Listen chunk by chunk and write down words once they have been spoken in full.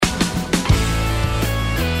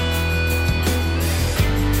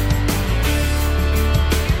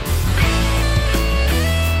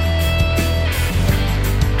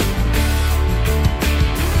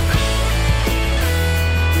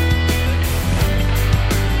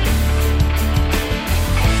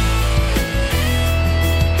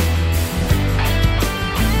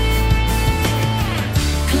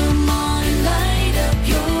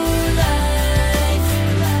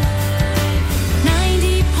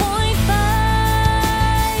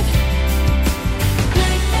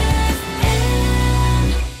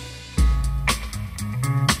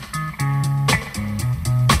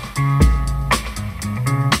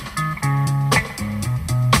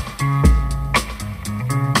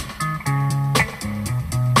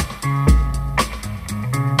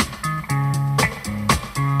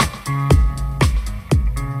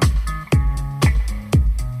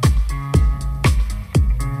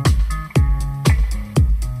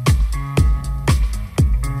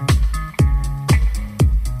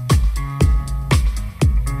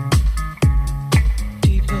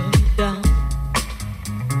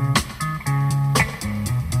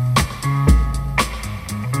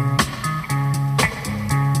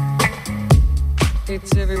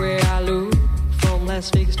It's everywhere I look, from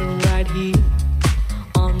Las Vegas to right here.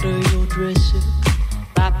 Under your dresser,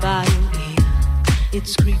 right by your ear.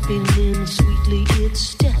 It's creeping in sweetly,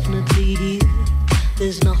 it's definitely here.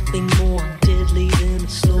 There's nothing more deadly than a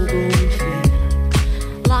slow-growing fear.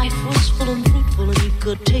 Life was full and fruitful and you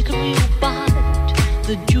could take a real bite.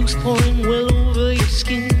 The juice pouring well over your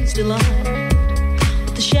skin's delight.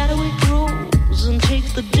 But the shadow it grows and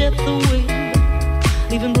takes the depth away,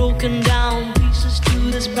 leaving broken down pieces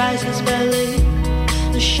to this priceless ballet.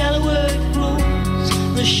 The shallower it grows,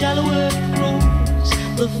 the shallower it grows,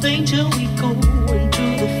 the fainter we go into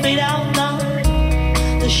the fade out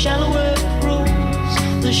line. The shallower it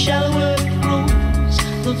grows, the shallower it grows,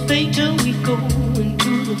 the fainter we go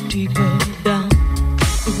into the deeper down.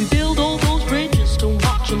 If we build all those bridges to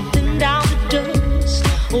watch them thin down to dust,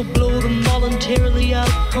 or blow them voluntarily out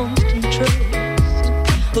of constant trust.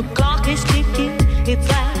 The clock is ticking, its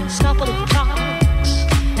last couple of clocks,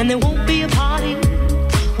 and there won't be a party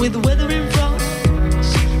with weather in front.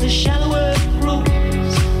 The shallower it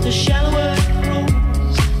grows, the shallower it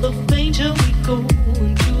grows, the fainter we go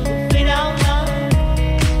into the fade out line.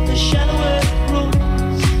 The shallower it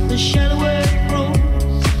grows, the shallower it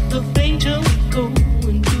grows, the fainter we go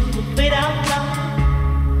into the fade out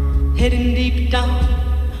line. Heading deep down,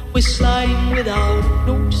 we're sliding without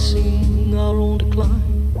noticing our own decline.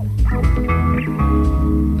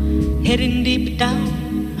 Heading deep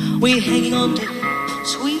down, we're hanging on to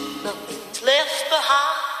sweet nothing's left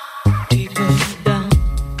behind. Deeper down.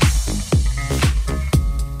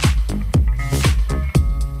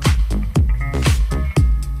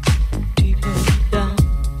 Deeper down.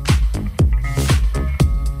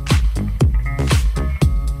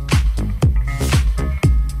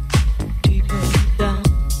 Deeper down.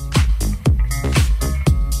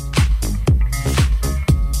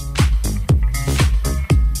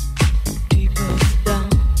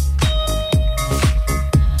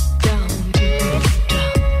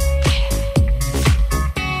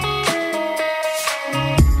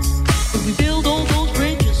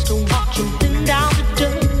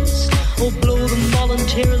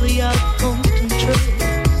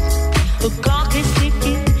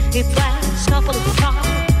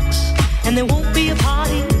 And there won't be a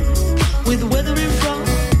party with weather in front.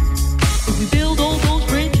 If we build all those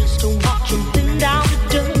bridges to watch them thin down to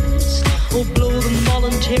dust, or blow them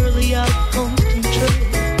voluntarily out of constant trust.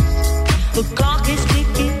 The clock is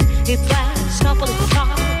ticking, its last couple of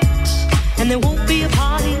clocks, and there won't be a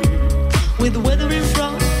party with weather in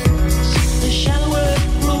front. The shallower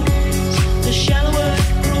it grows, the shallower it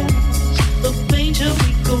grows,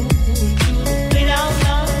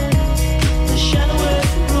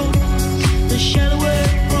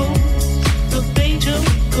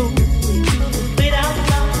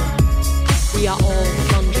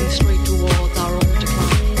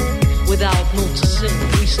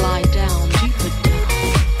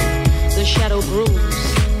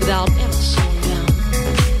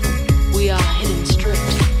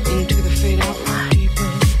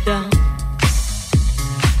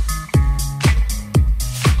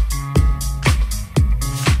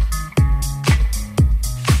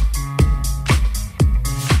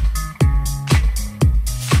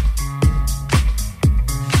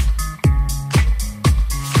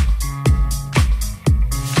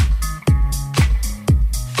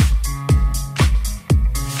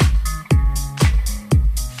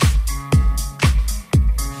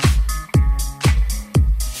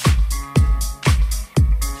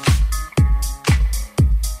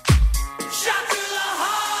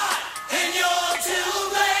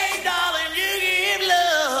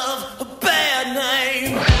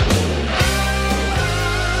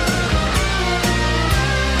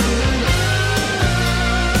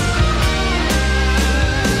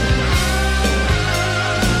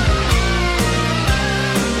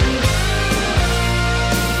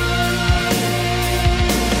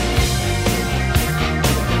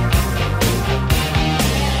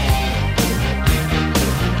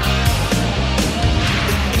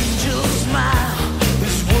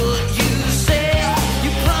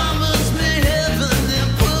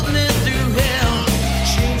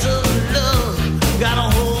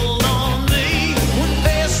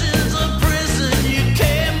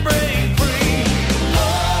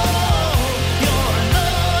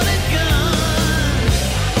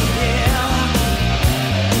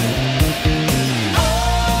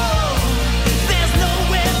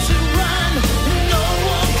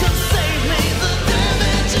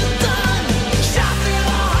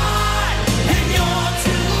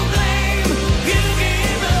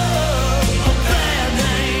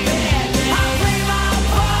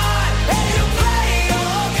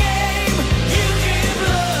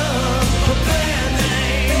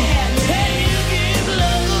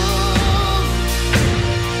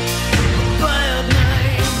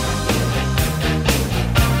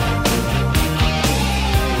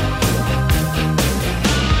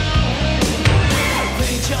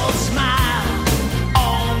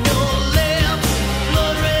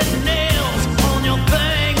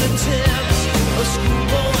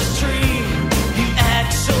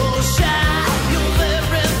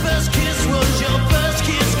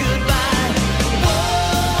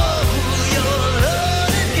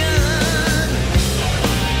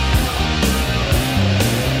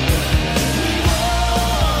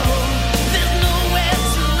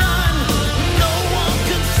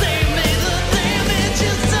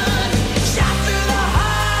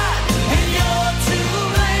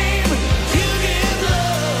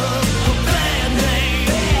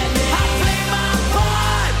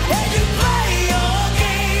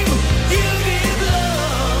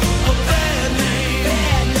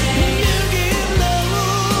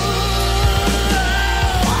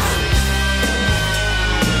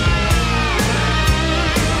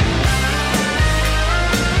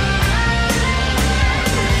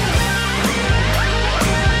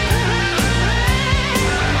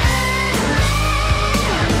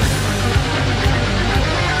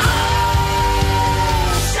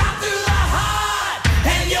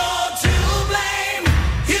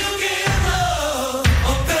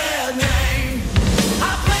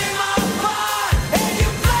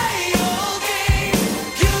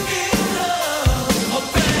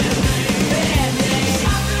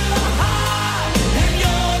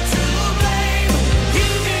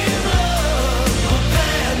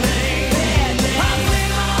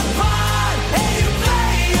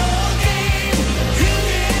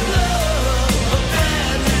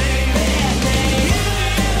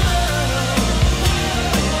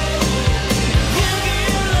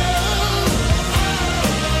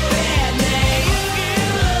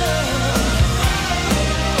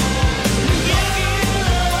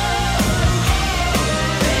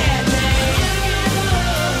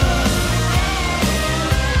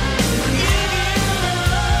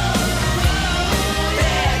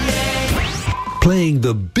 Playing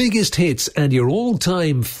the biggest hits and your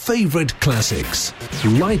all-time favourite classics.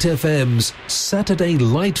 Light FM's Saturday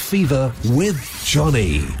Light Fever with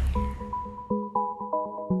Johnny.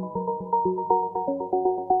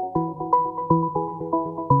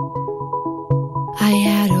 I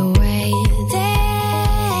had a way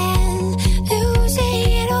then,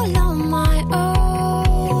 losing it all on my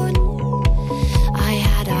own. I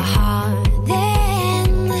had a heart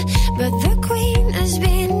then, but the queen has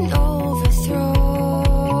been overthrown.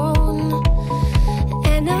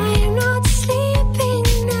 And I'm not sleeping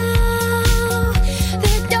now,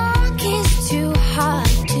 the dark is too hard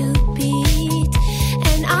to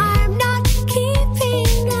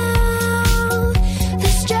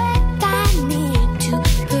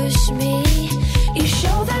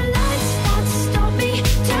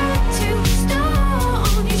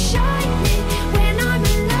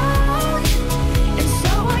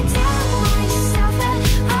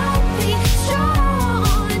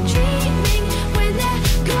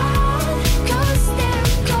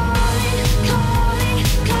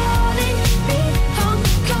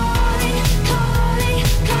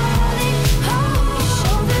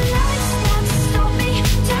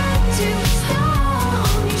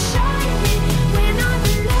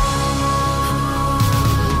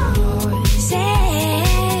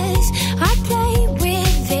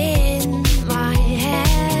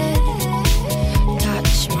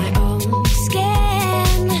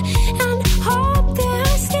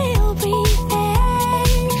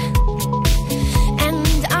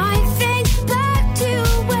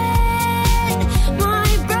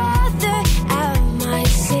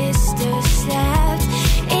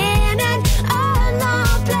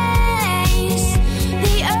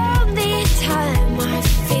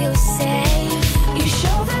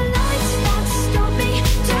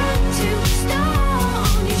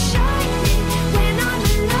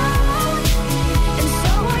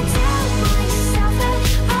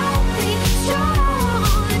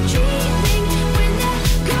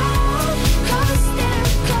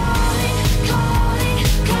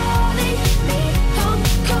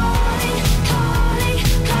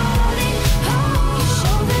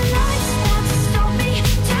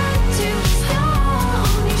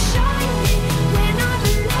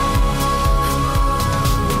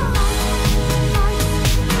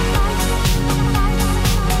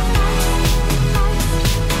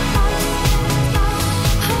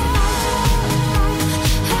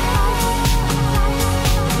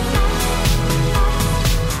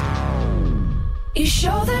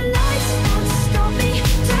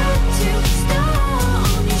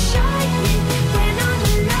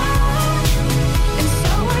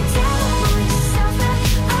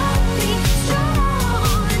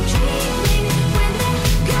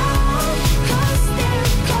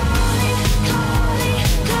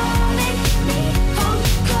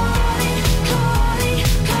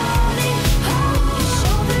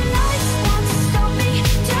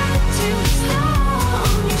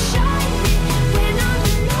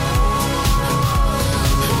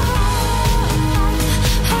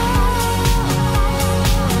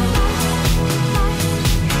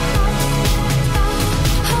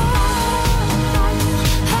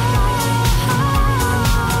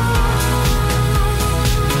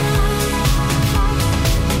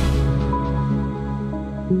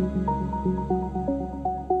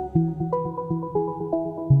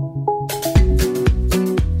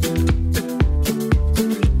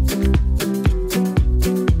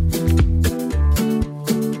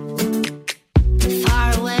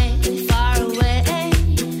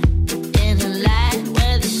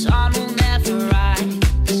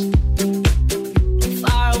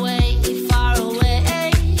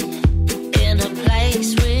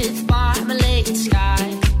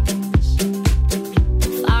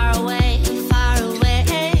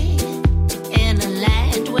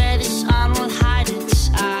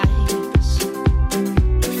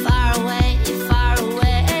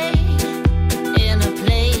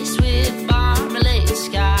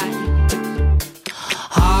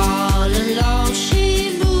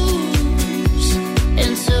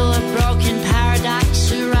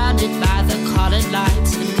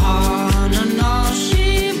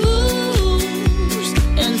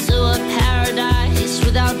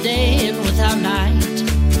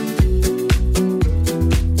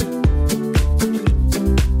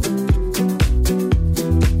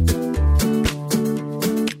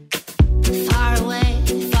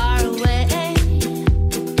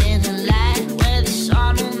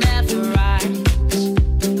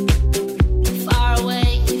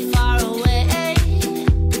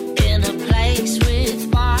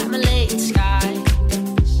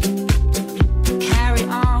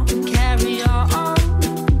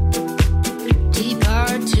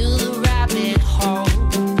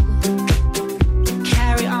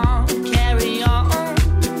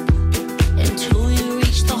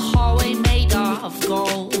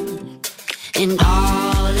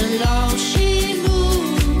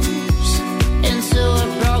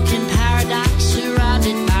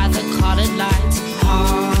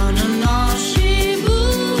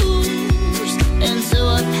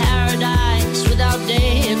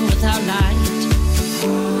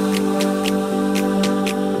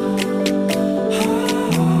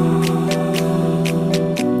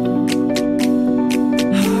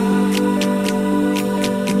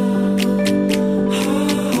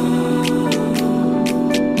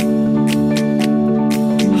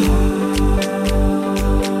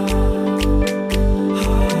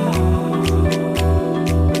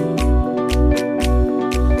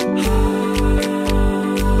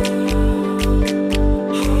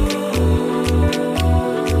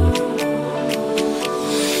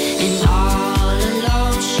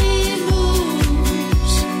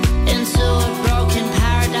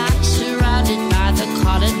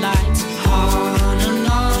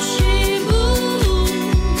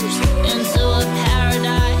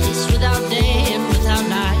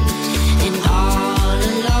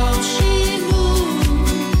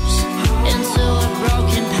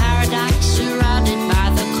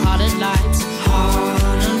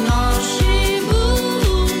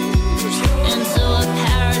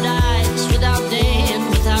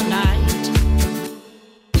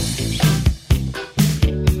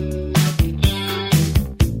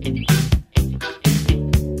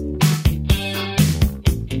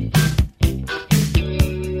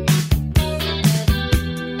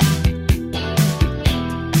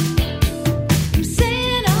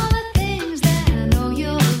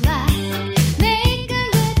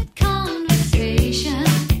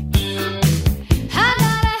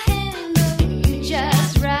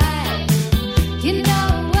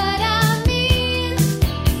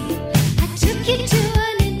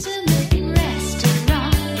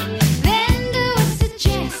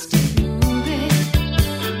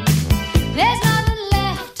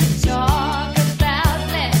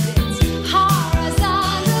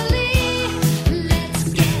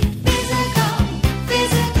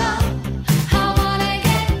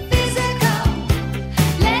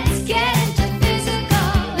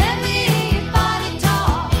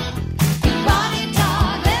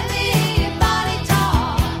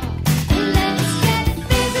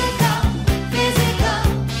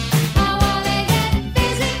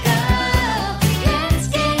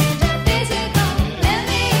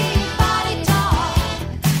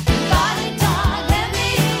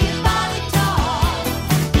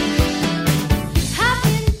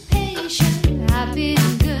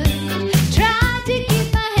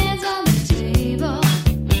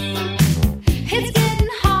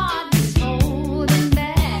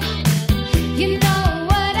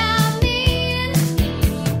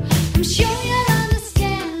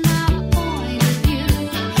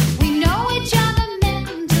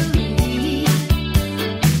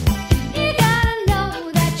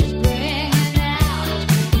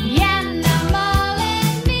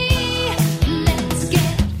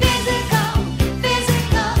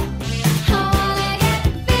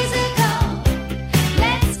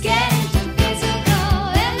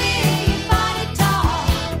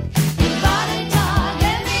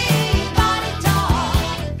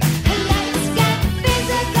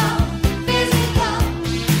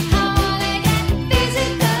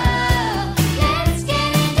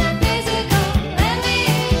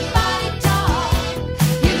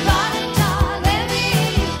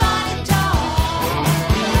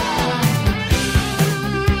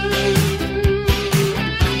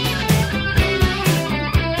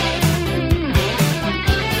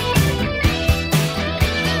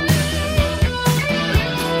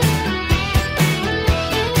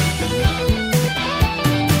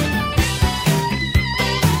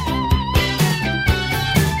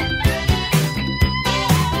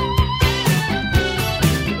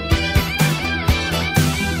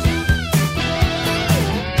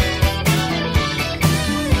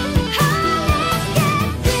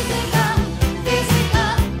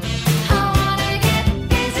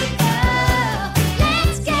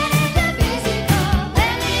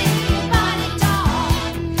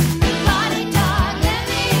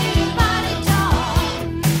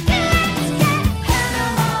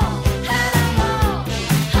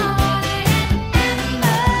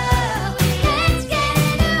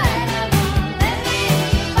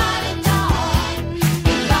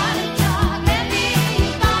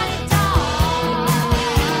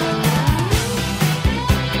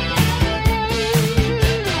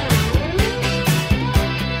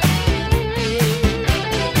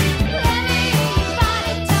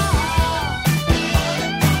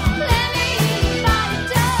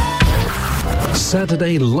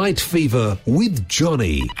Saturday Light Fever with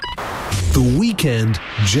Johnny. The weekend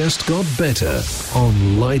just got better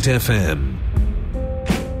on Light FM.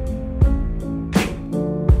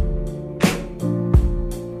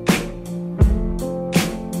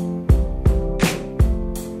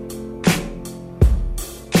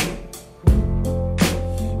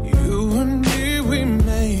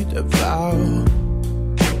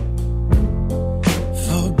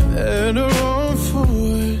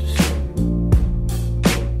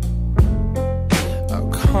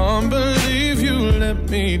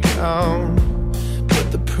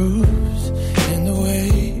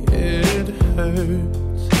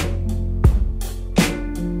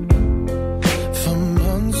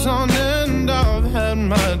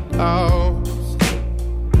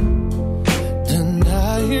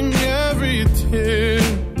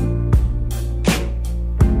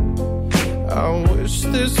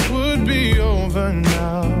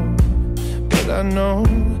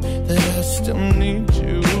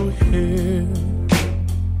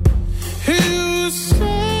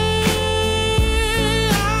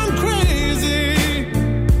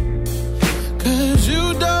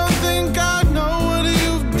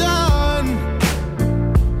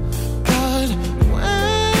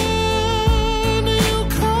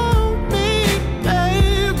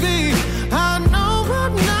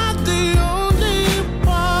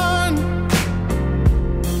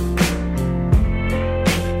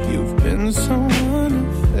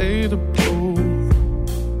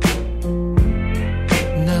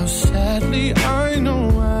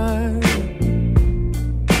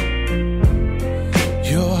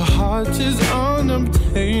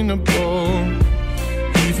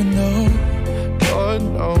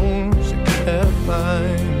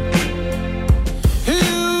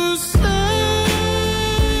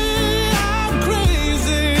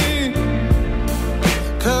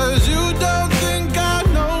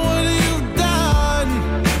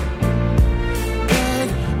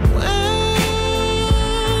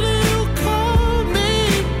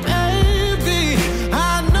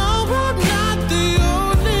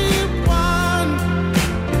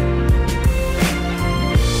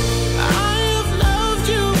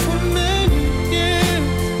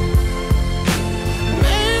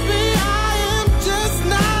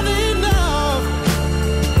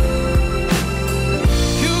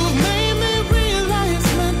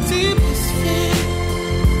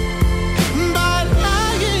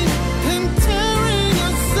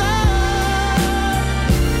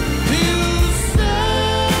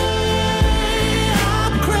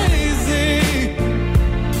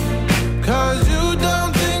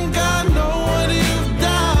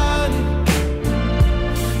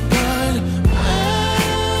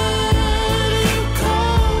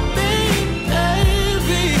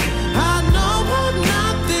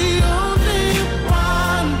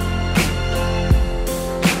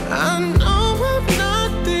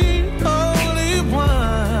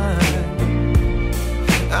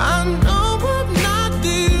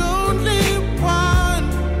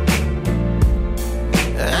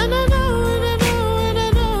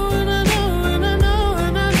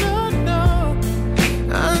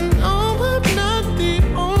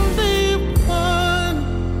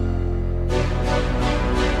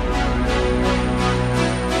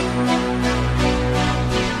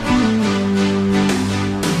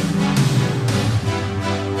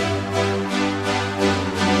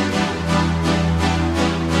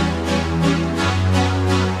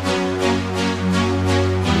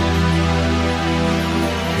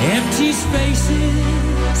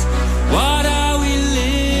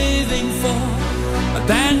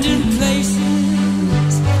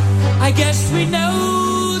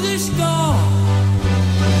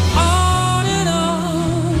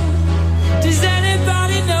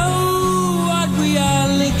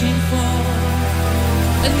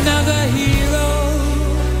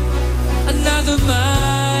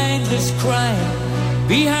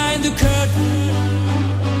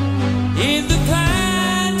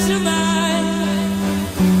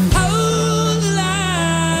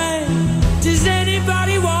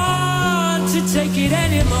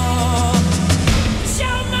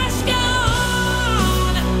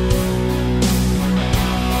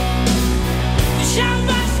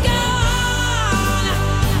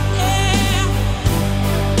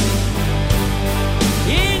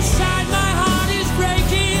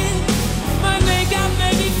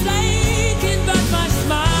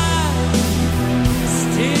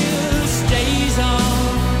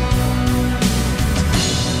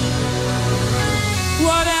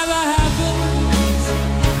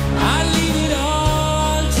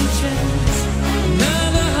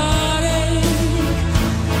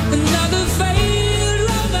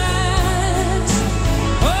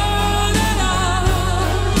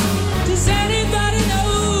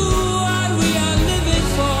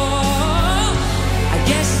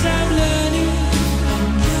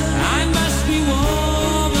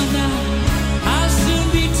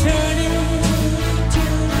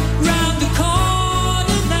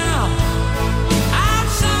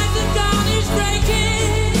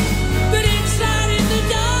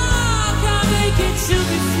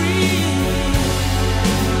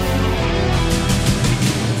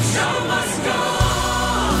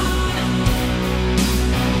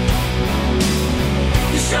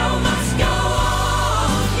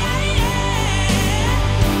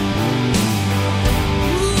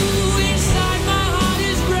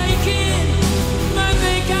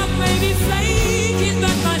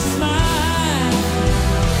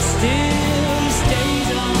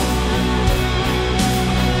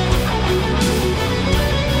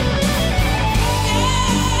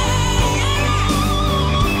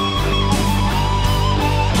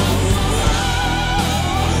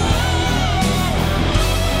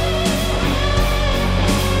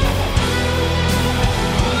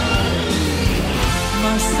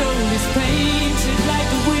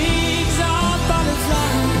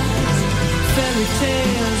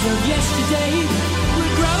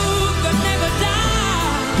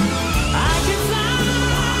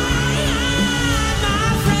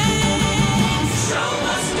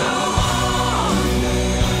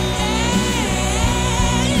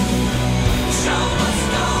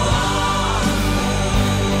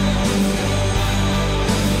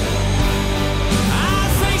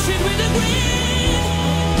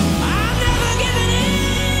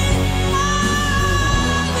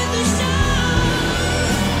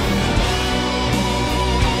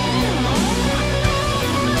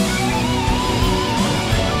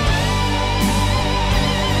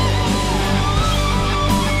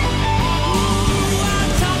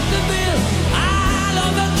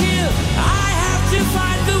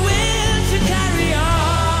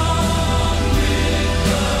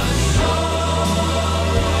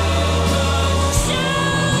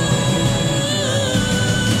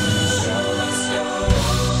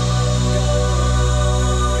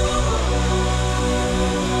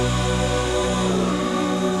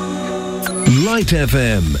 Light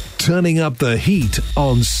FM, turning up the heat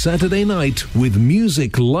on Saturday night with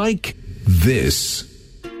music like this.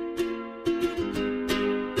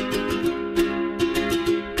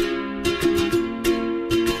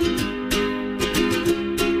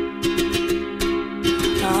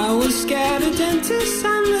 I was scared of dentists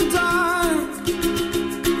and the dark.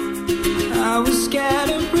 I was scared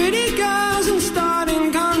of pretty girls and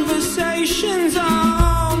starting conversations.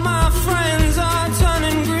 All my friends are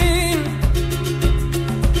turning green.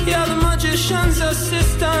 Yeah, the magician's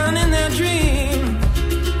assistant in their dream.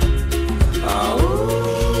 Oh,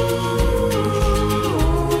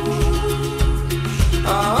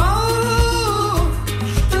 oh,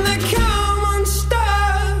 and they come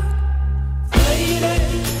unstuck. Lady,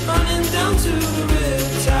 running down to the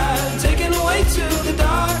riptide, taken away to the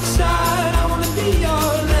dark side. I wanna be your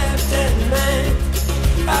left-hand man.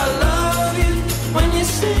 I love you when you're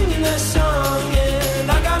singing that song,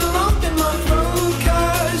 and I got a lump in my throat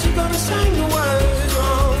 'cause you're gonna sing the words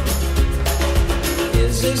wrong.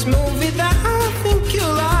 Is this movie that I think you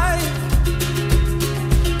like?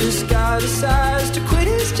 This guy decides to quit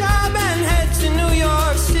his job and head to New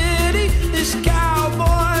York City. This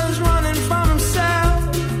cowboy's running from himself.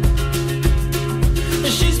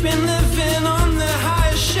 She's been living on the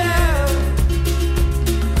highest shelf.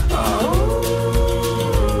 Oh,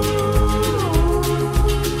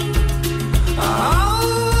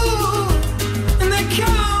 oh, and they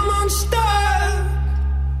come unstuck.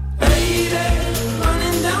 Lady,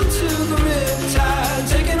 running down to the riptide,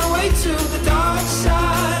 taken away to the dark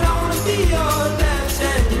side. I wanna be your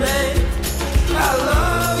left-hand man. I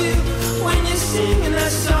love you when you're singing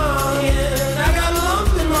that song, and I got a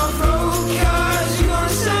lump in my throat 'cause you're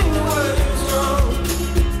gonna sing the words wrong.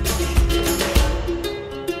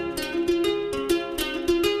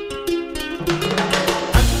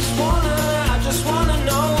 I just wanna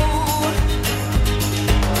know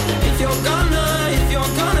if you're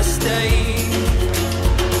gonna stay.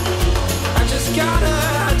 I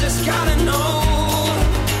just gotta know.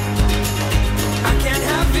 I can't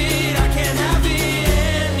have it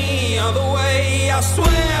any other way. I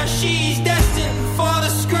swear she's destined for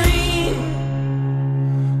the screen.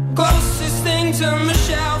 Closest thing to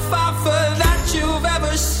Michelle Pfeiffer that you've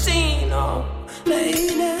ever seen. Oh,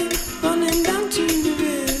 lady, running down to the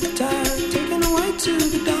riptide, taken away to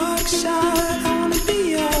the dark side. I wanna be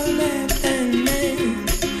your left-hand man.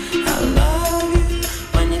 I love you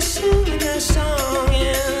when you're singing that song,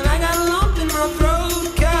 and I got a lump in my throat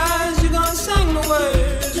 'cause you're gonna sing the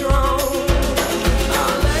words wrong.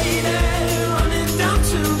 Oh, lady, running down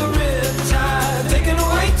to the riptide, taken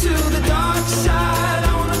away to the dark side.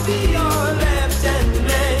 I wanna be your left-hand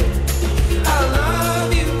man. I love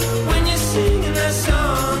you when you're singing that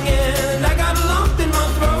song, and I got a lump in my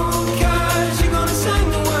throat 'cause you're gonna sing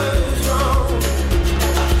the words wrong.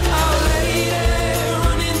 Oh, lady,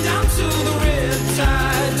 running down to the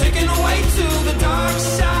riptide, taken away to the dark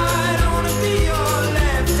side. I wanna be your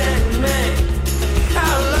left-hand man.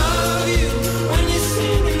 I love you when you're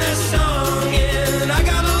singing that song, and I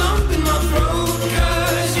got a lump in my throat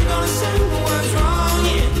 'cause you're gonna sing the words wrong.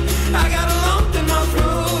 Yeah, I got a lump in my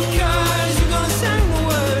throat 'cause you're gonna sing the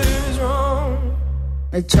words wrong.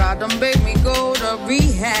 They tried to make me go to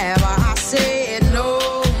rehab. I said no,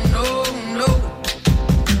 no, no.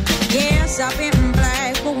 Yes, I've been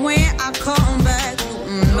black, but when I come back,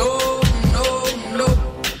 no, no, no.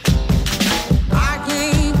 I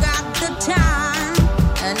ain't got the time,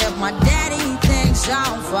 and if my daddy thinks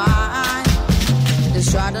I'm fine, they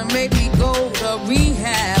try to make me go to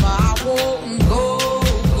rehab. I won't go,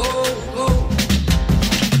 go, go.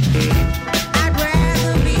 I'd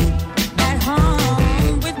rather be at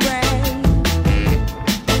home with Ray.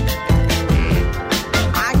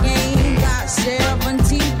 I ain't got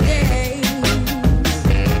 70 days.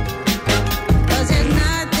 'Cause there's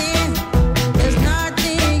nothing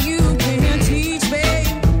you can teach me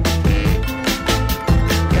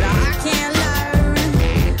that I can't learn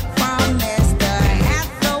from Mr.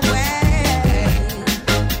 Hathaway.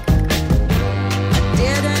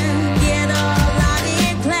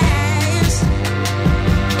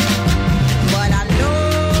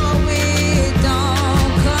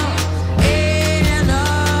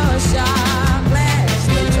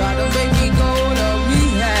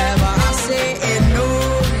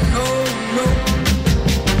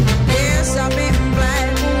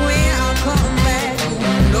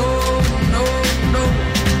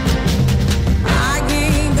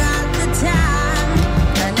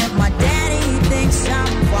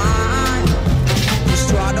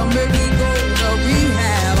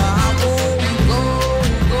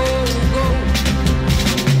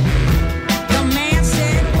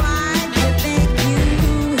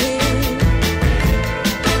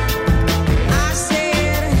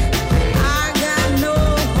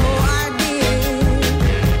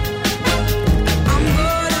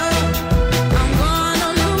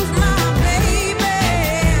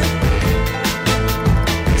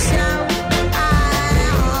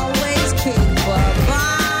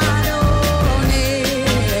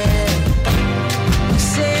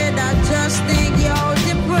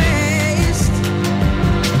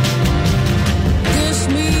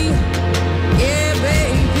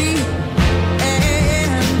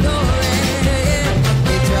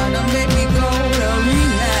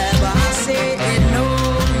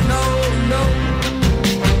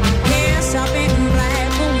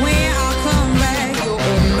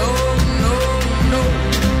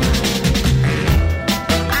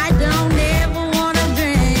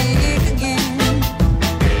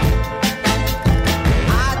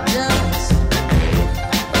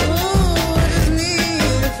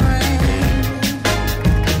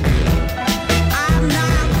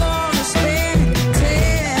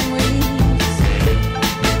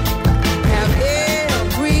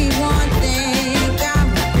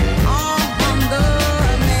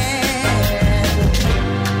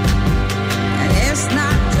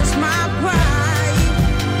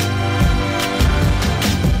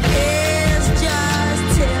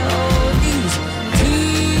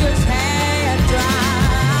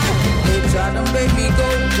 make me go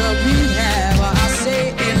to rehab. I say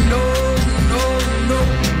no, no, no.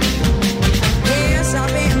 Yes, I've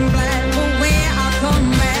been black, but when I come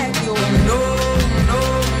back, you're no, no,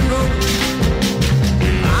 no.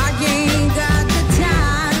 I ain't got the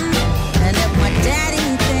time, and if my daddy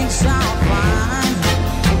thinks I'm fine,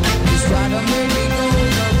 he's trying to make me go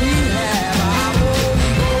to rehab. I won't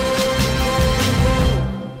go.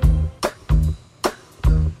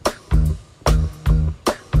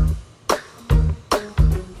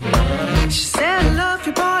 She said, I love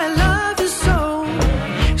you, boy, I love you so.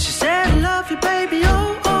 She said, I love you, baby,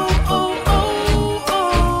 oh, oh, oh, oh, oh.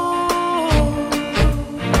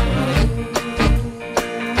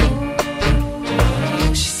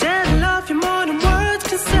 She said, I love you more than words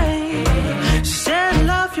can say. She said, I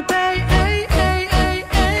love you, baby.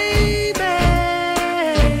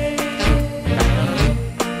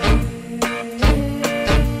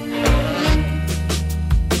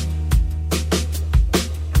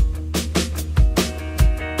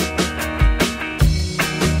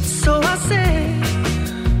 So I said,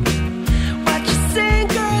 what you saying,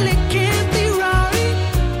 girl, it can't be right.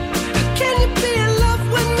 How can you be in love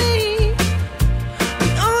with me? We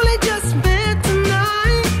only just met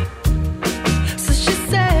tonight. So she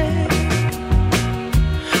said,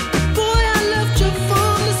 boy, I loved you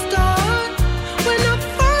from the start. When I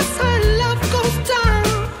first heard love goes down,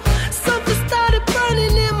 something started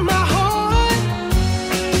burning in my heart.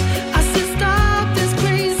 I said, stop this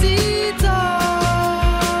crazy talk.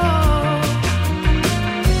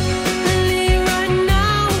 Leave right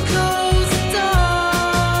now and close the door.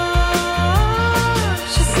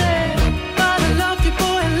 She said, but I love you,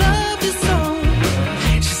 boy, I love you so.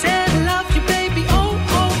 She said, I love you, baby, oh,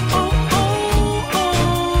 oh, oh, oh, oh.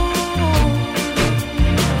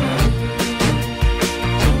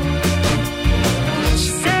 She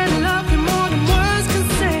said, I love you more than words can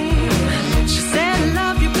say. She said, I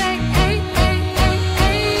love you, baby,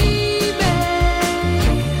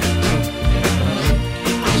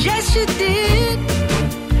 yes, you did.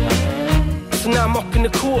 So now I'm up in the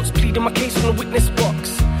courts, pleading my case on the witness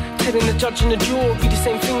box. Telling the judge and the jury the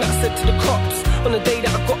same thing that I said to the cops. On the day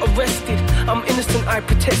that I got arrested, I'm innocent, I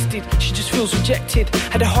protested. She just feels rejected.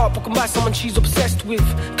 Had her heart broken by someone she's obsessed with.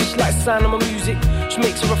 Cause she likes the sound of my music. She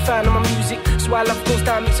makes her a fan of my music. So why love goes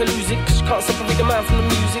down makes her lose it. Cause she can't separate the man from the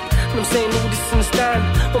music. And I'm saying all this in the stand.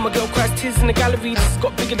 When my girl cries tears in the gallery, this has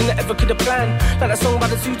got bigger than I ever could have planned. Like that song by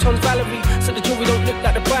the Zootons, Valerie. So the jury don't look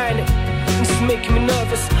like they're buying it. And this is making me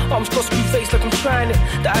nervous. Arms crossed, screw face like I'm trying it.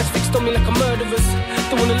 The eyes fixed on me like a murderer's.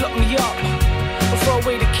 They wanna lock me up and throw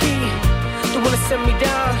away the key. They wanna send me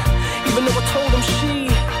down, even though I told them she.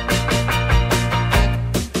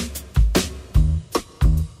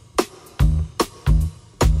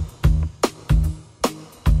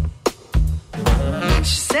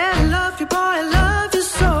 She said, I love you, boy, I love you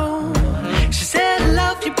so. She said, I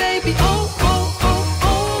love you, baby, oh, oh, oh,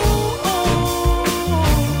 oh, oh.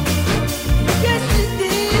 Yes, she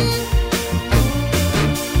did.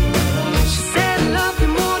 She said, I love you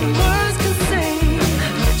more than words can say.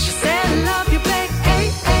 She said, I love you, baby.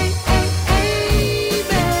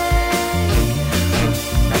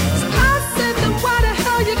 So I said, then why the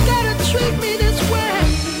hell you gotta treat me this way?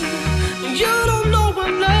 You don't know what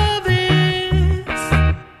love is.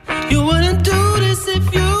 You wouldn't do this if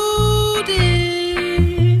you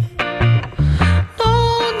did. No,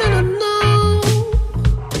 no, no, no.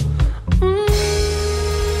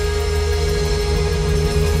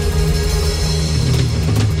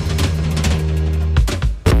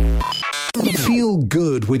 Feel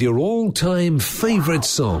good with your all-time favourite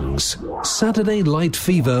songs. Saturday Light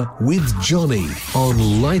Fever with Johnny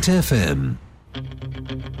on Light FM.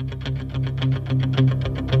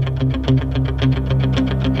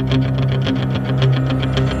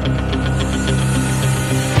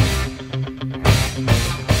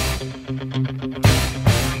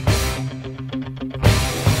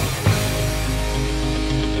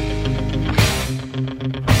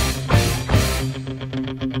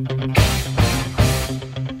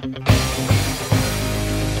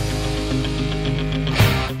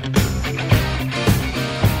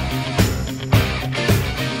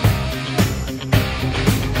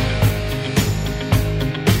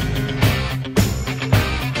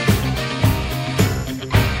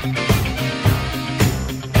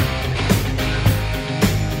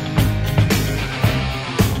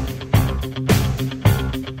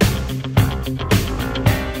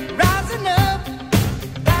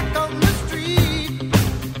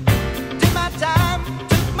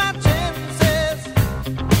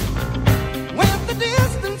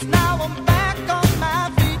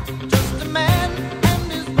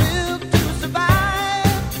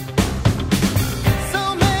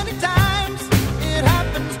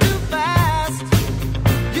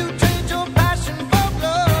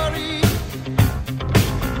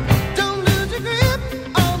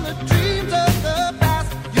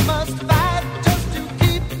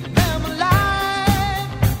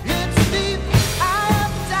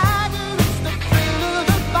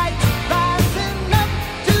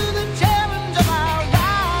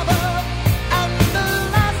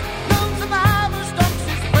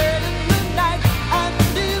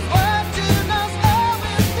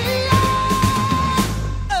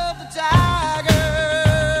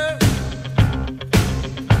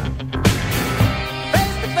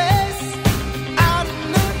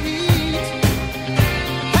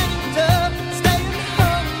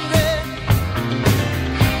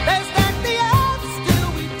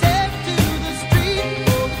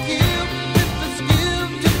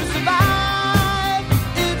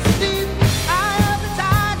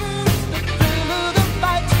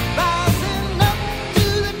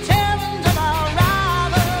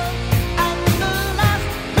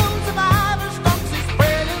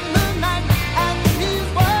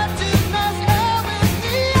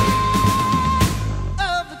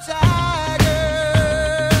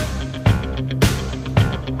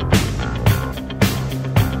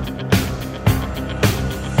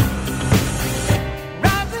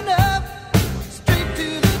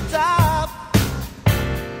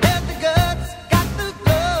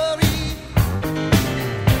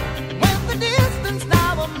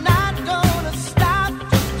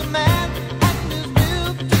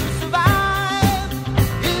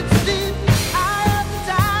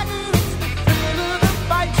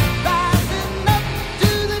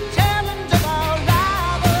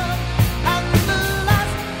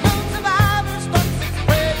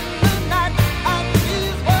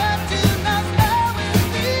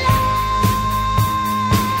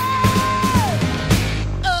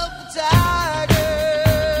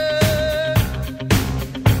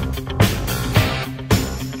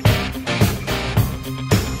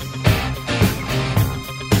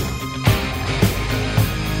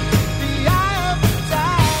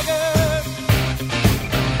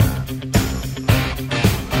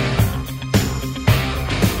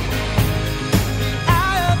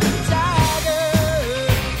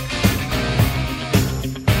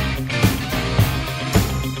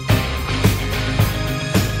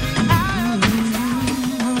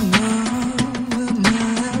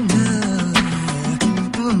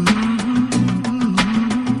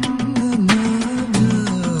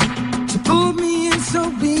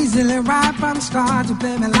 you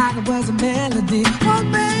play me like it was a melody.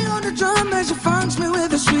 One bang on the drum as she funks me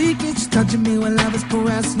with a shriek. It's touching me when love is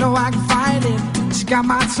caressed, no I can fight it. She got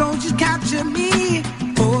my soul, she's captured me.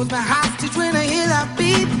 Holds me hostage when I hear that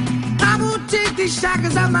beat. I won't take these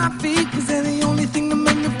shackles off my feet, cause they're the only thing that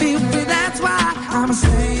make me feel free. That's why I'm a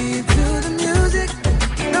slave to the music.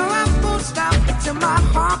 No, I won't stop till my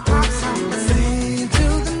heart pops. I'm a slave to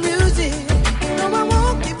the music. No, I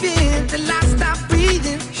won't give in till I stop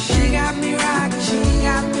breathing. She got me rocking, she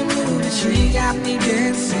got me moving, she got me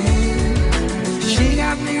dancing. She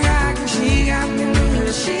got me rocking, she got me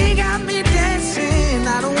moving, she got me dancing.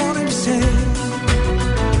 I don't wanna be saved.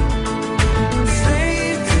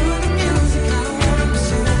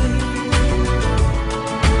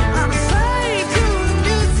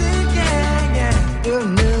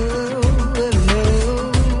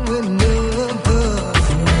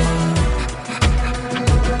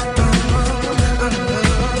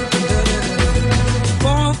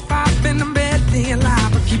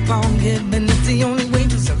 On giving, it's the only way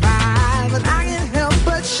to survive. And I can't help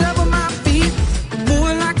but shovel my feet,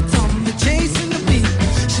 moving like a zombie chasing the beat.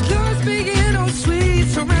 She loves speaking on sweet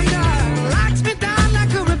surrender, locks me down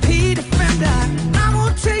like a repeat offender. I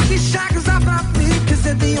won't take these shackles off my feet, cause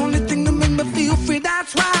they're the only thing that make me feel free.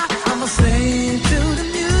 That's why I'm a slave to the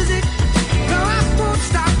music. No, I won't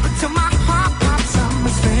stop until my heart pops. I'm a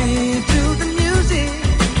slave to the music.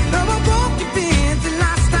 No, I won't give in till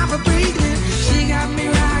I stop breathing. She got me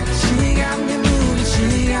right, she got me moving,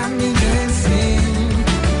 she got me dancing.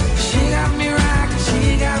 She got me rocking,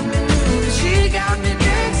 she got me moving, she got me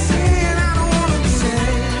dancing. I don't wanna be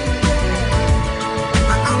saved.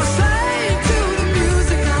 I'm a slave to the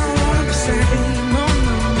music. I don't wanna be saved. No,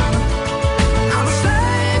 no, no. I'm a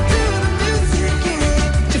slave to the music.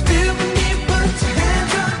 Yeah. You feel for me, put your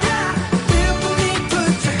hands up, yeah. Feel for me,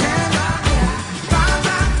 put your hands up, yeah. Rise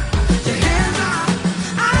up, your hands up.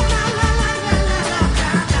 La la la la la la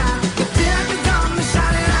la la. You feel like it's on me,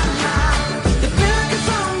 shout it out loud. You feel like it's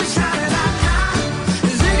on me, shout it out loud.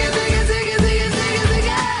 Ziggy, ziggy, ziggy, ziggy, ziggy,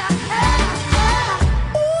 ziggy, yeah,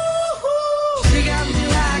 yeah. Ooh, she got me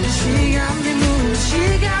rocking, she got me moving, she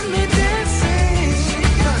got me dancing.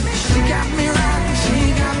 She got me rocking, she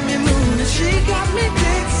got me moving, she got me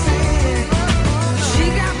dancing. She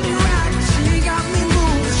got me rocking, she got me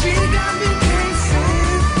moving, she got me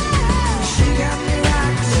dancing. She got me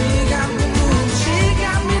rocking, she got me moving, she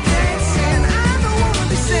got me dancing. I don't wanna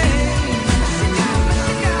be saved.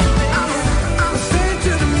 I'm a slave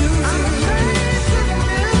to the music.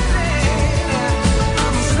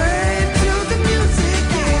 I'm a slave to the music. I'm a slave to the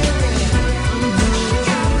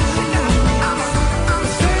music. I'm a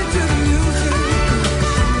slave to the music.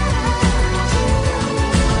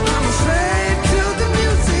 I'm a slave to the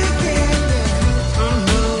music.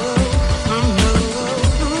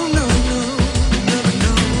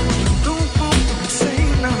 Don't want to say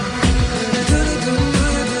no.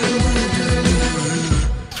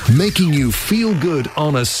 Making you feel good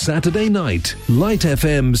on a Saturday night. Light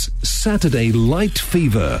FM's Saturday Light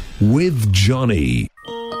Fever with Johnny.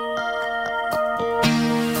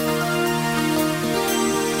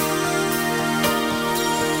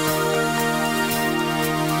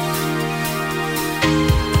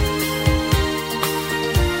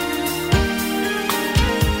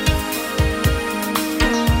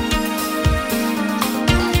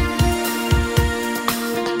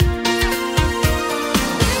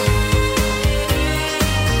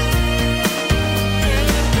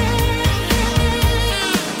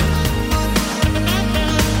 Thank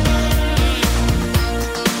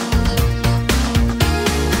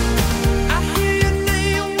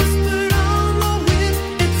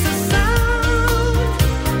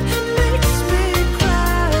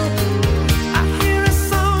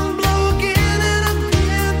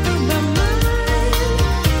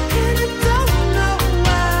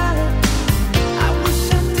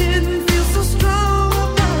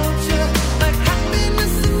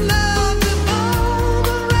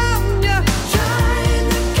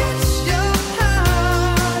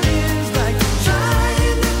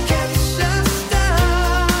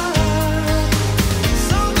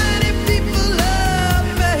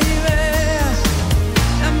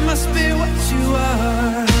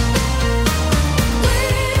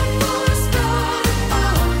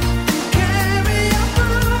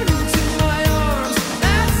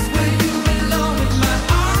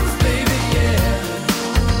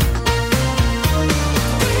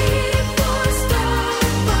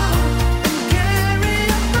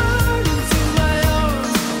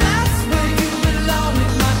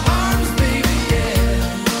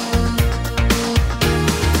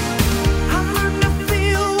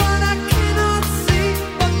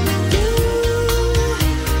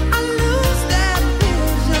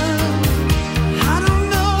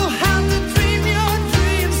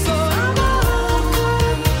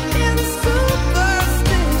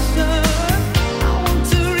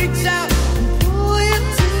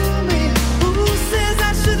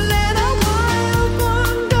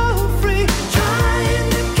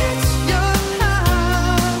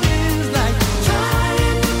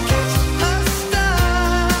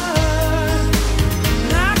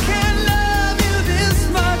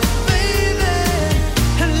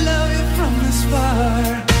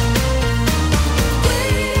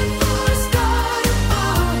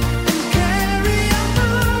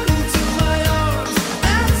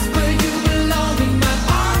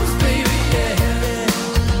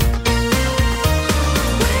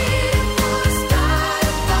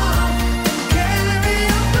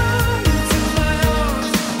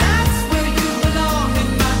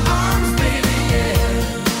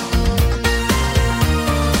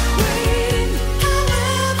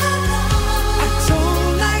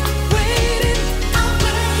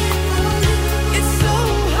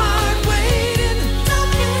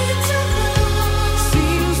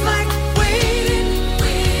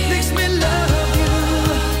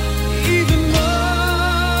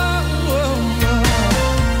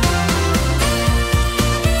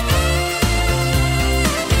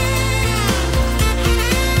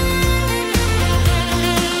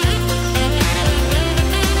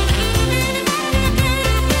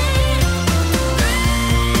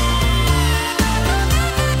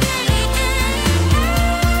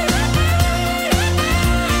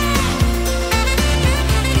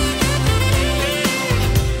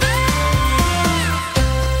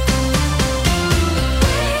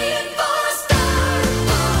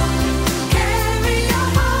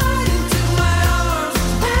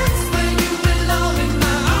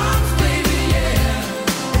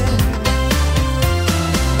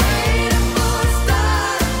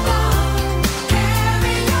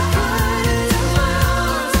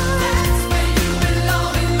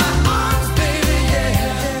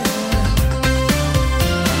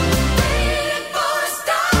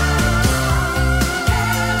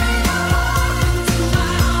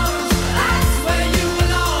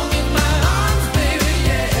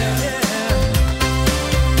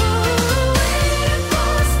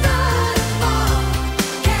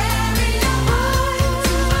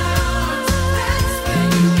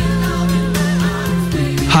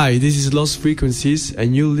Hi, this is Lost Frequencies,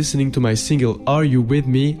 and you're listening to my single Are You With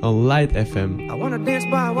Me on Light FM. I wanna dance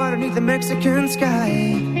by water beneath the Mexican sky,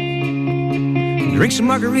 drink some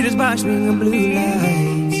margaritas by swinging blue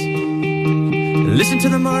lights, listen to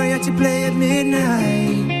the mariachi play at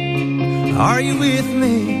midnight. Are you with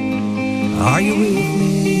me? Are you with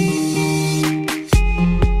me?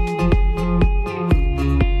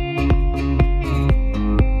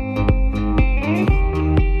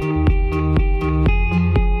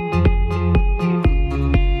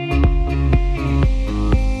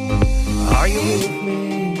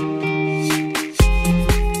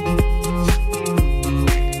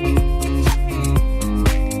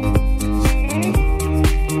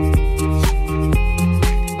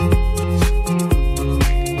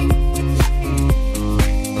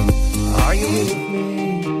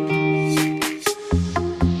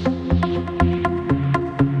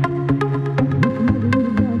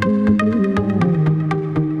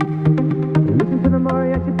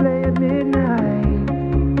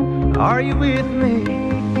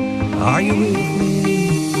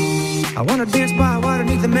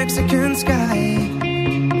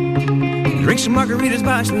 Margaritas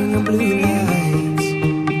by swinging blue lights,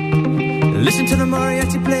 listen to the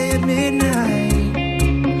mariachi play at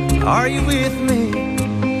midnight. Are you with me?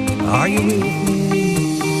 Are you with me?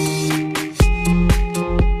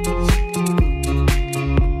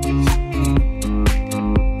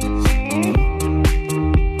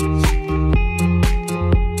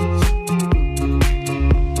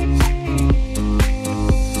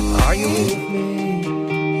 Are you with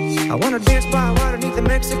me? I wanna dance by water beneath the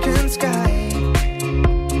Mexican sky,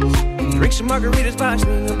 drink some margaritas by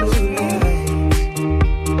swinging blue lights,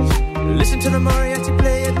 listen to the mariachi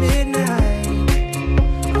play at midnight.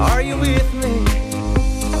 Are you with me?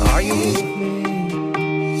 Are you with me?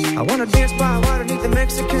 I wanna dance by water beneath the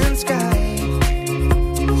Mexican sky,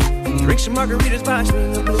 drink some margaritas by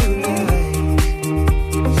swinging blue lights,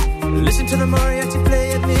 listen to the mariachi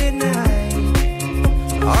play at midnight.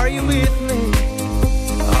 Are you with me?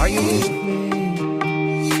 Are you with me?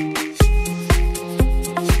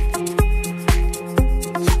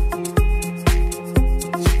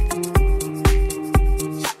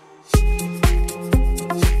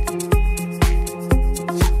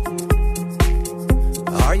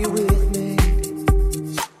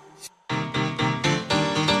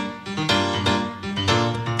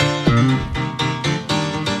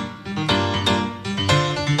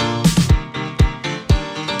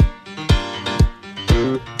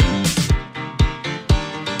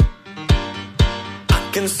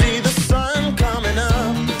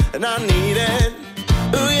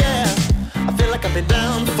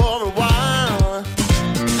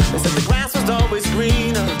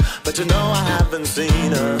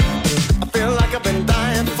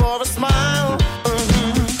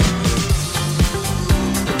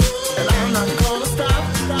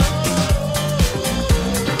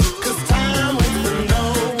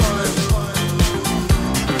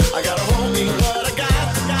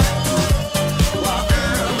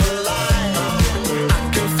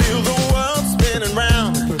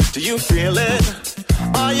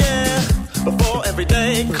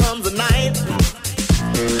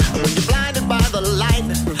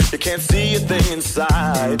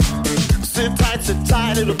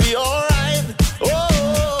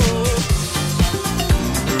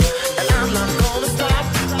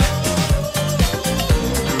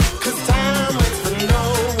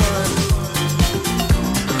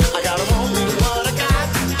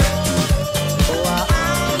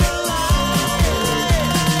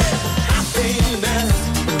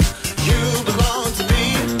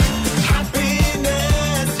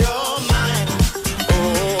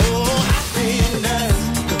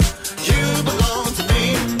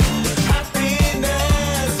 Happy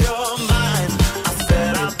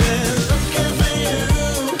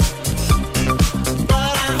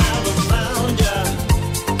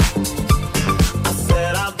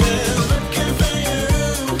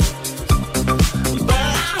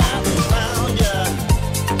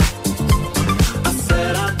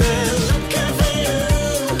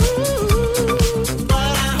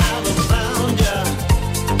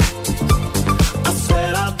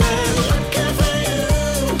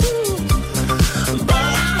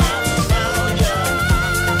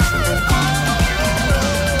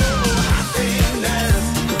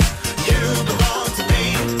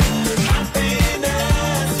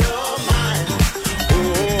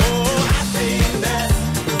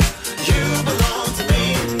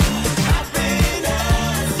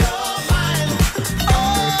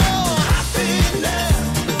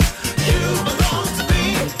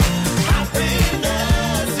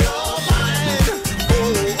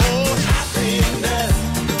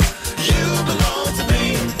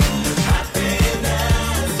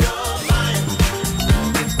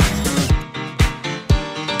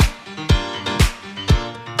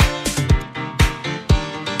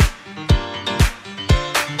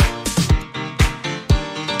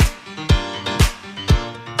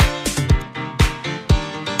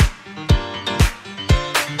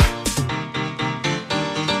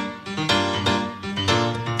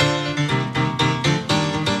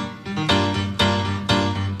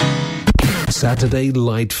Saturday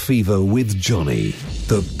Light Fever with Johnny.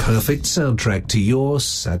 The perfect soundtrack to your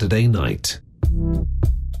Saturday night.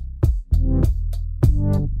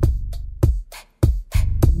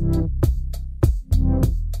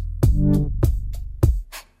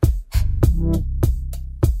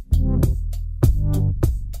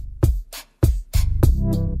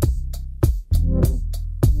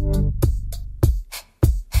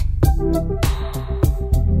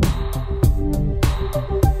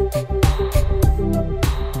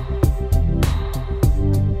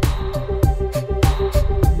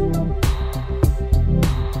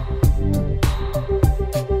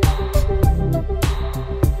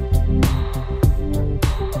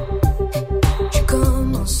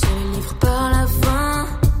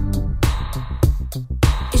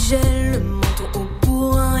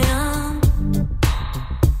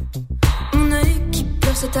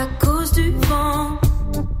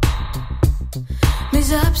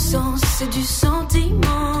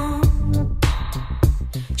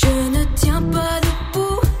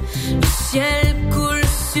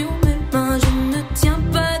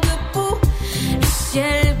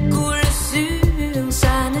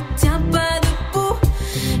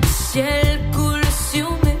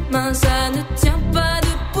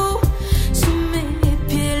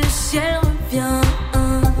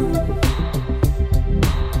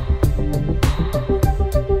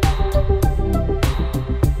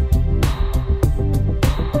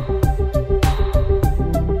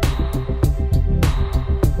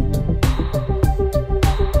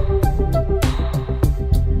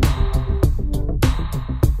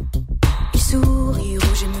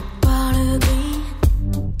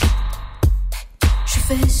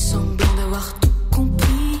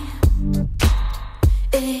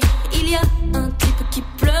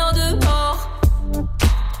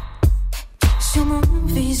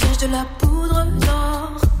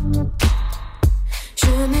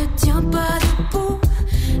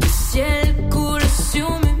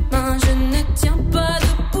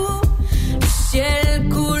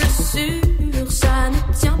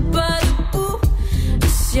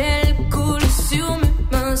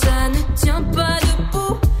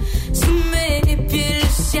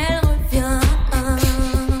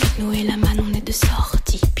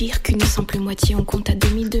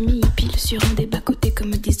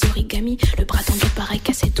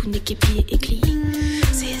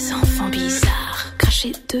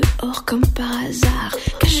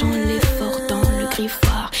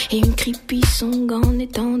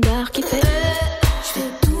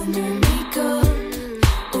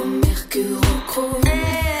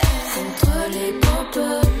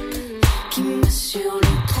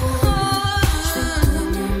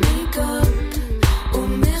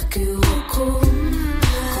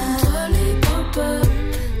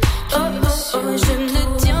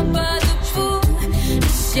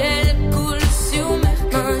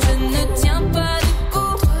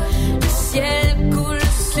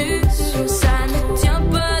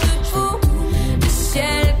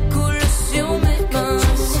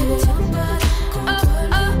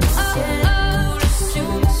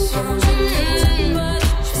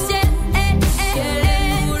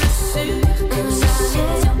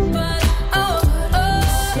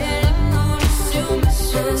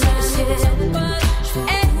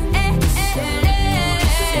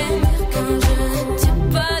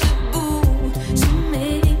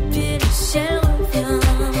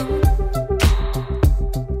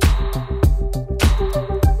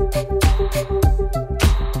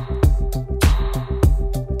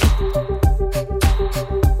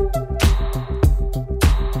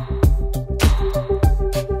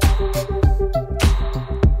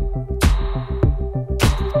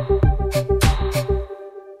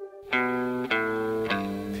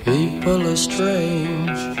 People are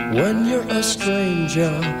strange when you're a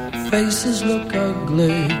stranger. Faces look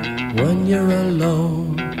ugly when you're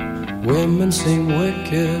alone. Women seem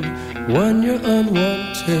wicked when you're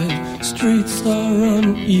unwanted. Streets are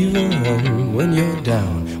uneven when you're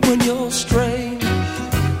down. When you're strange,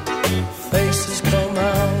 faces come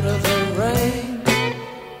out of the rain.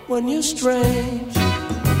 When you're strange,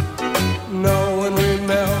 no one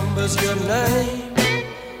remembers your name.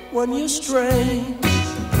 When you're strange,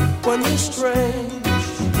 when you're strange,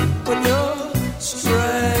 when you're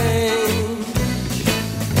strange.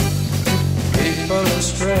 People are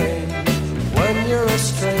strange when you're a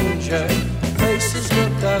stranger. Faces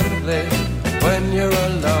look ugly when you're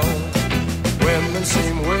alone. Women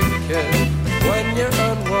seem wicked when you're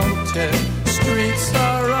unwanted. Streets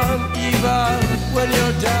are uneven when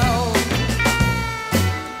you're down.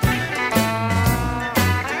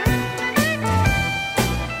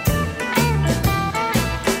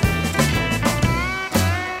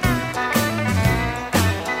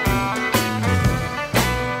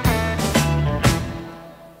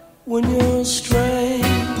 you're strange,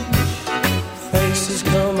 faces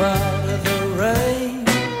come out of the rain.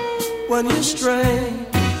 When you're strange,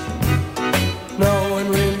 no one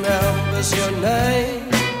remembers your name.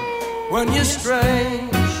 When you're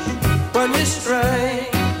strange, when you're strange,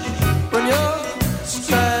 when you're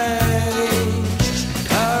strange.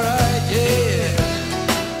 Alright, yeah.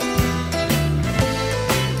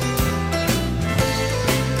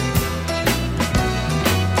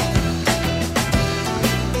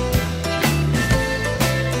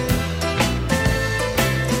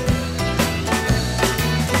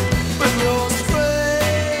 When you're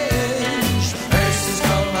strange, faces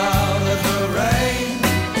come out of the rain.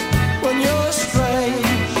 When you're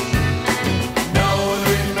strange, no one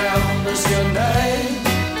remembers your name.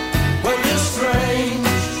 When you're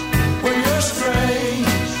strange, when you're strange,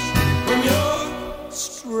 when you're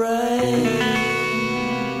strange.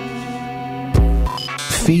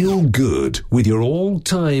 Feel good with your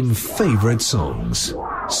all-time favorite songs.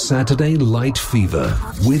 Saturday Light Fever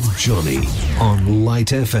with Johnny on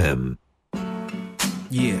Light FM.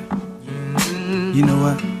 Yeah. You know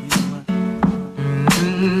what?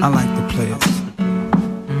 I like the players.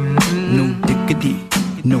 No diggity,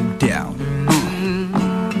 no doubt.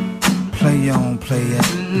 Play on, play it.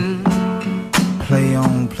 Play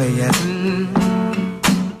on, play it.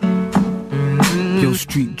 Yo,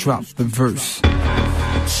 Street drops the verse.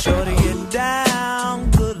 Shorty get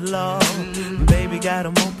down, good lord. Baby got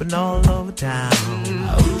 'em open all over town.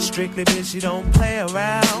 Strictly bitch, you don't play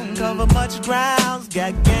around. Cover much grounds,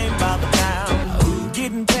 got game by the pound.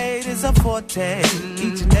 Getting paid is a forte,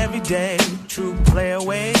 each and every day. True play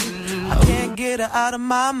away. I can't get her out of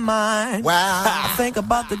my mind. Wow. I think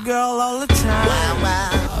about the girl all the time. Wow, wow.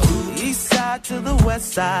 East side to the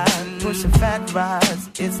west side, pushing fat rides,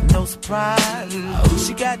 it's no surprise.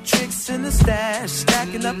 She got tricks in the stash,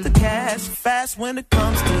 stacking up the cash, fast when it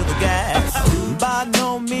comes to the gas. By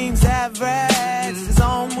no means average, it's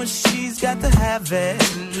on when she's got to have it.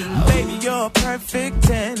 Baby, you're a perfect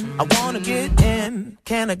 10, I wanna get in.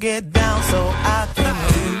 Can I get down so I can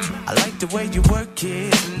win? I like the way you work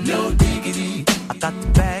it, no diggity. I got to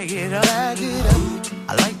bag it up, bag it up.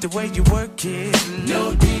 I like the way you work it,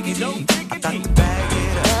 no diggity. I got to bag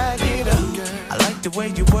it up, bag it up. I like the way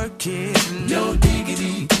you work it, no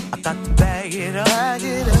diggity. I got to bag it up, bag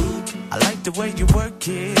it up. I like the way you work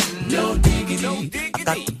it, no diggity. I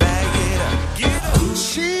got to bag it up, get up.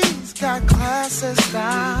 She's got class and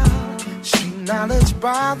style, she knowledge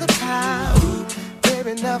by the pound.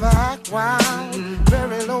 Baby never act wild,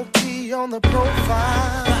 very low key on the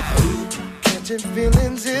profile. Catching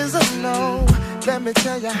feelings is a no, let me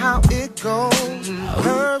tell you how it goes.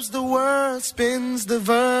 Curves the word, spins the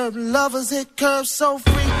verb, lovers hit curves so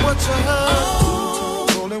freak what you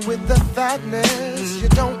heard. Rolling with the fatness, you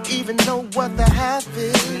don't even know what the half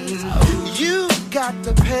is. You got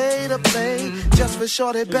to pay to play, just for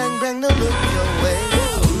shorty bang bang to look your way.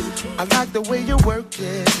 I like the way you work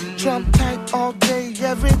it, Trump tight all day,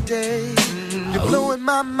 every day. You're blowing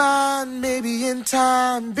my mind, maybe in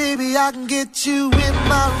time, baby, I can get you in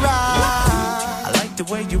my ride. I like the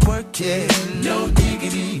way you work it, no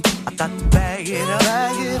diggity. I got to bag it up,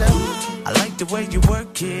 bag it up. I like the way you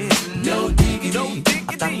work it, no diggity.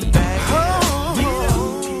 I got to bag it up.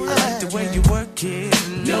 I like the way you work it,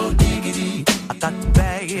 no diggity. I got to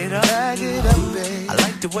bag it up, bag it up, babe. I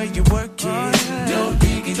like the way you work it, no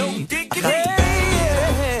diggity. I got to bag it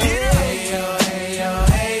up.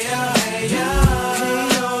 The way you work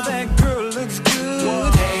it, no diggity. I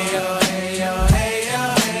got to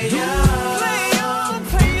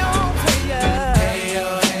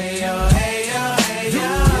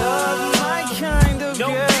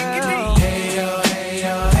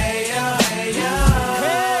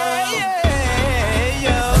bag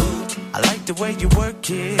it up. I like the way you work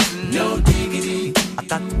it, no diggity. I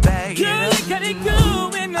got to bag it up.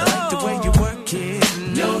 I like the way you work it,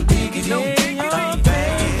 no diggity. I got to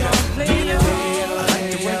bag it up. I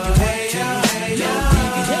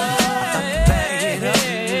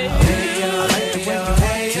like the way you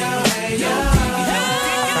work it, no diggity. I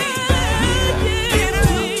got to bag it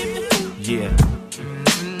up. Yeah,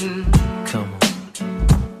 come on.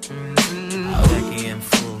 Becky in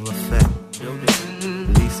full effect.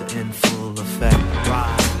 Lisa in full effect.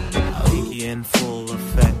 Nikki in full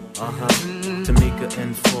effect. Tamika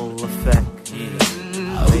in full effect.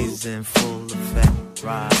 Yeah. Lazy in full effect.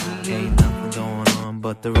 Right. Ain't nothing going on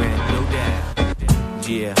but the rent. No doubt.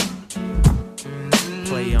 Yeah.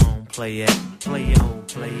 Play on, play it. Play on,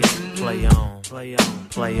 play it. Play on, play on,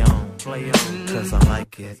 play on, play on. 'Cause I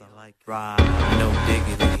like it. Right. No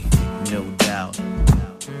diggity, no doubt.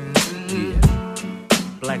 Yeah.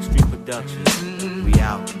 Blackstreet Productions. We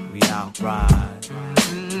out, ride.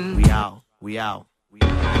 We out.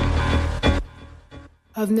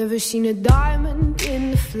 I've never seen a diamond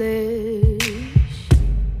in the flesh.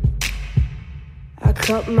 I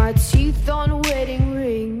cut my teeth on wedding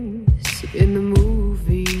rings in the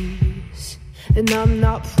movies, and I'm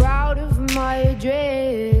not proud of my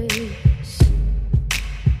address.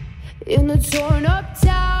 In a torn up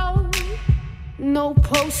town, no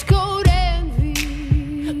postcode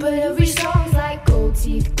envy, but every song's like gold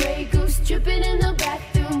teeth, grey goose dripping in the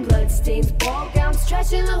bathroom, bloodstains, ball gowns,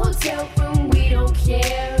 trash in the hotel room. We don't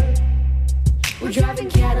care. We're driving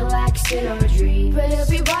Cadillacs in our dreams, but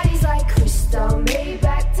everybody's like crystal,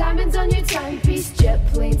 Maybach, diamonds on your timepiece, jet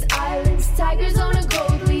planes, islands, tigers on a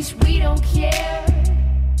gold leash. We don't care.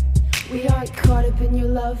 We aren't caught up in your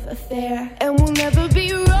love affair, and we'll never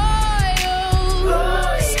be royals.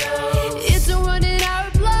 It's a run in our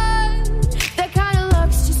blood. That kind of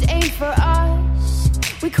luck's just ain't for us.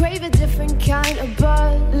 We crave a different kind of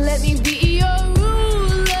buzz. Let me be your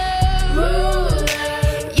ruler.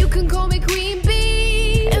 You can call me Queen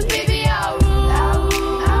Bee, and baby I'll rule.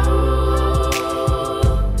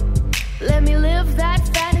 Let me live that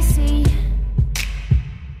fantasy.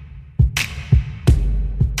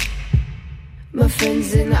 My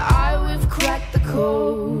friends and I, we've cracked the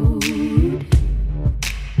code.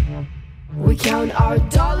 We count our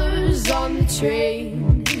dollars on the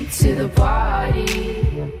train to the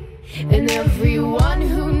party, and everyone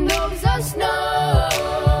who knows us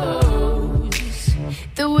knows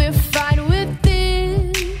that we're fine with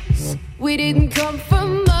this. We didn't come for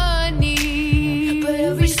money, but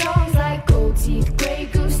every song's like gold teeth, grey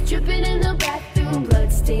goose dripping in the bathroom,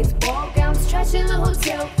 bloodstains, ball gowns, trash in the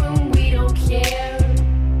hotel room. We don't care.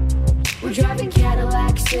 We're driving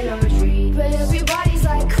Cadillacs in our dreams, but everybody's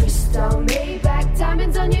like crystal, Maybach,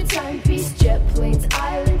 diamonds on your timepiece, jet planes,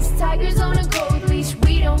 islands, tigers on a gold leash.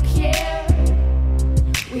 We don't care.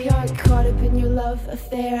 We aren't caught up in your love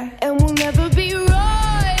affair, and we'll never be royals.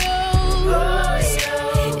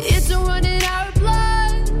 It's a run in our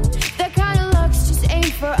blood. That kind of luck's just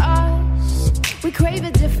ain't for us. We crave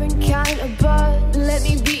a different kind of buzz. Let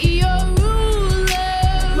me be your ruler.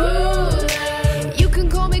 You can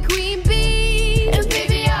call me Queen Bee, and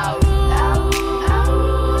baby I'll rule.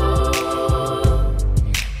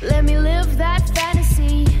 Let me live that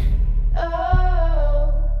fantasy.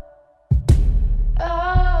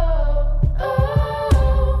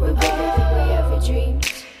 We're bigger than we ever dreamed,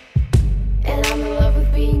 and I'm in love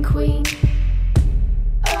with being queen.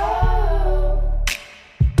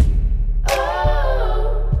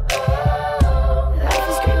 Life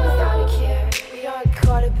is great without a care. We aren't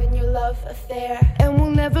caught up in your love affair, and we'll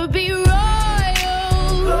never be royals.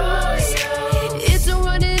 It's a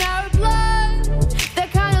run in our blood.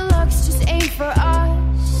 That kind of luck's just ain't for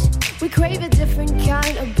us. We crave a different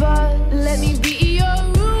kind of buzz. Let me be your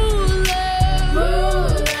ruler.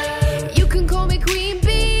 You can call me Queen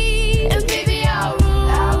Bee, and baby I'll rule.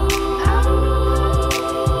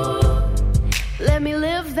 Let me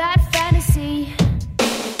live that fantasy.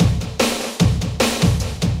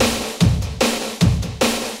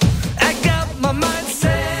 I got my mind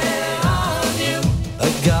set on you. I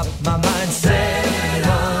got my mind set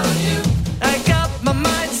on you. I got my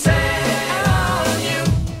mind set on you.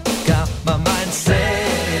 Got my mind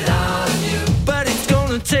set on you. But it's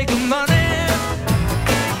gonna take money,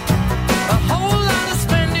 a whole lot of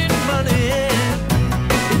spending money.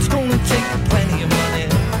 It's gonna take plenty of money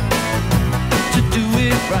to do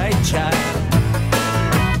it right, child.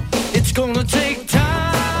 It's gonna take time,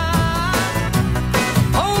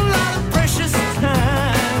 whole lot of precious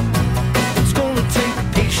time. It's gonna take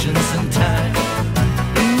patience and time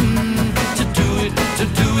to do it, to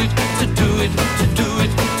do it, to do it, to do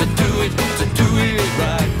it, to do it, to do it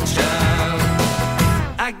right, child.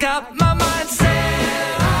 I got my mind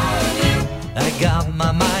set on you. I got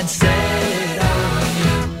my mind set on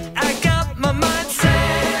you. I got my mind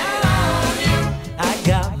set on you. I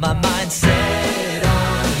got my mind set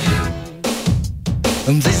on you.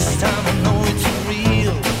 And this time I know it's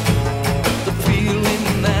real, the feeling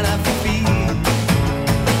that I feel.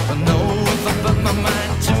 I know if I put my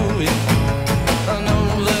mind to it, I know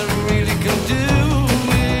that I really can do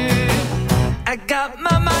it. I got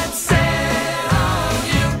my mind set on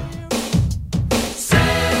you,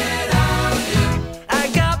 set on you. I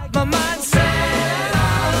got my mind set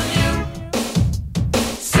on you,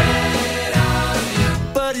 set on you.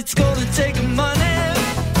 But it's gonna take money,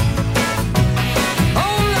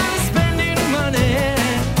 whole lot of spending money.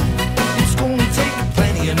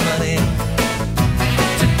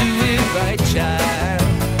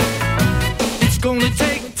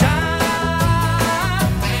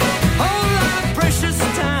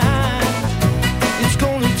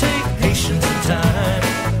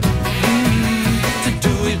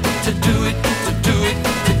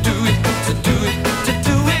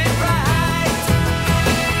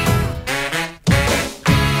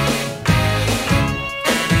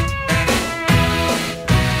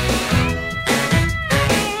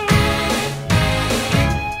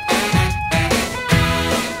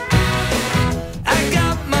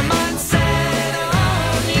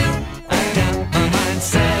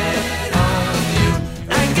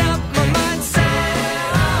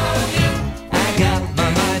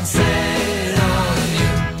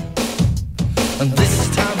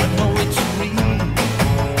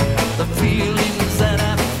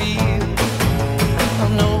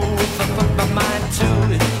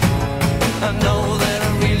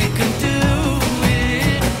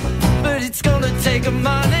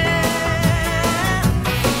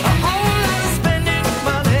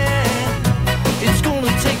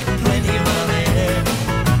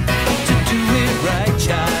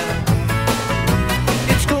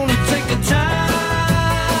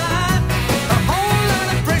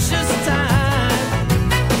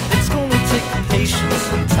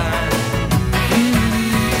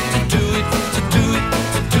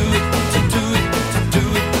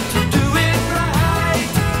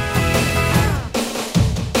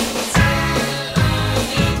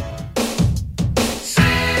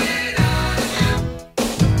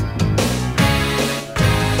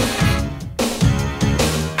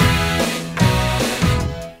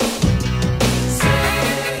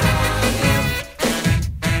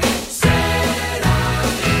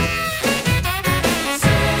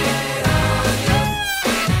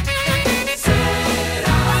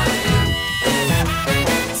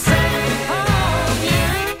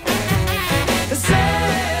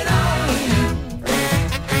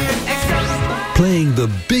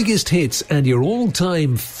 biggest hits and your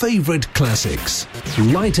all-time favourite classics.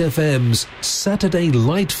 Light FM's Saturday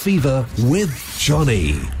Light Fever with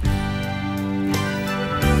Johnny.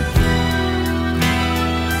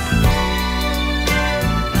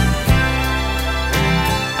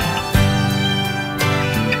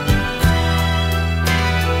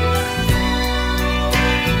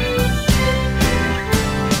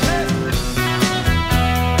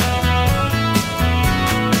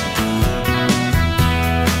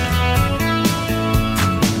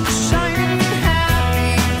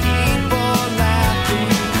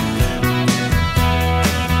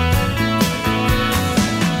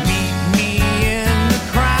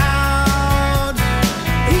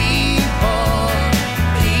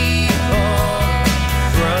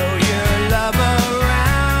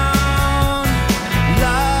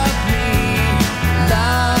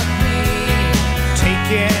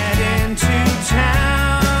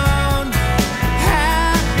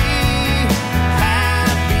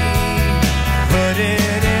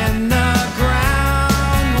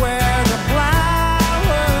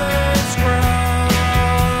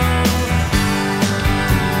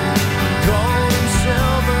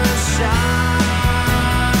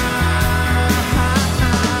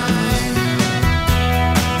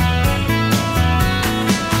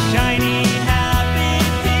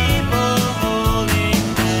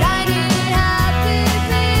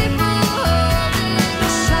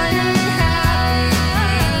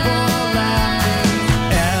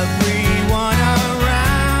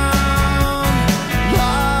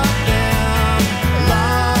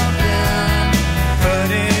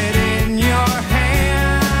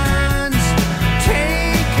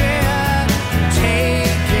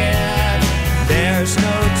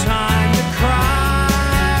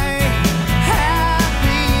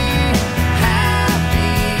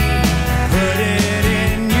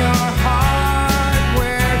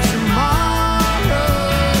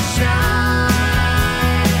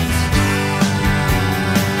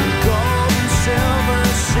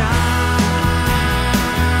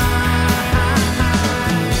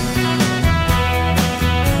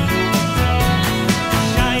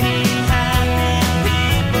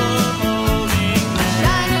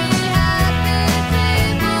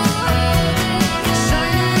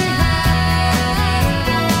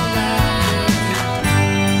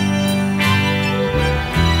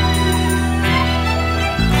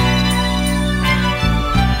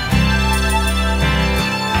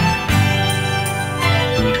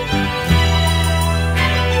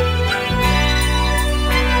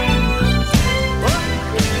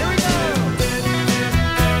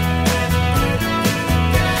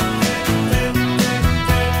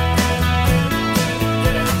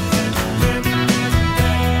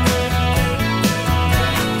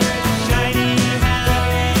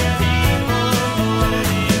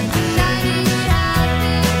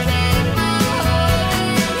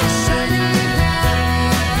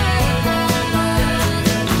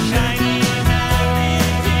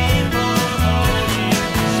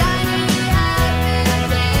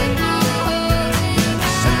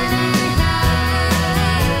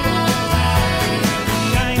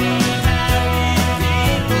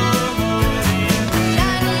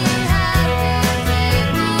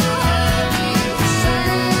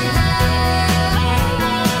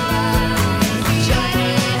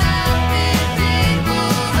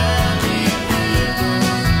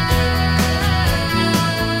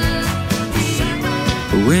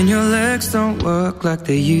 When your legs don't work like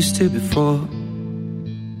they used to before,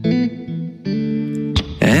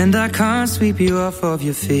 and I can't sweep you off of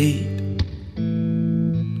your feet,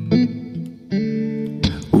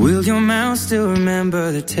 will your mouth still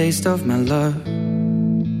remember the taste of my love?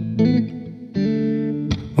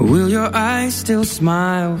 Or will your eyes still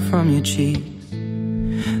smile from your cheeks?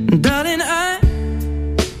 Darling, I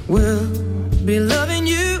will be loving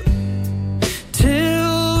you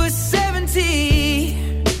till we're 70.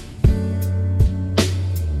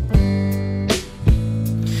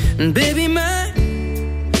 And baby, my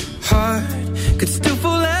heart could still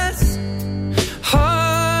fall as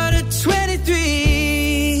hard at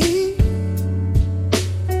 23.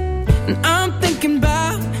 And I'm thinking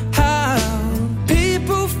about how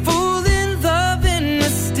people fall in love in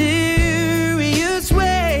mysterious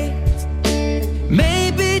ways.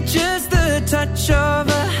 Maybe just the touch of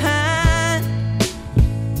a hand.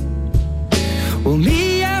 Well,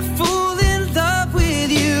 me, I fall in love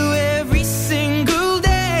with you every single day.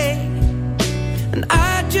 And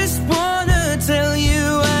I just wanna tell you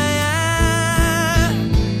I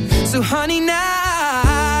am. So honey,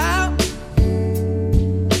 now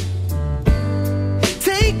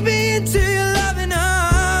take me into your loving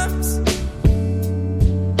arms.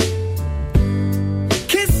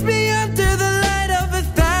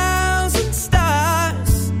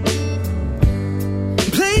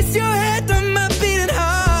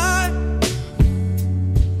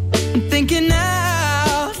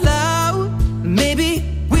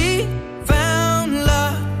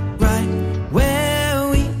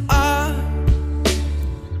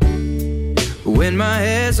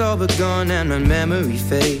 cares all but gone and my memory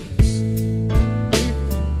fades.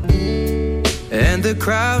 And the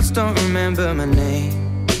crowds don't remember my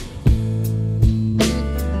name.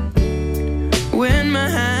 When my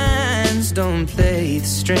hands don't play the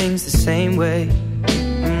strings the same way,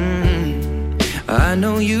 I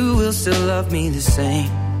know you will still love me the same.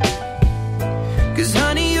 'Cause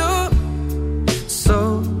honey, your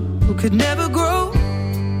soul could never grow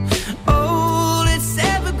old, it's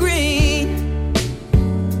evergreen.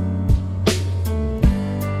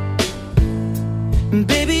 And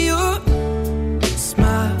baby, your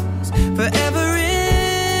smile's forever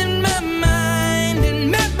in my mind and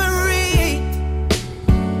memory.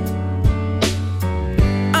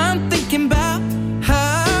 I'm thinking about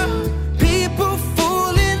how people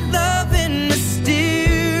fall in love in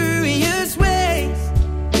mysterious ways.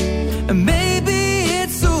 And maybe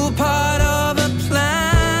it's all part of a plan.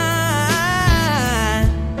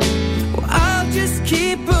 Well, I'll just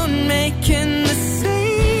keep on making the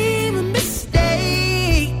same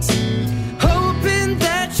mistakes, hoping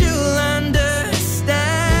that you'll understand.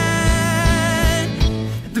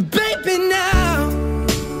 But baby, now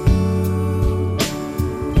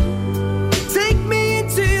take me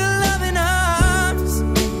into your loving arms.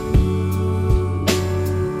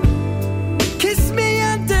 Kiss me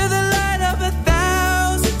under the light of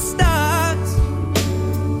 1,000 stars.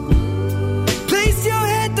 Place your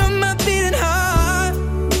head on my beating heart.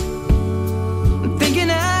 I'm thinking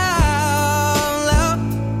out loud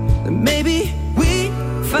that maybe we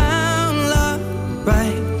found love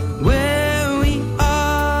right where we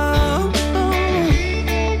are.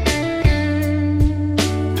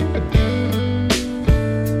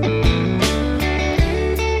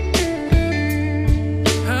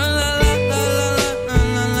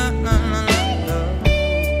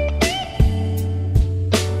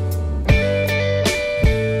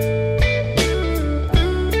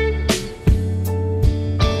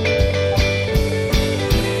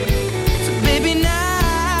 So baby,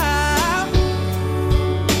 now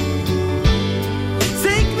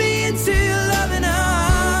take me into your loving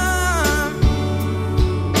arms.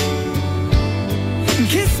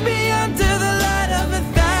 Kiss me under the light of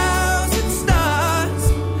 1,000 stars.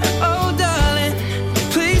 Oh darling,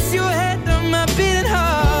 place your head on my beating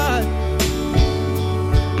heart.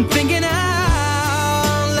 I'm thinking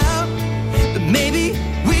out loud that maybe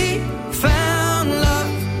we found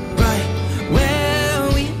love right where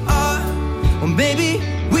we are. Or maybe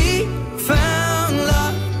we found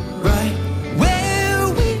love right where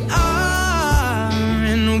we are.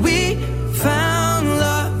 And we found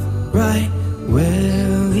love right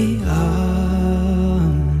where we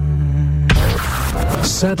are.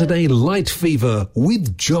 Saturday Light Fever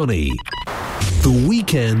with Johnny. The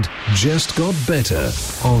weekend just got better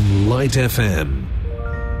on Light FM.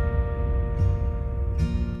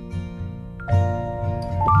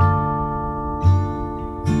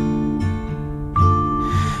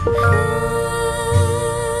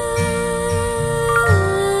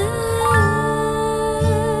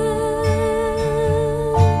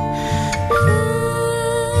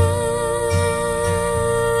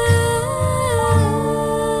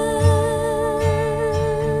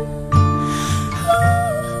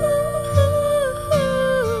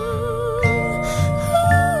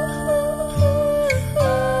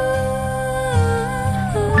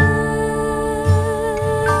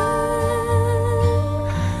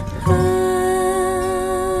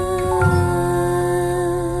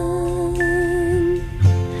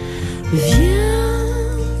 Viens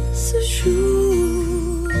ce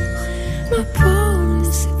jour, ma peau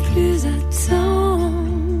ne sait plus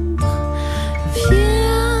attendre.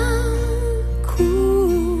 Viens,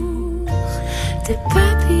 cours, tes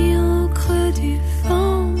papillons au creux du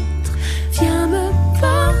ventre. Viens me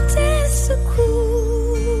porter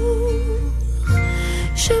secours.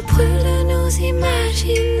 Je brûle de nous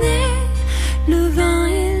imaginer, le vin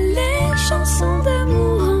et les chansons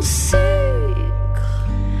d'amour en sucre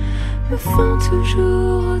me font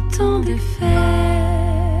toujours autant d'effet.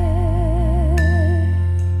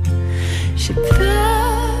 J'ai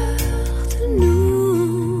peur de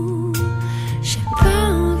nous, j'ai pas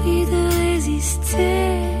envie de résister.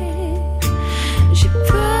 J'ai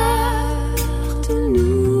peur de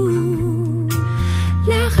nous,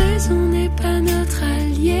 la raison n'est pas notre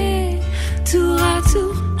allié. Tour à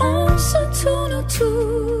tour, on se tourne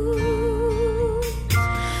autour,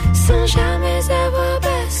 sans jamais avoir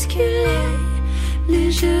basculé. Les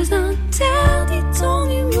jeux interdits, ton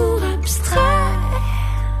humour abstrait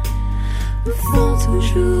me font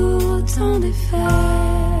toujours autant d'effet.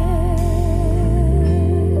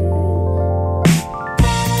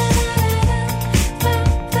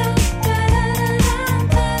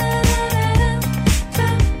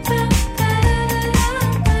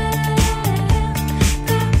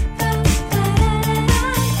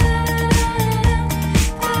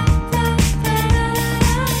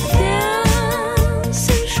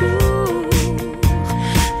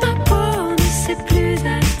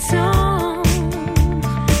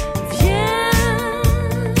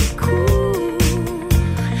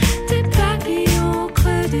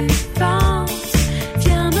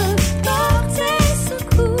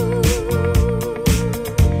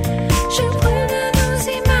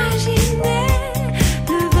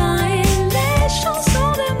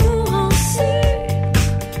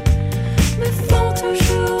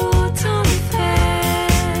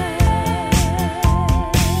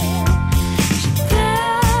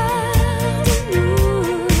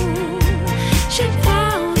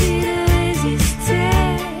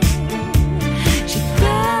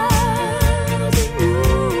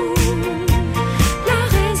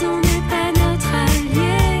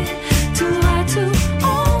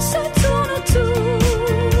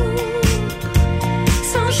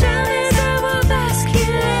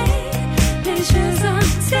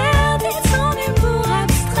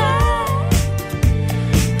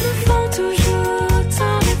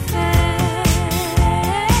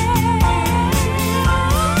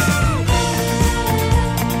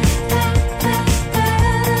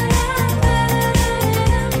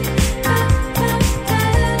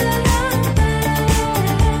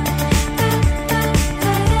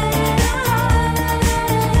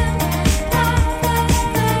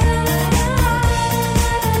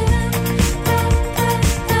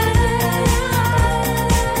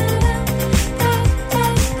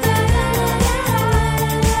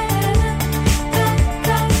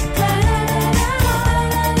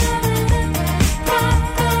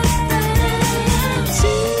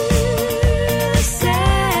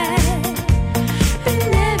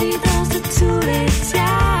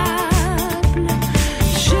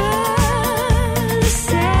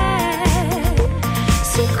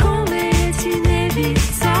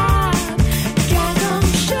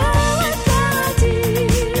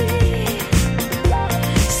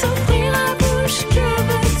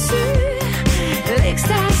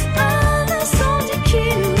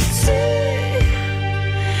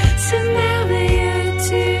 c'est merveilleux,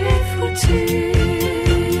 tu es foutu.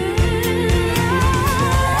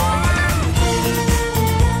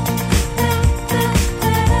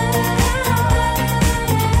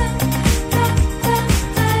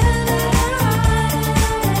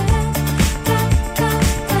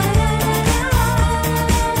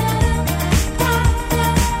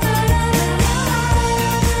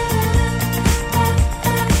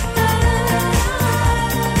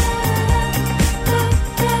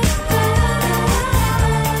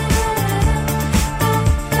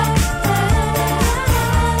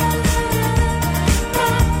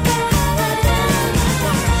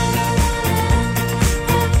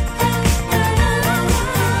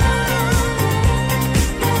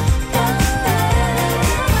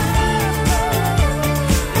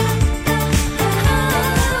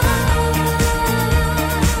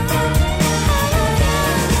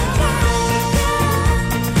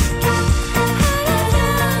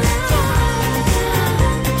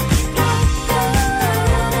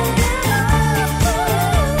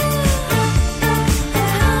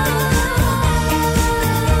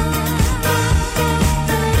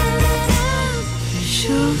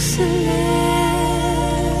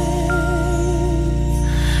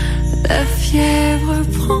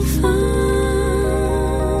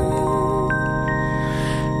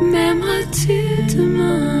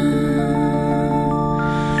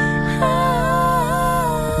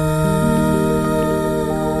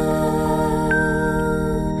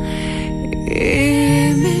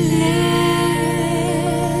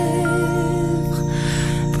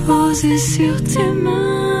 Sur tes mains,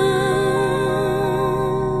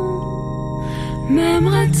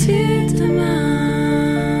 m'aimeras-tu demain?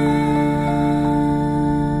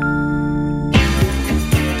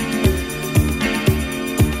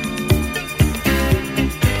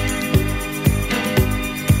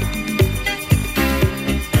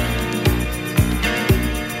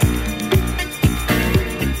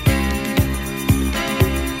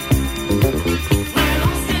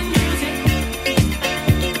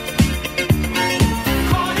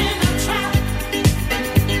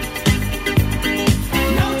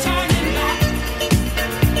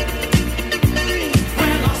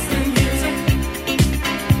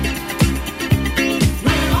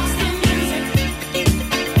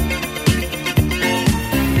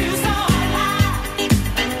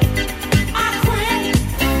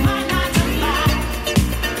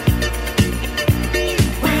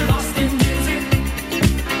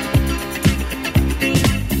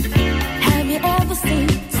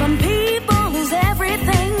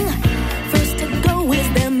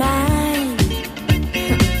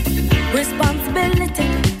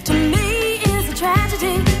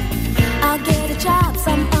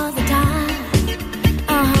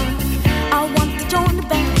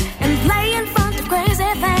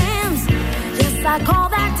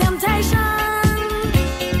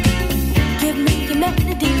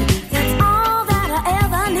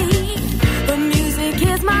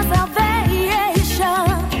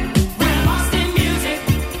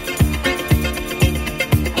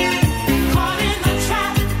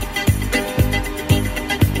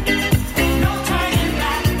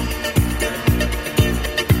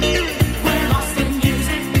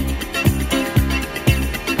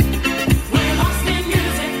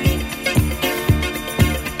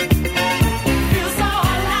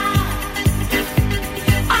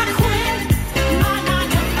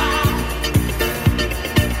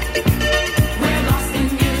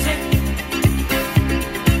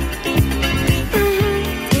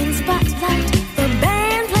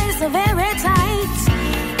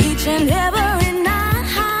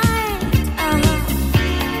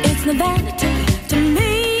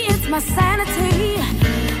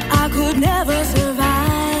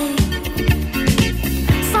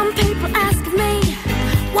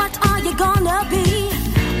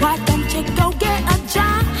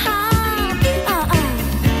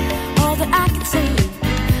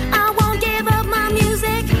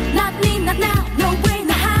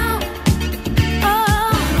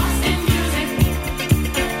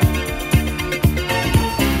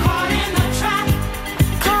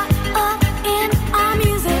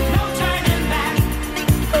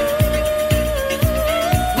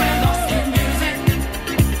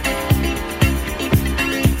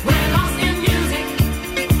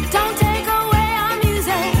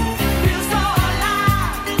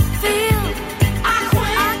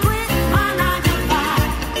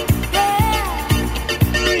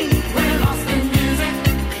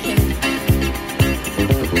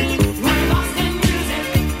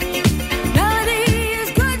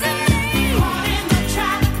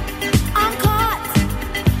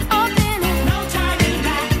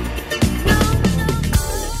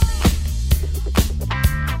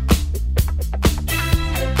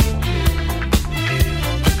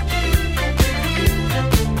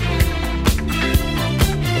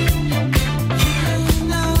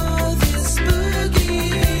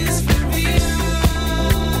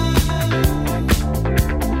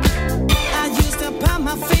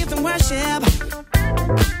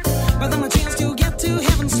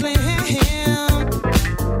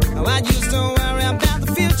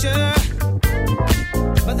 future.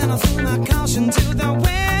 But then I threw my caution to the wind.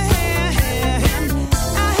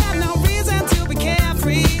 I had no reason to be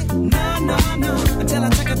carefree. No, no, no. Until I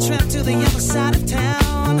took a trip to the other side of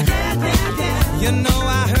town. You know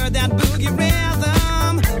I heard that boogie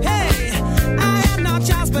rhythm. Hey, I had no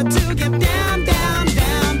choice but to get down, down,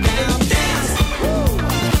 down, down, dance. Woo.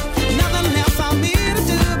 Nothing left for me to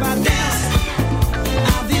do but dance.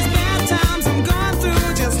 All these bad times I'm going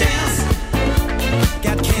through, just dance.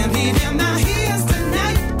 Got candy in my ears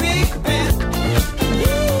tonight, baby.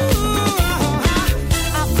 Ooh,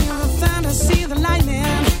 I feel the thunder, see the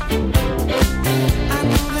lightning. I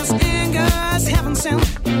know this anger is heaven sent.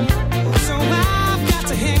 So I've got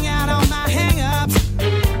to hang out on my hang-ups.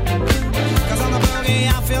 'Cause on the boogie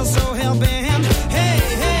I feel so hell-bent. Hey,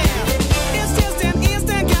 hey, it's just an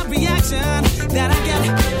instant gut reaction that I get.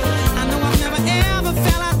 I know I've never ever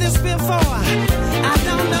felt like this before. I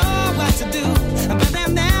don't know what to do, but then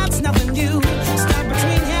that's nothing new. Stuck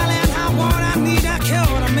between hell and high water, I need a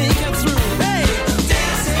cure to make it through. Hey,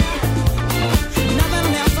 dancing, nothing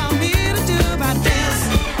left for me to do but dance.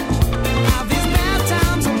 All these bad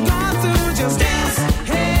times I'm going through, just dance.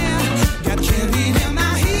 Hey, got candy in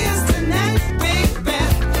my ears tonight, baby.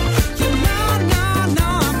 You know, no, no,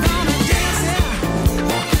 I'm gonna dance,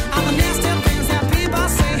 yeah. All the nasty things that people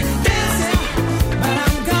say, dance, yeah. But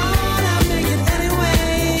I'm gonna make it anyway,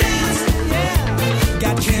 dance, yeah.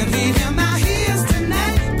 Got candy in my ears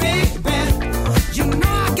tonight, baby. You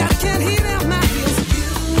know I got candy in my ears. You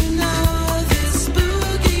know this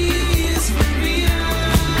boogie is for real.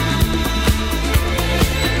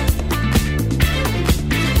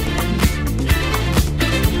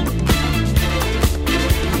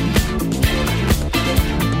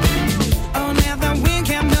 Oh, now the wind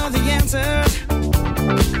can't know the answers.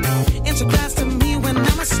 It's a glass to me when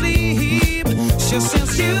I'm asleep. She says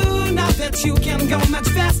you know that you can go much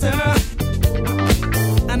faster.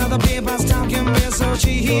 Another paper's time can be so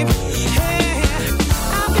cheap. Hey,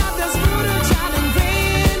 I've got this voodoo child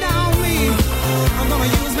ingrained on me. I'm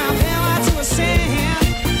gonna use my power to ascend.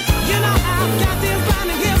 You know I've got this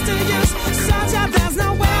blinding gifts to use, such that there's no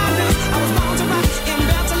way I lose. I was born to rock and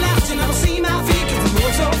built to last. You never see my feet 'cause I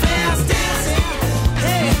move so fast. Dancing,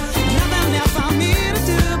 hey, nothing left for me to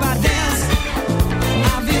do but dance.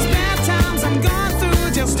 All these bad times I'm going through,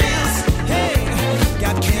 just dance. Hey,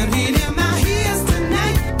 got candy in my ears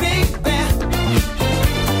tonight, baby.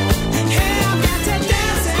 Hey, I've got to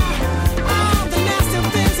dance, yeah. All the nasty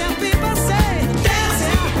things that people say, dance,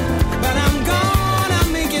 yeah. But I'm gonna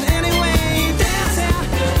make it anyway, dance, yeah.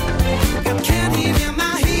 Got candy in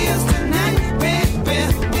my ears tonight, baby.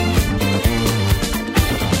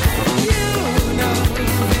 You know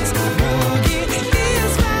this boogie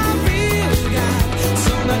is my real God.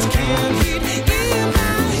 So much candy in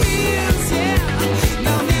my ears, yeah.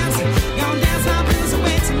 Gonna dance my blues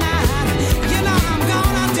away tonight. You know I'm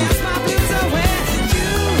gonna dance my blues away. You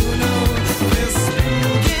know this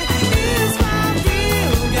boogie is my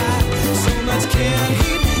real God. So much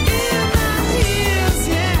candy in my ears,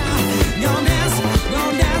 yeah.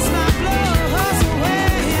 Gonna dance my blues away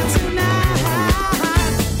tonight.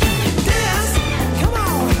 Dance, come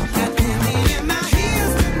on. Got candy in my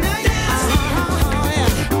ears tonight. Yeah.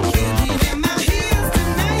 Candy in my ears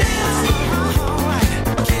tonight.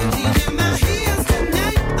 Candy in my ears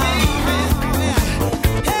tonight. Yeah.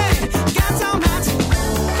 Hey, got so much.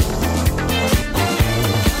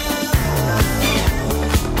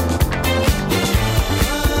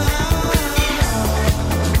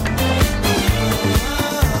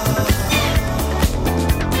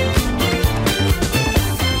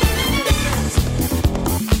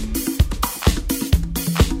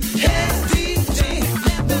 Hey, DJ,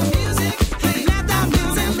 let the music play. Let the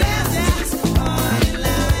music play. Dance, party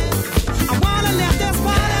life. I wanna let this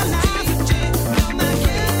party life. DJ, blow my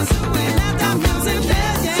cares away. Let the music play.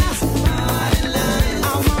 Dance, party life.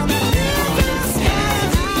 I wanna live this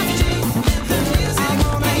life. DJ, let the music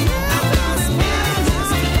play. I wanna live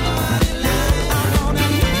this party life. I wanna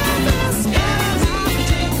live this life.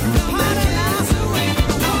 DJ, blow my cares away.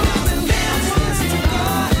 I wanna live this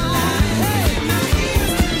party life. Hey, my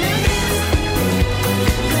ears tonight.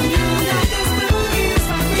 You know that this boogie is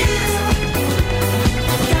for real.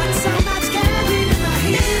 Got so much candy in my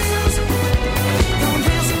ears.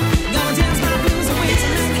 Gonna dance my blues away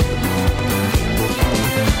tonight.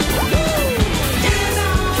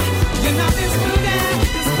 You know this boogie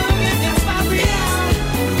is for real.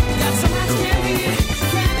 Got so much candy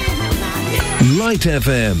in my ears. Light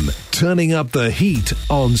FM, turning up the heat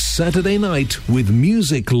on Saturday night with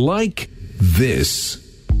music like this.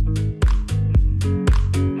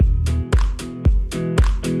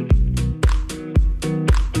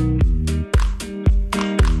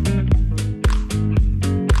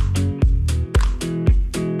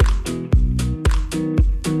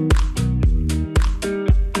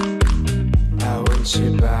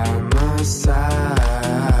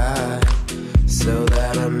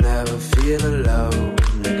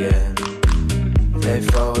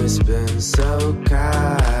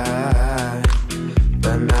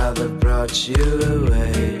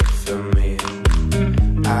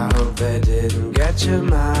 your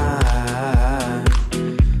mind.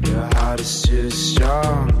 Your heart is too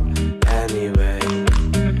strong anyway.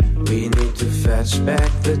 We need to fetch back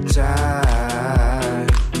the time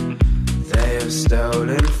they have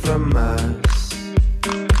stolen from us.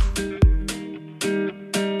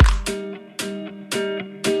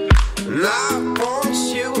 And I want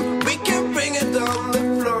you, we can bring it on the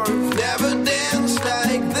floor. Never danced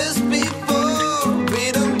like this before.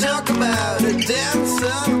 We don't talk about it,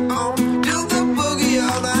 dancing on, do the boogie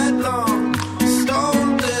all night long.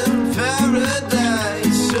 Stoned in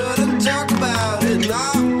paradise, shouldn't talk about it. And I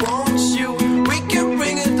want you, we can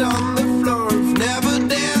bring it on the floor. Never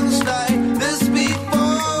danced like this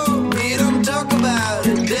before. We don't talk about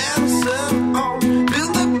it, dancing on, do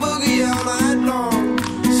the boogie all night long.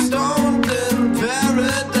 Stoned in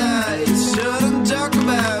paradise, shouldn't talk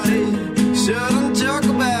about it, shouldn't talk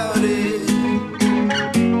about it.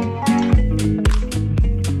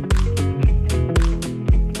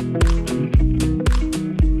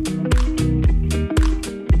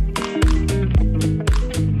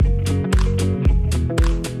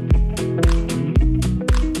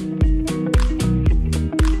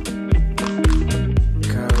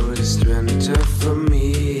 Coldest winter for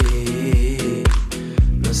me.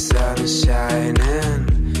 No sun is shining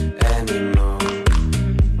anymore.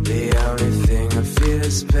 The only thing I feel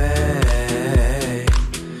is pain,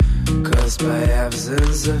 caused by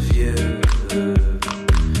absence of you.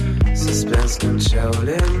 Suspense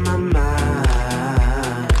controlling my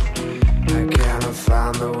mind. I cannot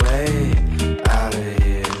find the way out of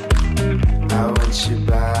here. I want you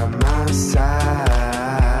by my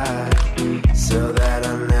side, so that I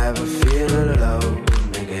never feel alone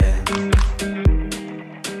again.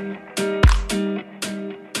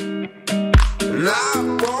 And I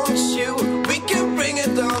want you, we can bring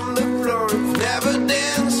it on the floor. Never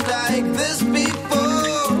danced like this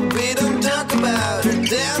before. We don't talk about it,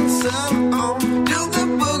 dancing on, do the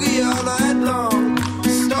boogie all night long.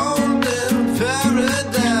 Stoned in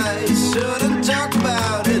paradise, shouldn't talk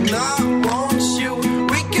about it. And I want you,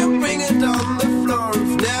 we can bring it on the floor.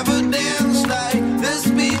 Never danced like this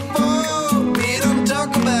before. We don't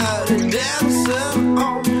talk about it, dancing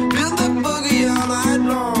on, do the boogie all night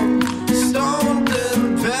long. Stoned in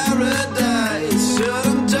paradise,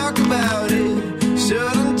 shouldn't talk about it,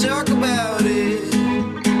 shouldn't talk about it.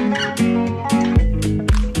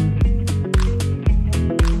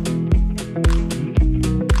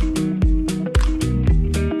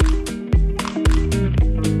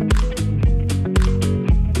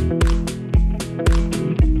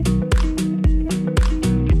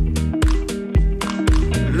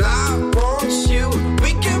 And I want you,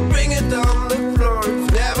 we can bring it on the floor.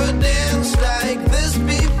 Never danced like this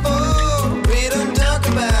before. We don't talk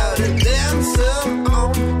about it, dancing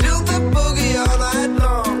on, do the boogie all night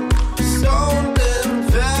long. Stoned in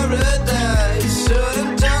paradise,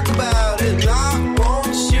 shouldn't talk about it. And I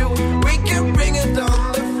want you, we can bring it on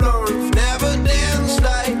the floor. Never danced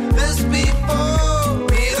like this before.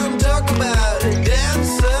 We don't talk about it,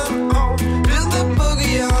 dancing on, do the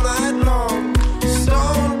boogie all night long.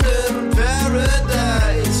 Stoned in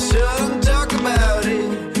paradise, shouldn't talk about it,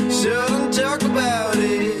 shouldn't talk about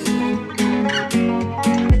it.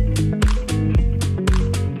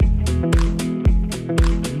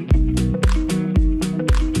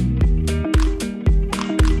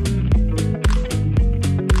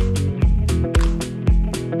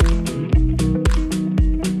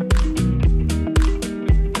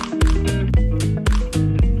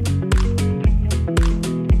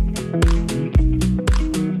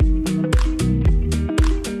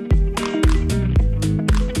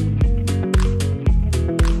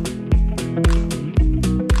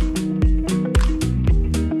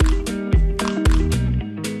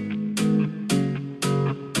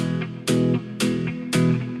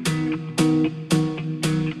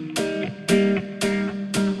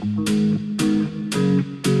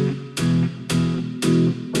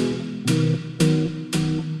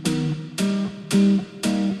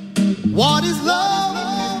 What is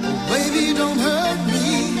love? Baby, don't hurt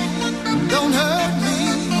me. Don't hurt me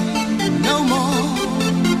no more.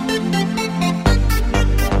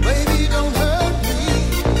 Baby, don't hurt me.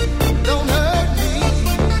 Don't hurt me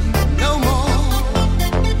no more.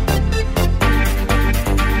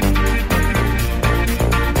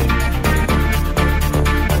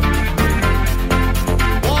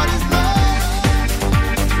 What is love?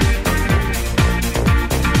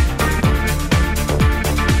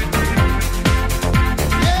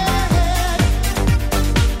 Yeah.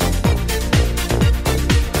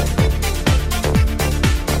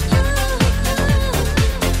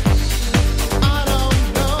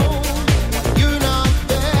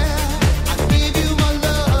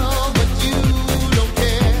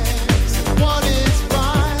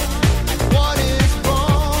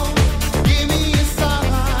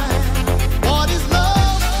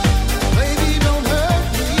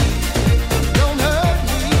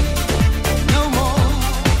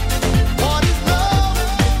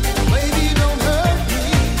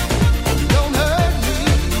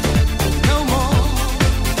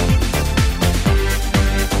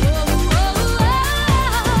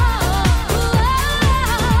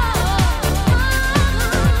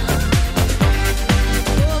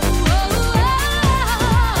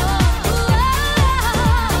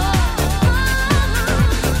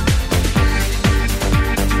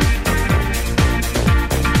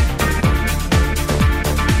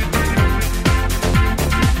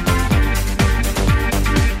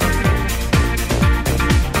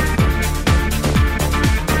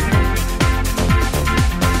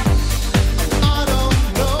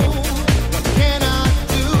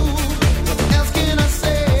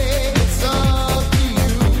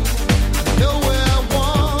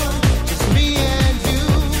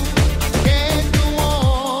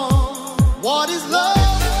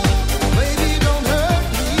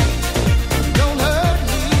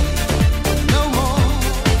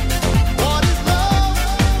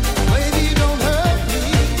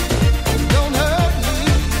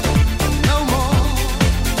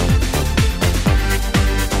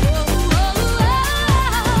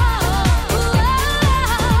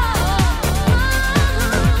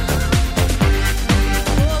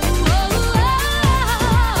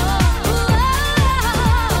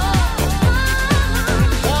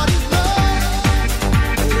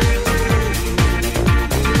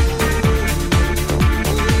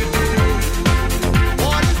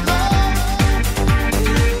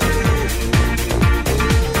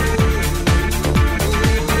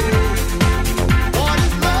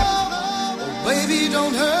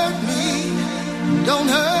 don't hurt me, don't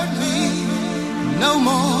hurt me no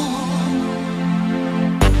more.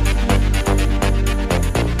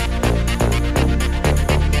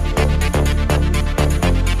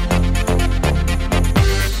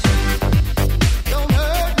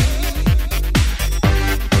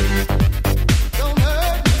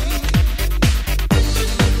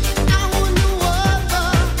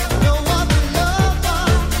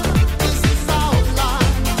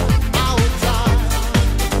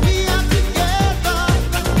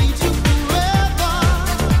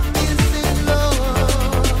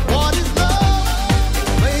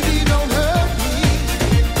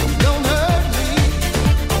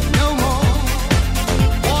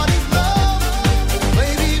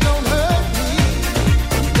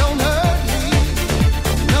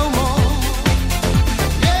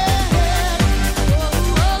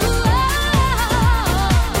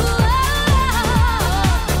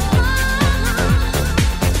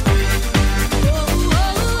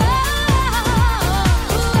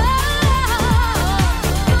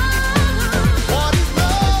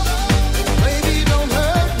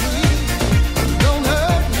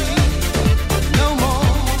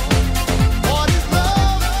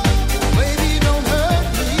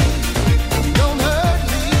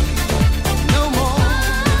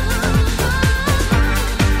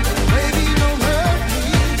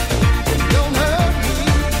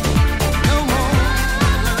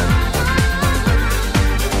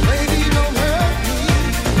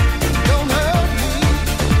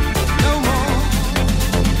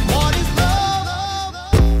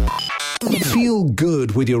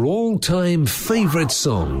 With your all-time favourite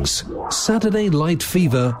songs. Saturday Light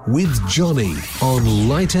Fever with Johnny on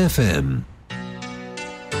Light FM.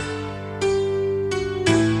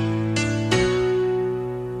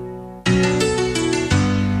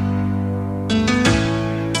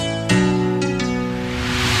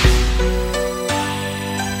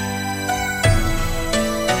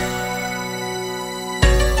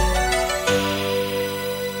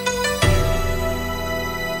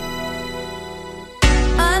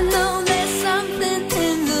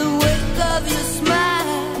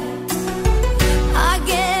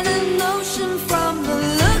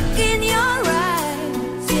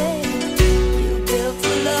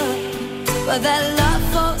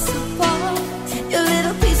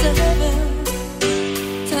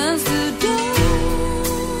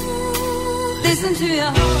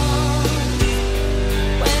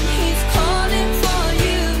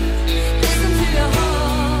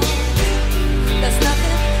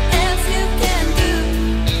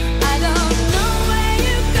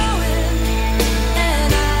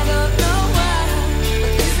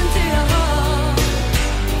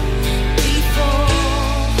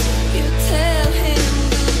 Tell him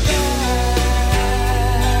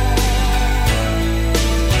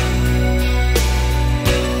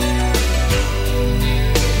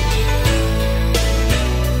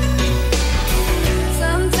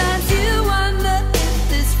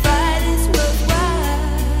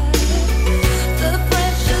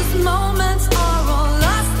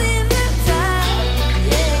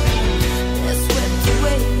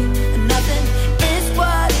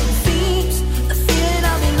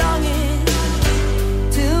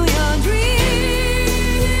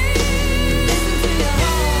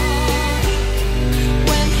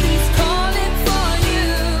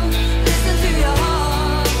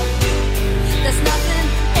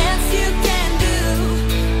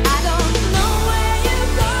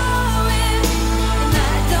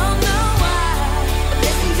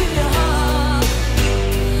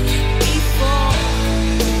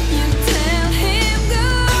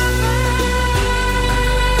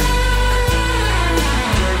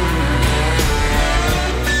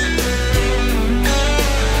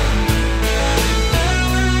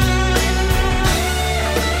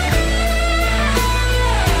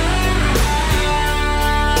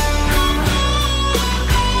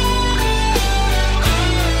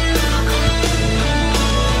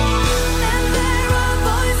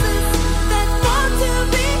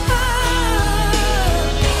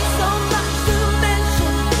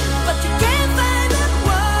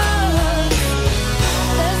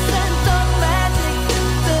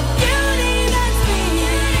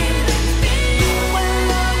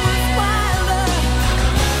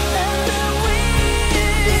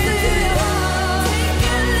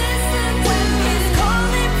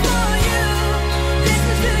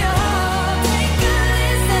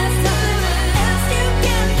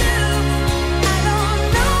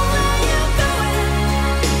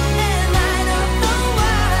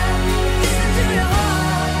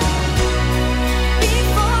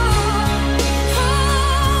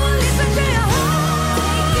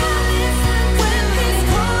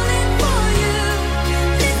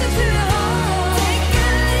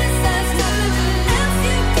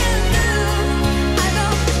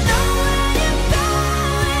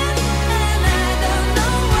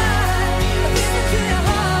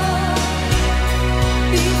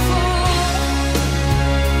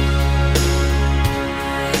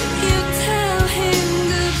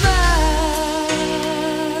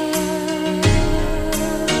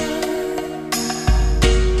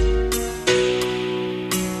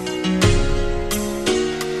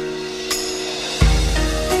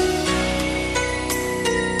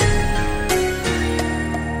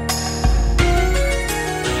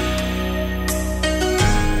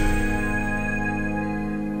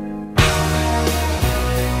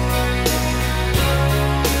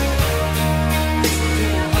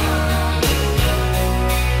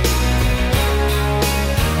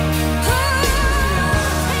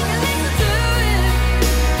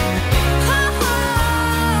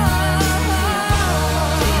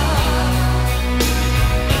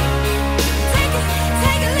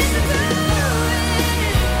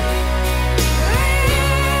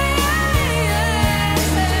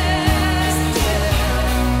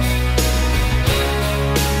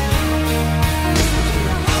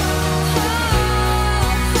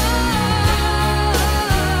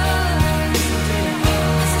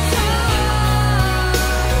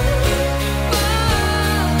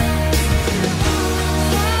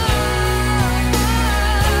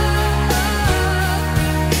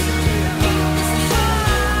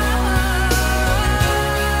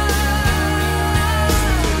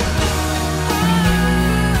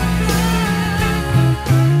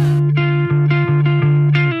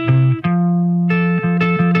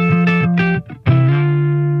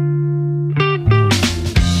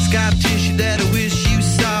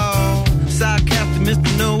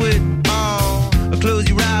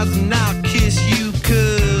eyes and I'll kiss you,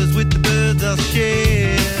 'cause with the birds I'll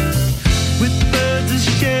share. With the birds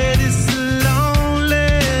I'll share this lonely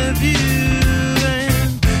view.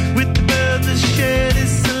 And with the birds I'll share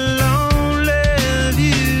this lonely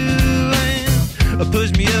view. And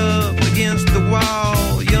push me up against the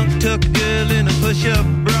wall, young tuck girl in a push-up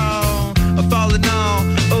bra. I'm falling all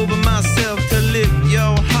over myself to lift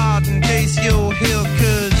your heart and taste your hill,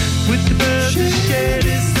 'cause with the birds I share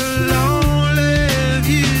this lonely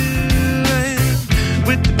view. And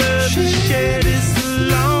with the birds I share this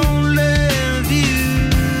lonely view.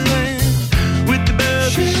 And with the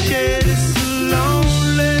birds I share this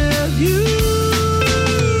lonely view.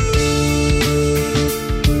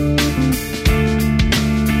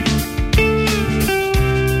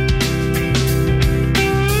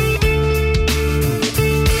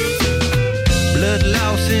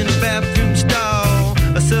 In a bathroom stall,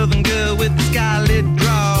 a southern girl with a skylit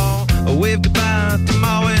draw. I wave goodbye to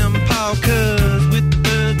Ma and Pa, 'cause with the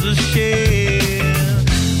birds I'll share.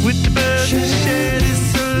 With the birds I'll share this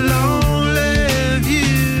lonely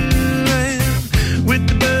view. And with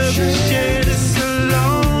the birds I'll share this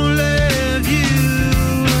lonely view.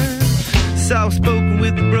 Soft spoken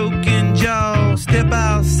with a broken jaw. Step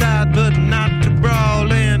outside but not to brawl.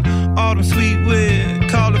 And autumn sweet with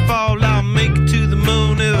call it fall. I'll make it to the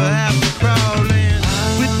moon if I have to crawl in.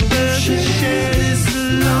 With the birds I share this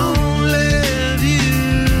lonely view.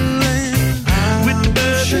 And with the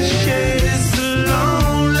birds I share this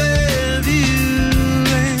lonely view.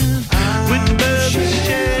 And with the birds I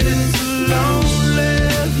share this lonely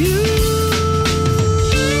view.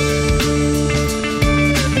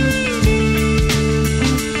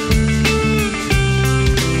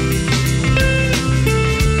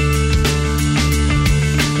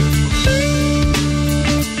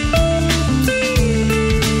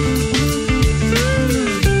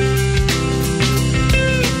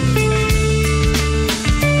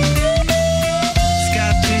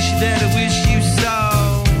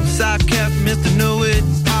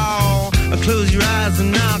 Close your eyes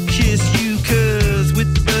and I'll kiss you, 'cause with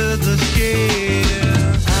the birds I'll share.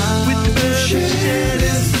 With the birds I'll share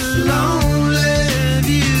this lonely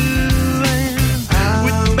view. And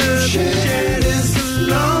with the birds I'll share this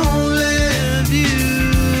lonely view.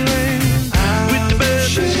 And with the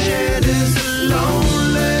birds I'll share this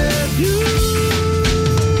lonely view.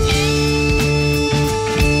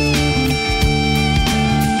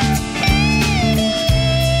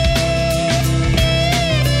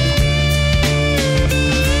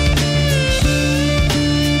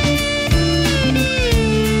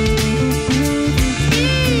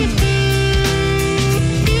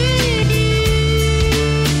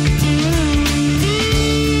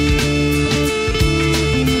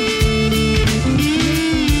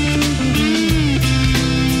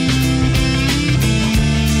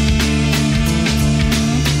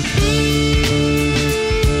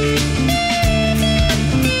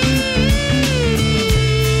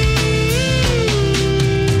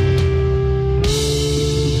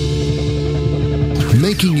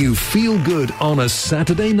 Making you feel good on a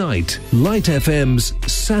Saturday night. Light FM's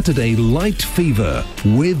Saturday Light Fever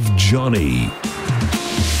with Johnny.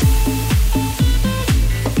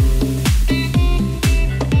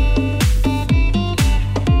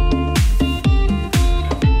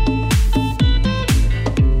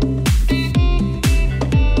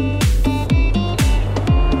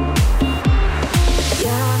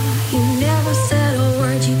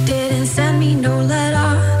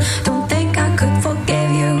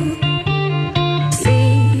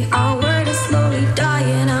 Slowly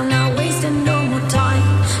dying, I'm not wasting no more time.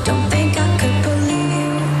 Don't think I could believe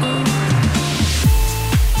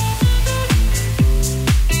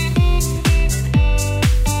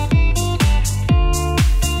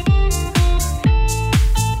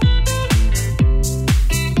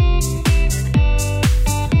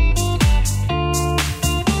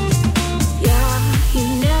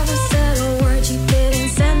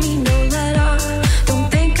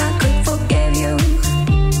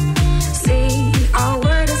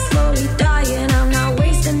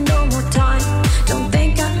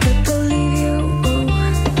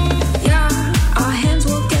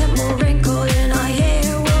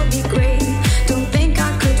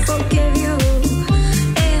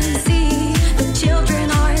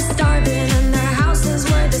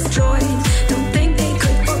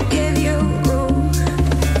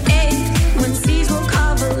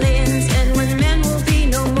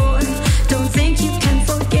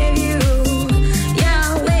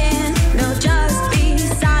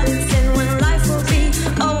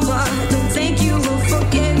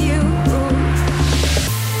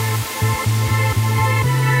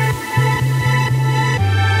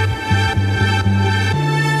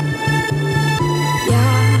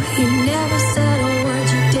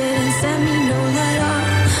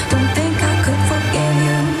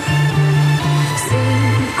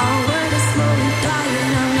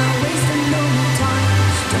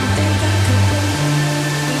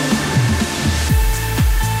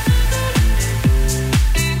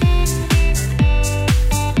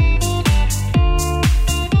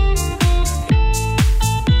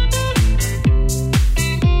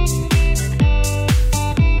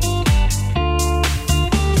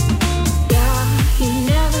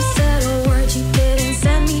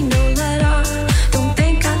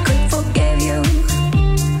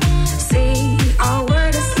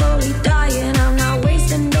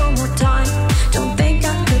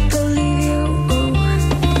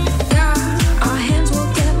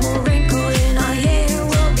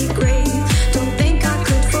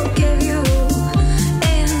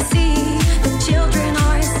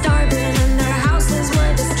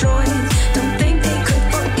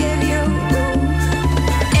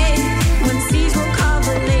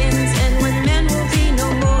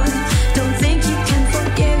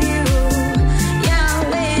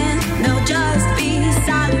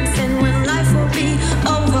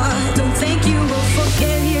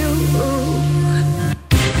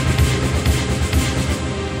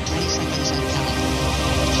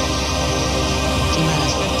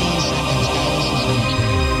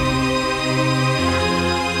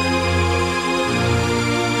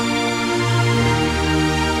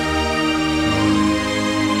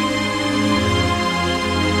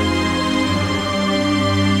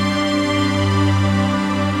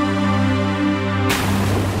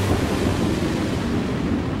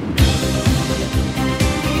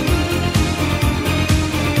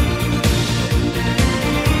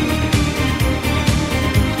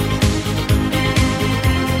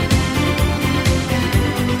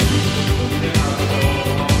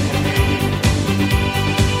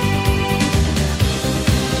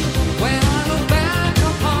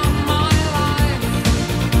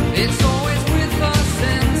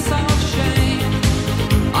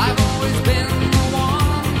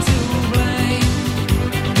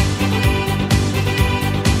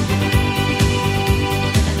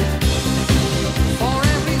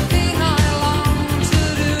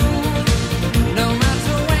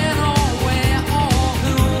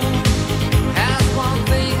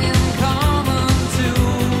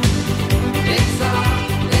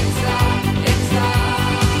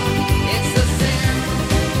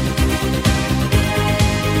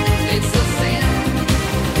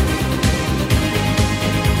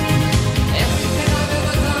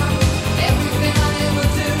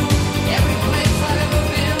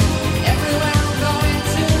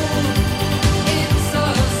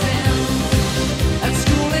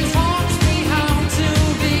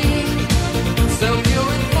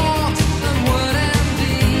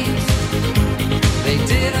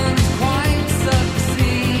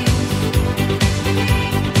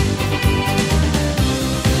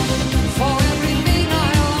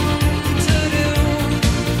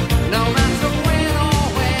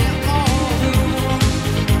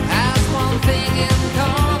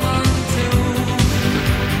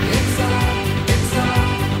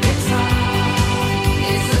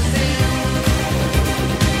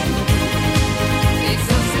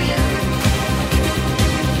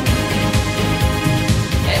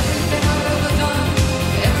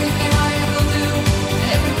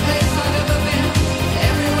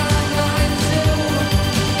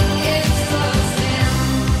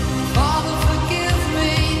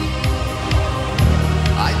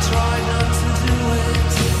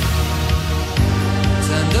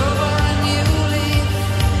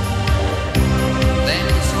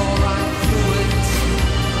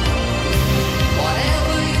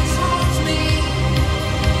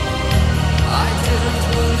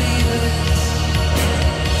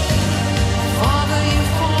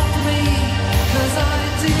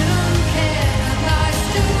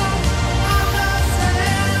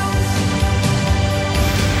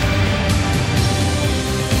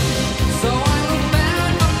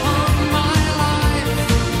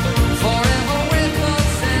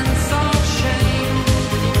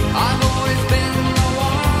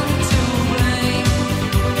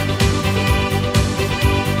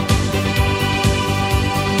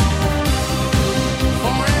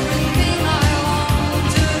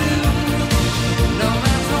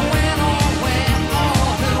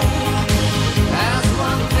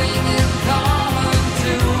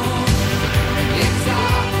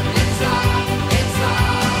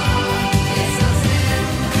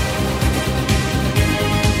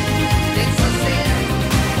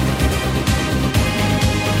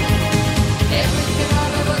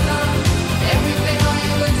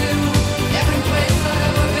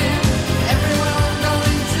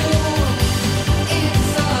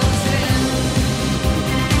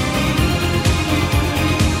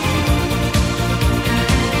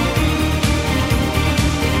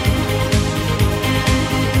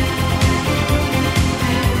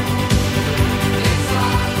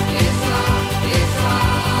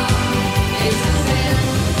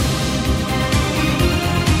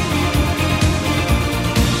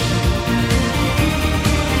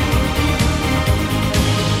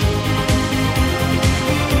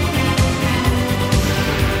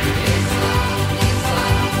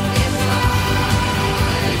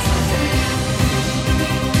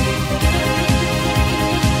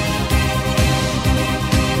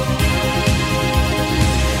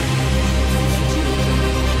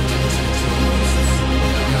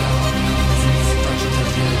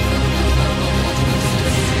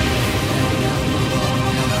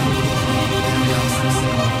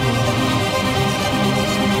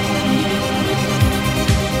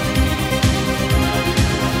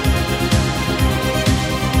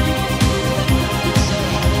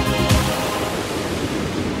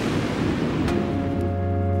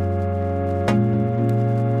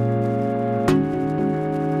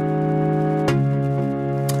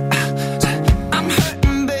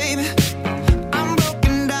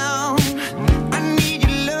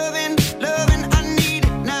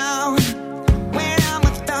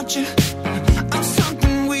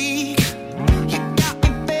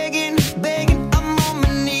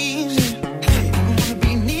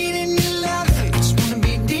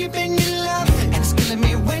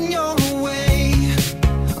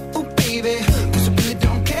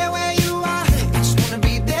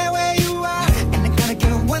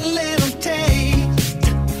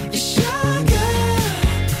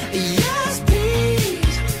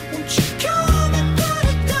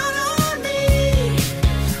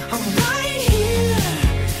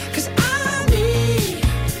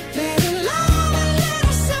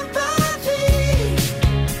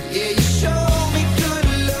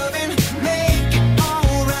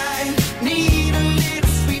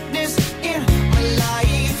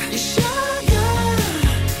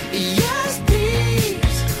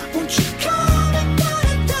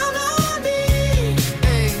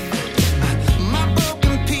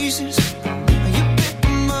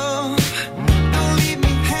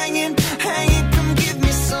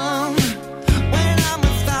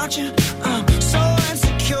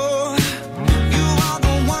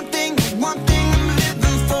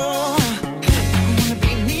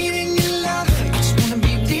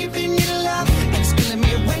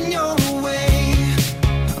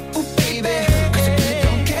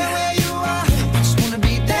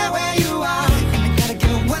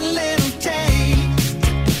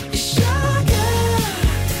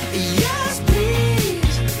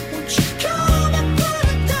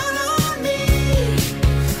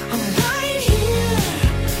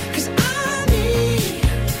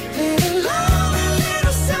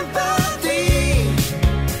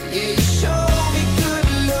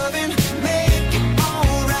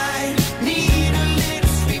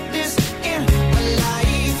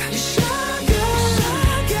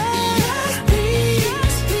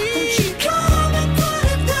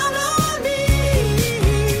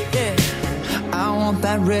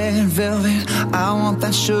red velvet. I want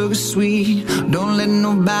that sugar sweet. Don't let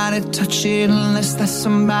nobody touch it unless that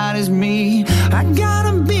somebody's me. I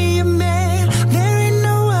gotta be a man, there ain't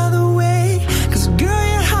no other way. 'Cause girl,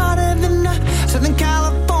 you're hotter than a Southern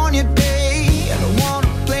California day. I don't wanna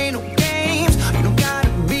play no games, you don't gotta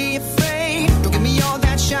be afraid. Don't give me all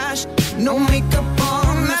that shy, no makeup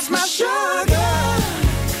on, that's my sugar.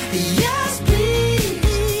 Yes,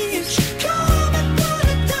 please, come and put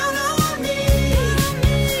it down on me.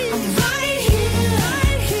 I'm right here,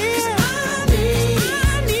 'cause I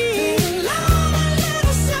need love, a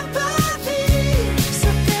little sympathy. So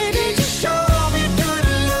baby, just show me good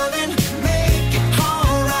loving, make it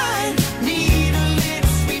alright. Need a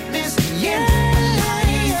little sweetness in my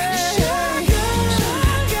life. Sugar,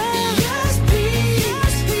 yes please,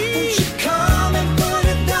 won't you come and put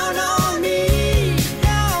it down on me,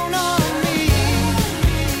 down on me.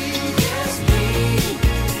 Yes please,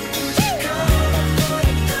 won't you come and put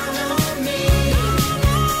it down on me.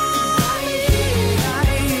 Right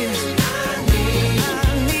here, I need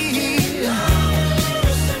love, a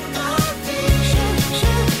little sympathy.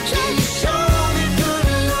 Show me good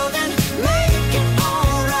loving, make it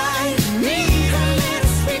alright. Need a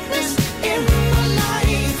little sweetness in my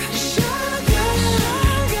life. Sugar,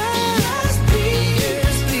 yes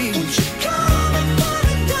please, won't you come and put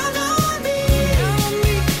it down on me,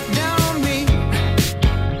 down on me,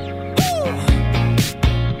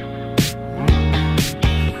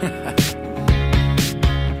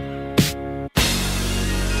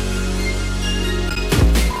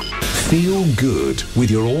 Feel good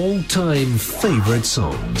with your all-time favorite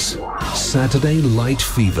songs. Saturday Light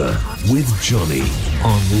Fever with Johnny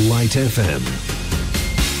on Light FM.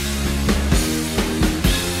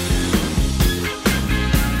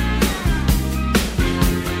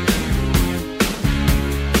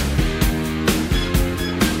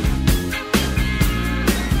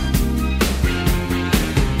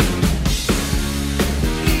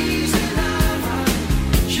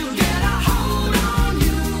 You get a hold on,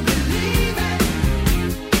 you believe it.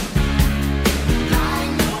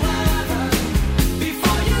 Like no other.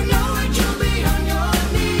 Before you know it, you'll be on your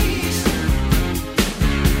knees.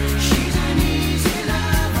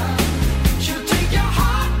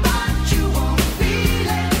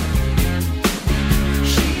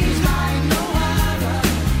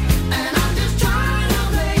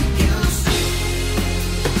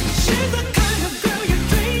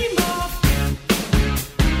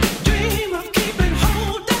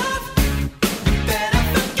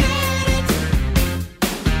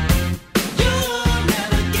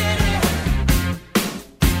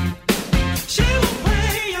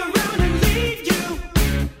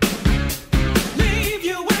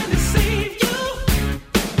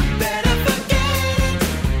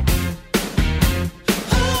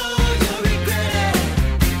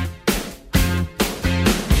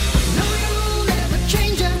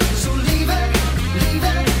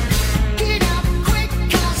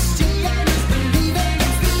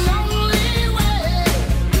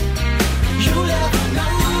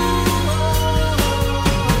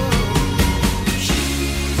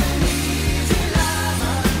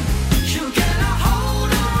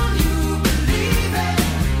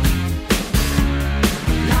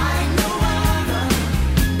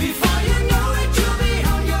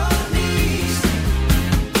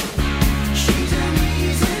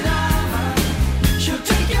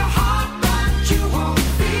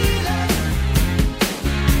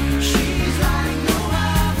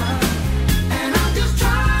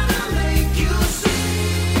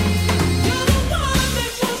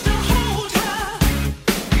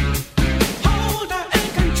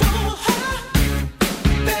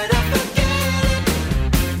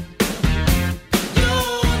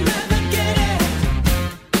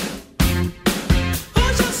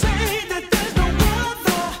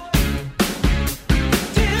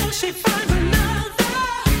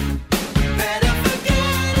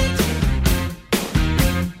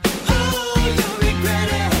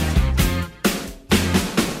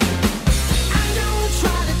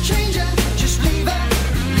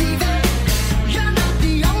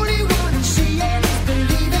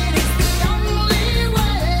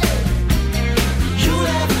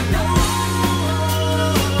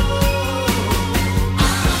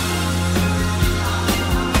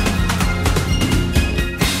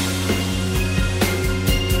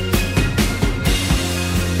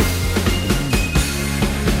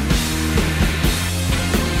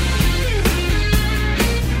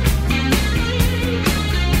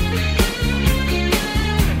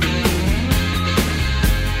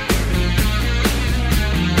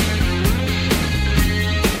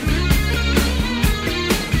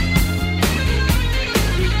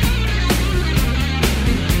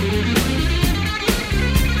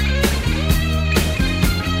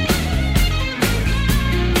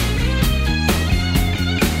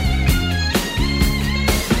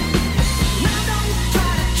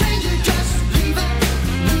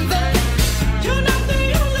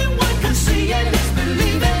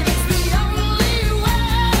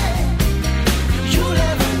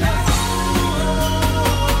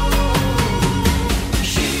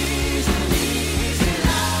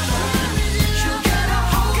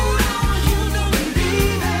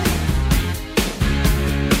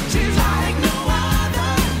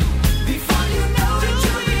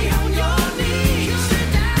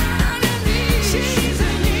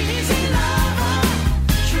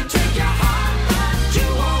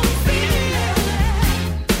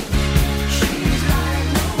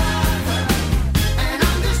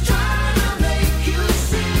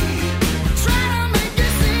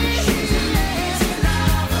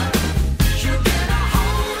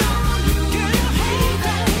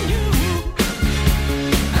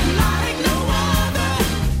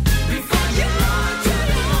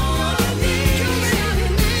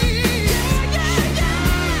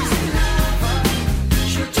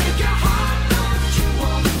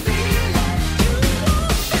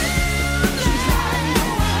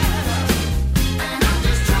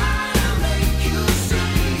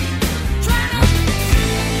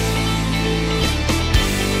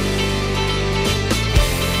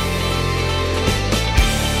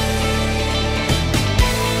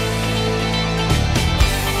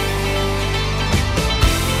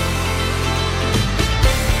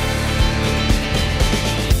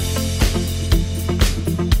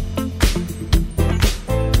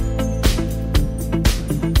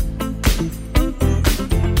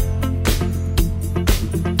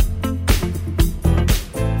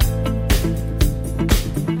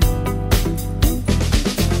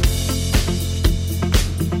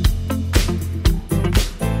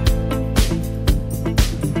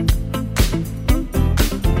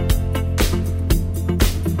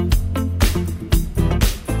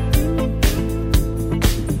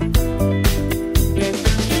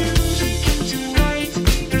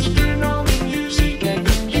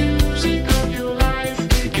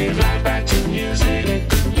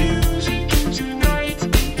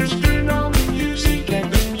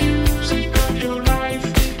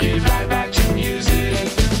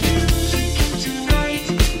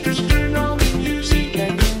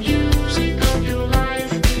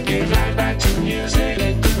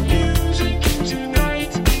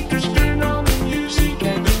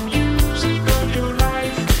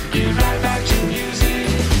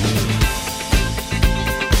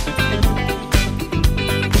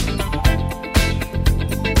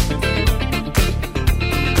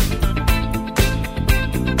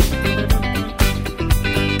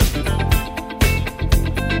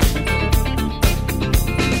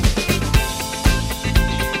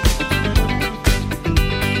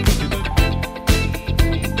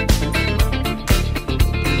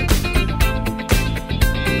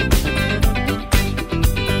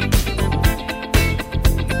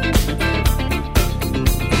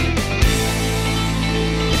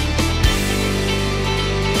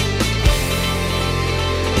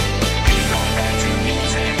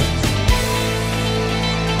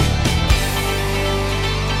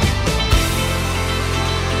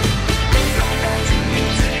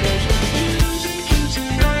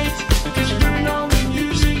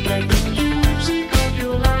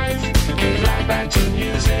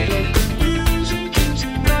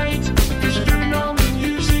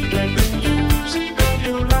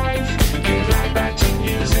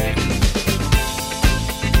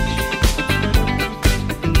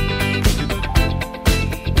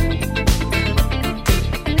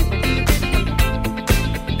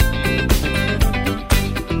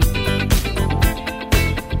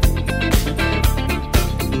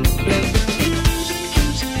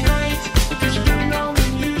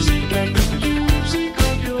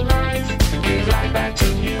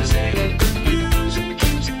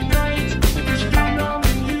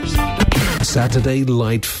 Saturday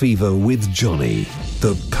Light Fever with Johnny.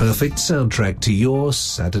 The perfect soundtrack to your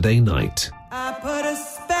Saturday night. I put a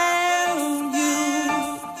spell on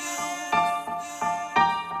you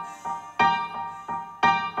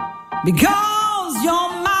because you're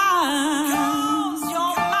mine.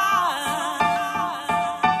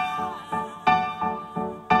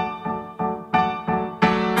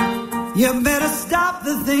 You better stop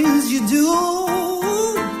the things you do.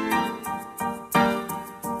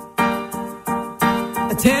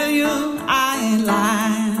 I tell you, I ain't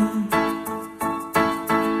lying.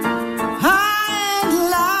 I ain't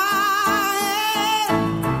lying.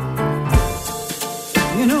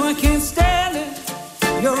 You know I can't stand it.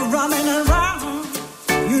 You're running around.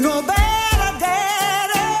 You know better,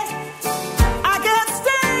 Daddy. I can't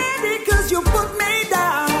stand it 'cause you put me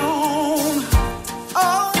down.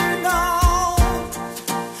 Oh.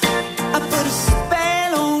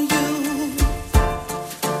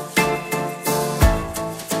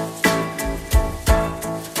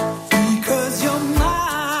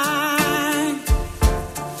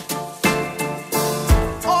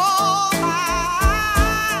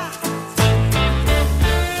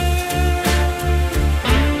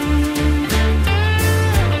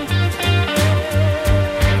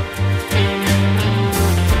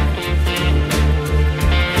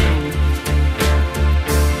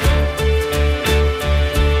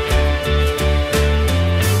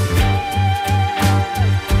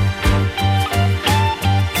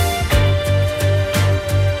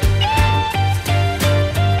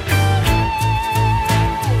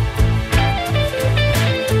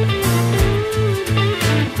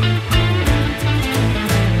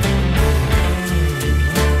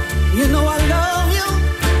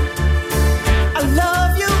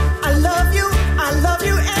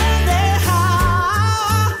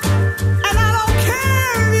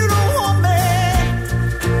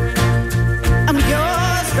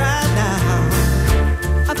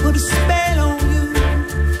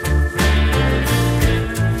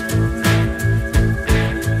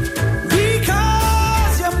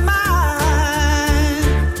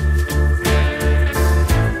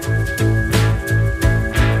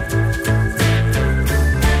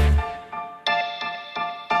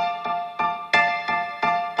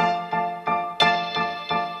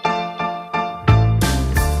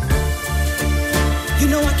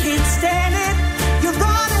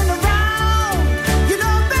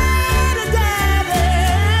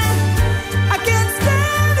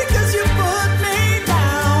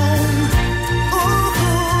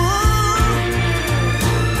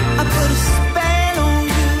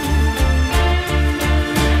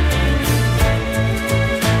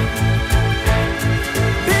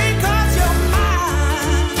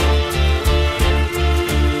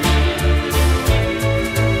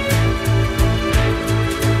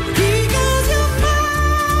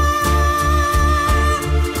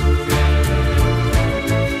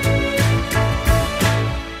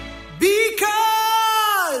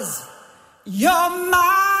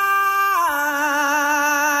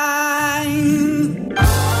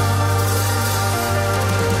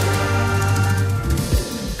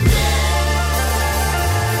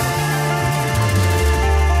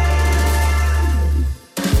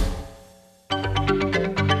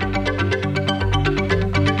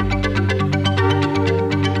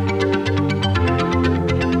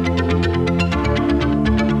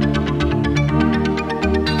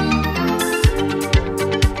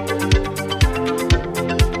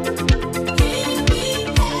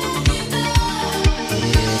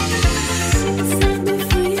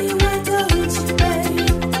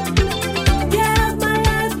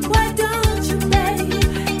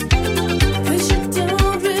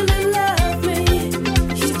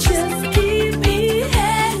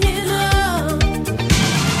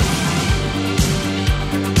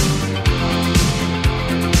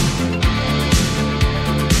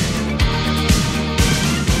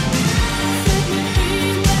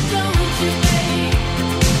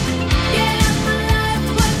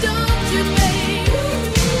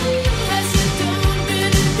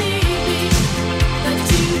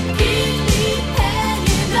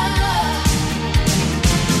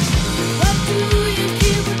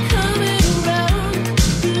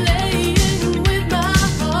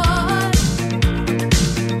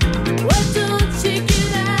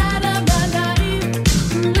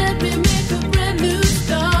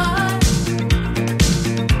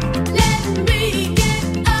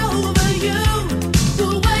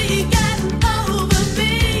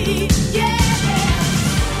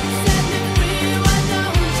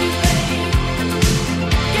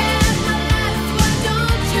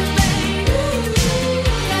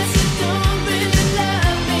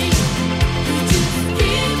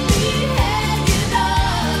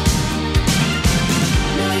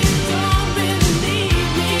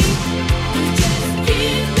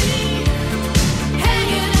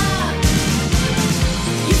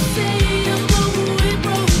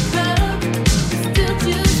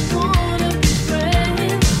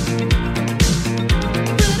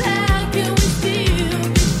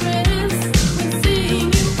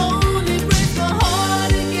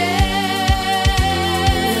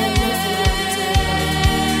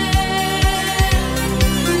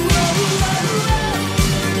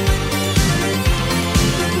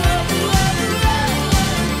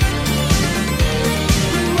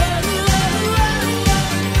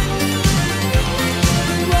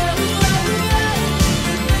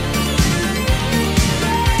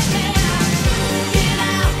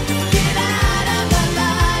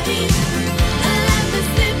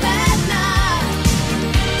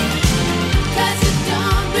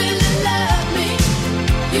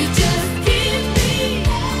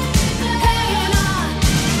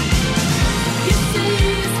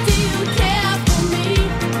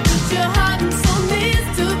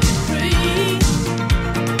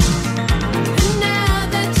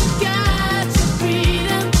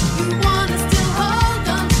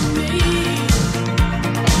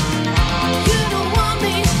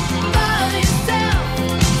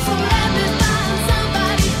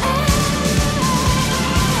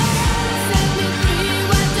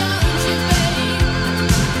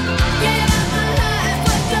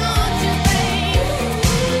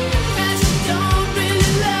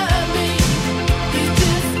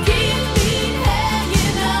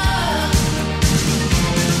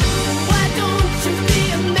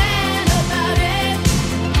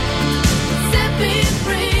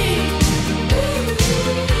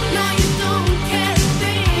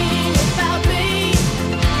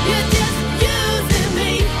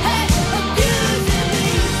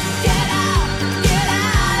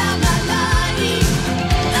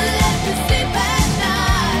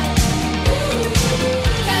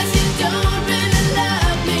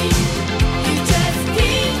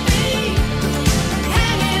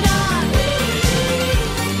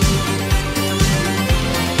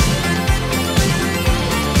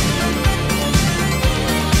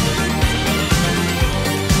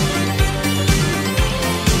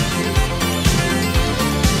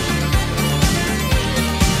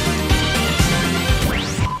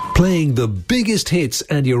 the biggest hits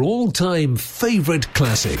and your all-time favourite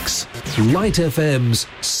classics. Light FM's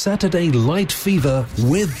Saturday Light Fever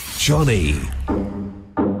with Johnny.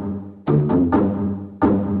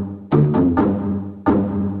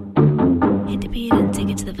 Hit the beat and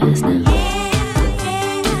take it to the verse now.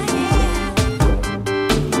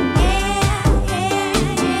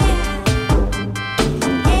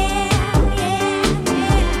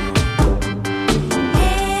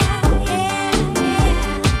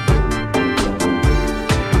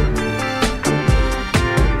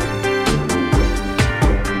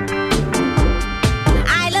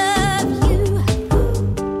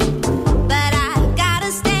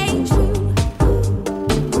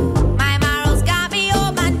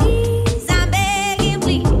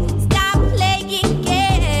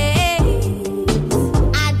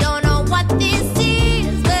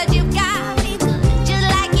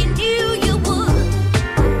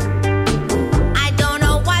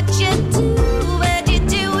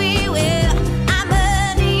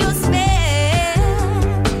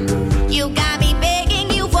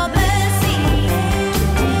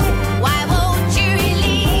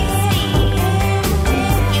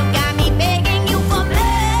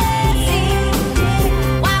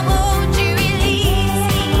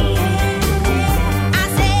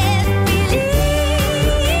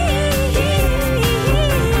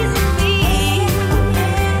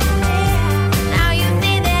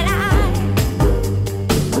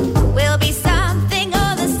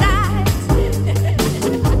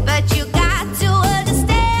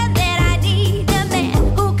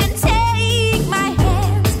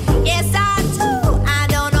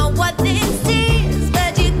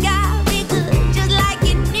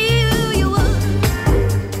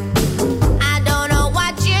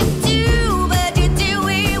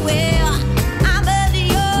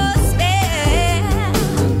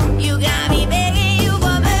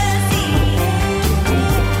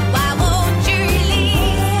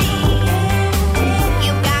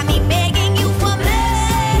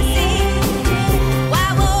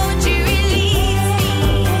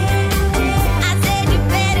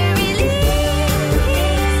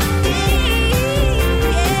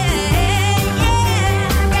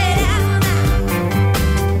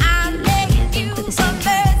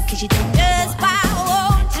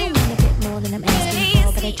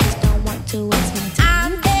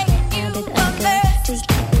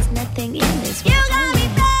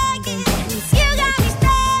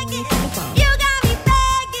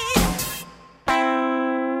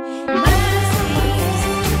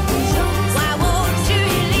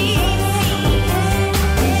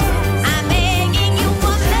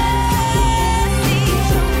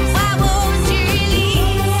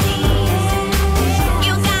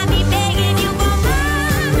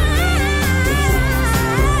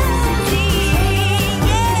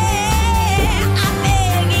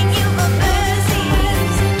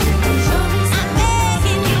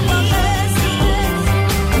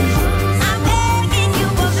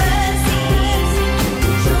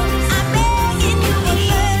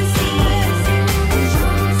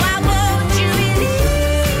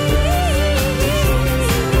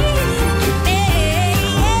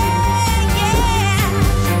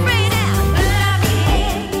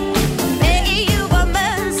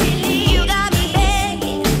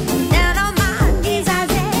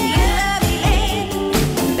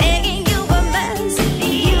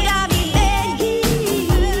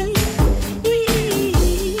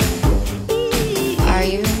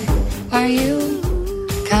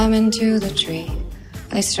 To the tree,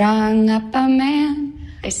 they strung up a man,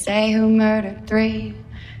 they say, who murdered 3.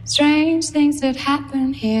 Strange things that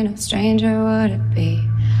happen here, no stranger would it be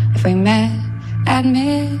if we met at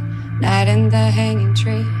midnight in the hanging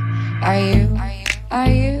tree. Are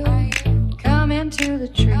you coming to the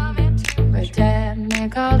tree where dead man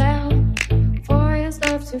called out for his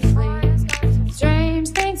love to flee? Strange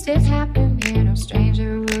things did happen here, no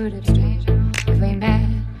stranger would it be if we met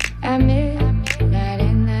at midnight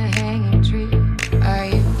in the hanging tree.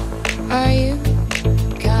 Are you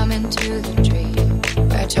coming to the tree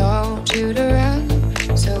where I told you to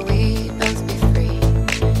run so we'd both be free?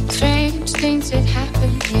 Strange things did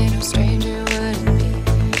happen here, no stranger would it be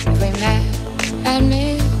if we met at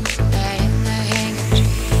midnight in the hanging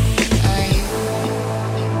tree.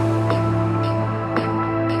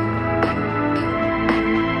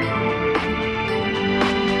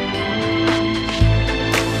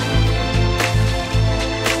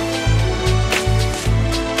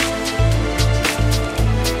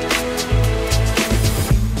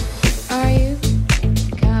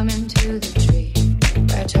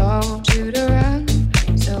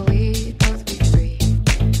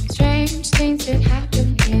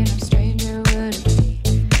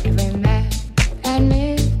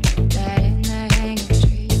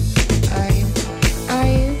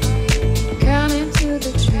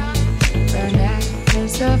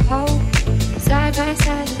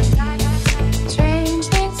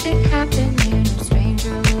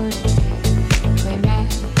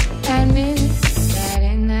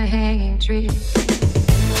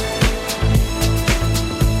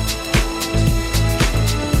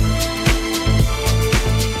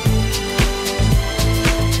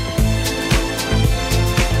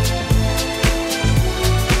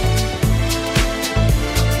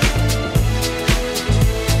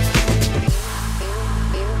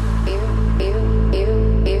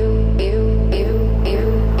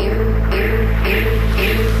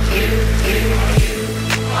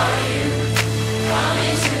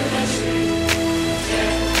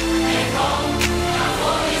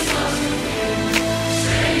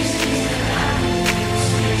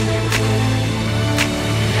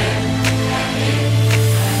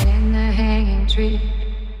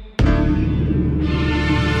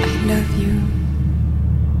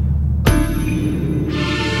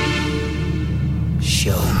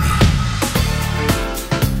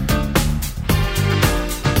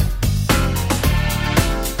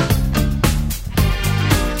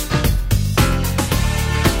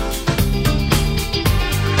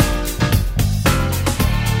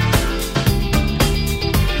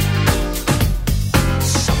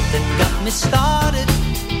 me started.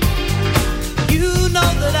 You know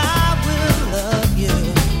that I will love you.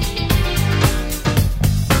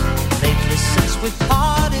 Lately since we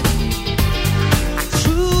parted, I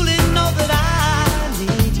truly know that I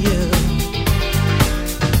need you.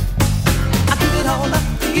 I give it all up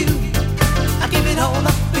for you. I give it all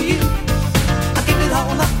up for you. I give it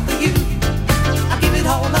all up for you. I give it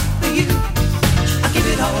all up for you. I give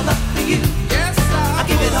it all up for you. Yes, I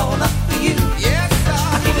give it all up for you. Yes,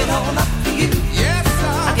 I give it all up for you. Yes,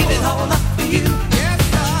 I give it all up for you. Yes,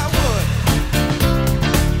 I would.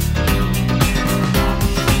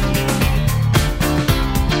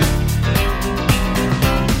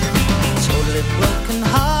 Totally broken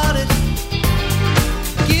hearted,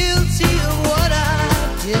 guilty of what I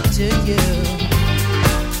did to you.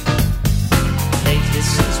 Lately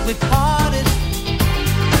since we parted,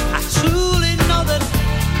 I truly know that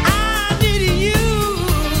I need you.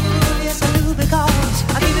 Yes, I do, because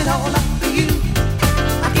I give it all up for you.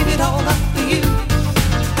 I give it all up for you.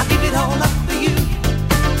 I give it all up for you.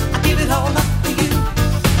 I give it all up for you.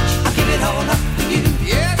 I give it all up for you.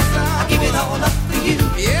 Yes, I give it all up for you.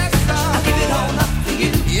 Yes, I give it all up for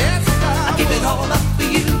you. Yes, I give it all up for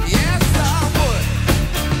you. Yes, I would.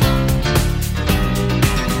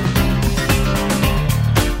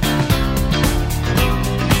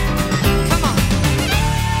 Come on.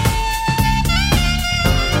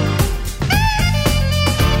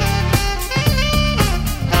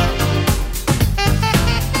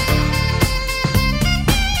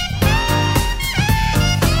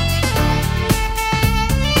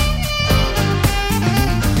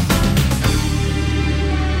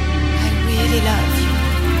 I really love you.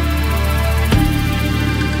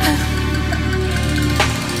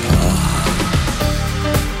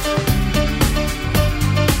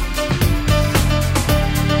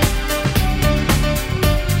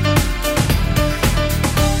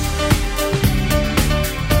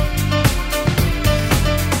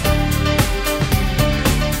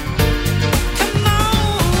 Come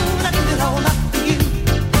on, I give it all up for you.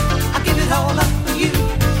 I give it all up for you.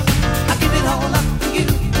 I give it all up for you.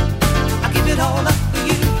 I give it all up for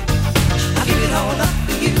you. I give it all up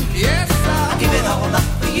for you. Yes, I give it all up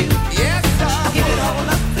for you. Yes, I give it all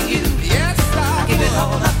up for you. Yes, I give it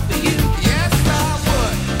all up for you. Yes, I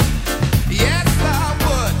would. Yes, I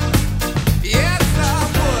would. Yes, I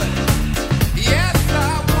would. Yes,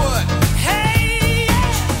 I would. Hey,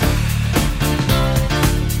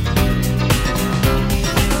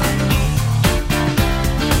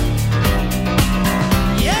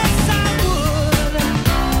 yes, I would.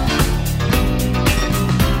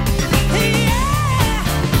 Hey,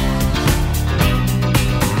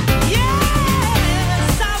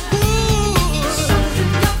 yes, I would.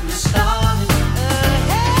 Something got me started.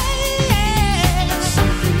 Hey,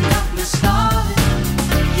 something got me started.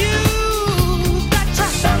 You got to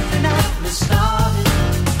something got me started.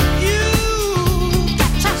 You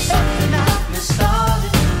got to something got me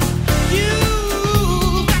started. You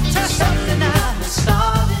got to something got me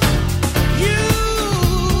started. You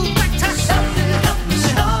got to something got me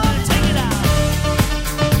started. Take it out.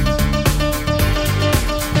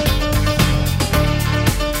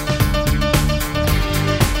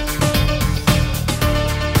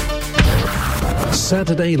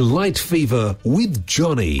 Saturday Light Fever with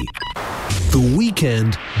Johnny. The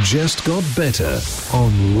weekend just got better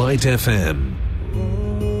on Light FM.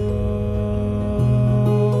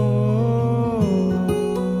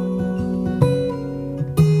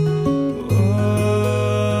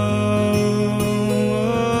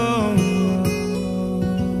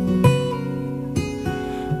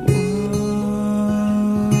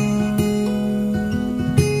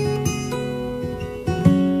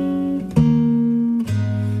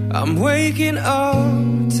 I'm waking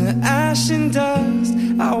up to ash and dust.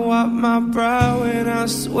 I wipe my brow and I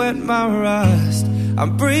sweat my rust.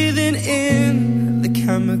 I'm breathing in the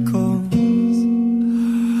chemicals.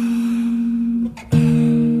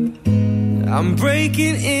 I'm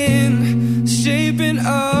breaking in, shaping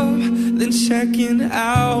up, then checking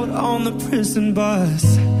out on the prison bus.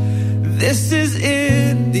 This is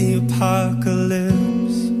it, the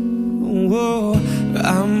apocalypse. Whoa,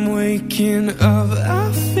 I'm waking up,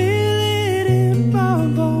 I feel it in my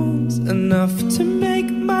bones, enough to make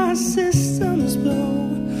my systems blow.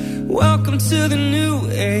 Welcome to the new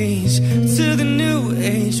age, to the new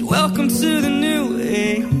age. Welcome to the new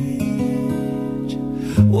age.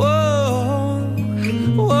 Whoa,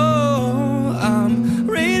 whoa, I'm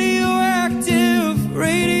radioactive,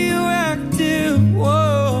 radioactive.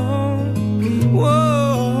 Whoa,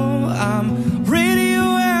 whoa, I'm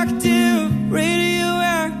radioactive,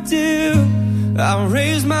 radioactive. I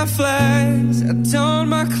raise my flags, I don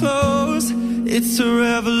my clothes, It's a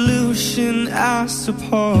revolution, I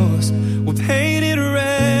suppose. We're painted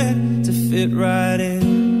red to fit right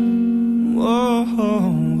in. Whoa,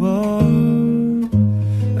 whoa.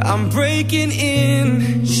 I'm breaking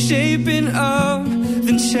in, shaping up,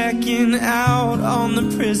 then checking out on the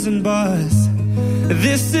prison bus.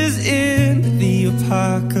 This is it, the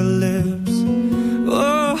apocalypse.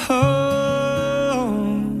 Oh,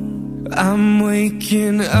 I'm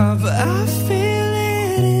waking up, I feel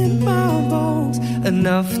it in my bones,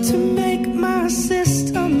 enough to make my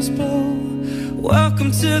systems blow.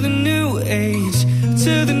 Welcome to the new age,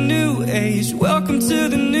 to the new age. Welcome to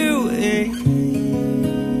the new age.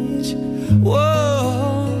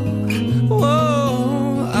 Whoa,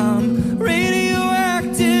 whoa, I'm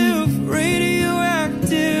radioactive,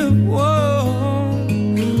 radioactive. Whoa,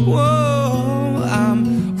 whoa,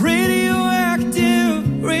 I'm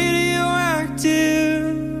radioactive, radioactive.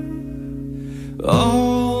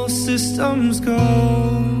 All systems go,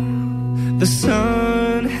 the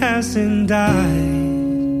sun hasn't died,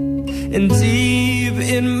 and deep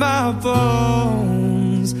in my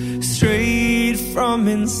bones, straight from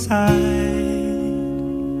inside,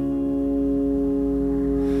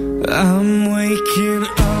 I'm waking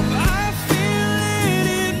up. I feel it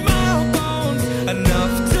in my bones,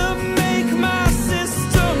 enough to make my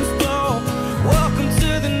systems blow. Welcome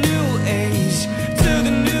to the new age, to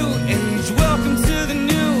the new age. Welcome to the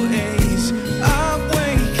new age. I'm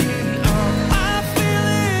waking up. I feel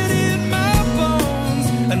it in my bones,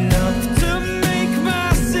 enough to make my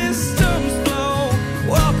systems blow.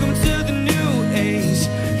 Welcome to the new age,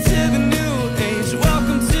 to the new age.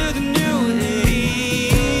 Welcome to the new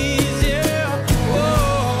age, yeah.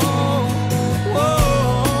 Whoa, whoa,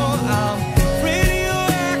 I'm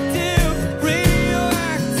radioactive,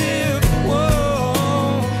 radioactive.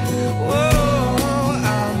 Whoa, whoa,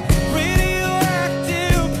 I'm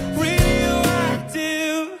radioactive,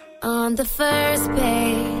 radioactive. On the first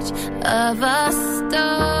page of a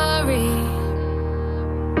story,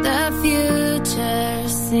 the future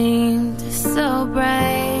seemed so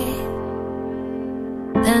bright.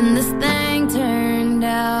 Then this thing turned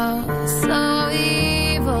out so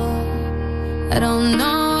evil. I don't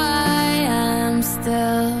know why I'm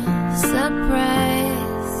still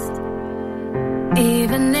surprised.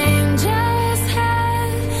 Even angels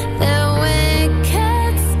had their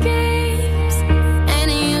wicked schemes, and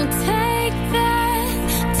you take that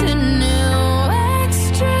to new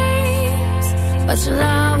extremes. But you'll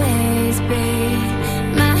always be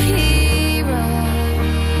my hero,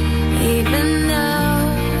 even though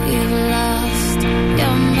you've lost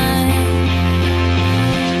your mind.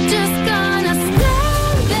 Just gonna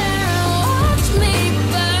stand there and watch me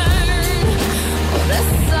burn. Well,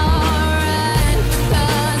 that's alright,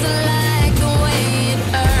 'cause I like the way it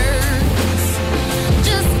hurts.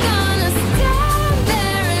 Just gonna stand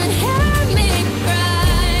there and hear me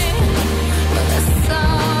cry. Well, that's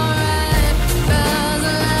alright, 'cause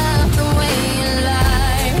I love the way you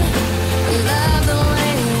lie. I love the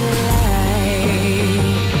way you lie.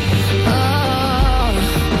 Oh,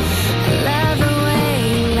 I love the way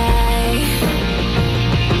you lie.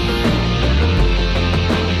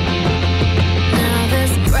 Now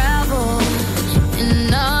there's gravel in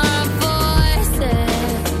our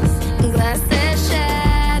voices, glasses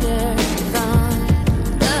shattered from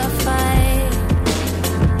the fight.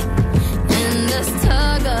 In this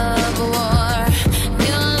tug of war,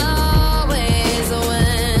 you'll always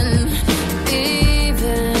win,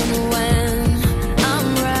 even when I'm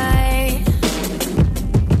right.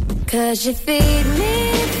 'Cause you feed me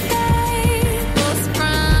fables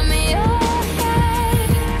from your head,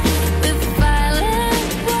 with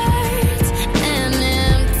violent words and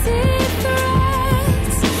empty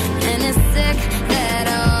threats. And it's sick that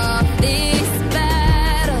all these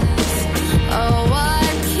battles are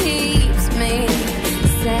what keeps me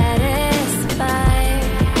satisfied.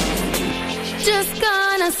 Just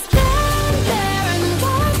gonna stand there and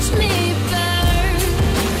watch me burn.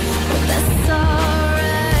 But that's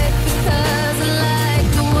alright, 'cause I like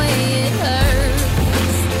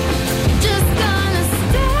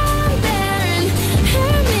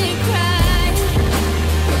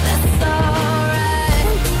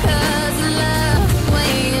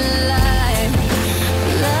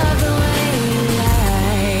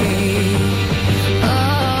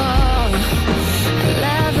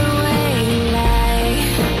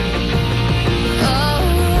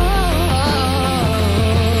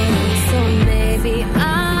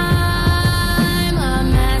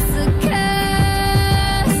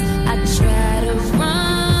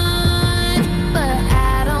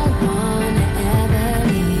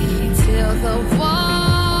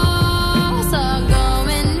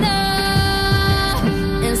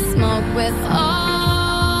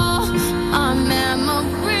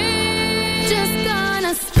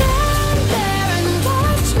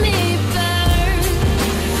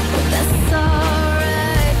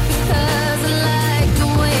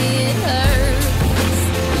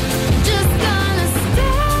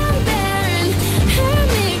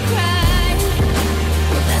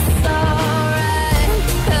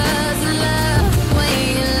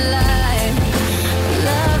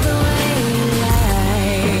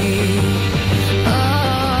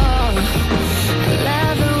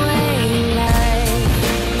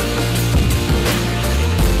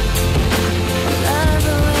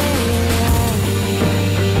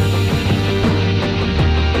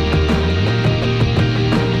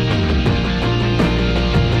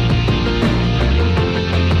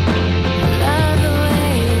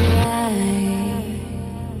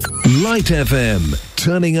Light FM,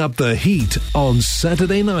 turning up the heat on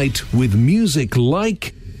Saturday night with music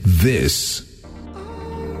like this.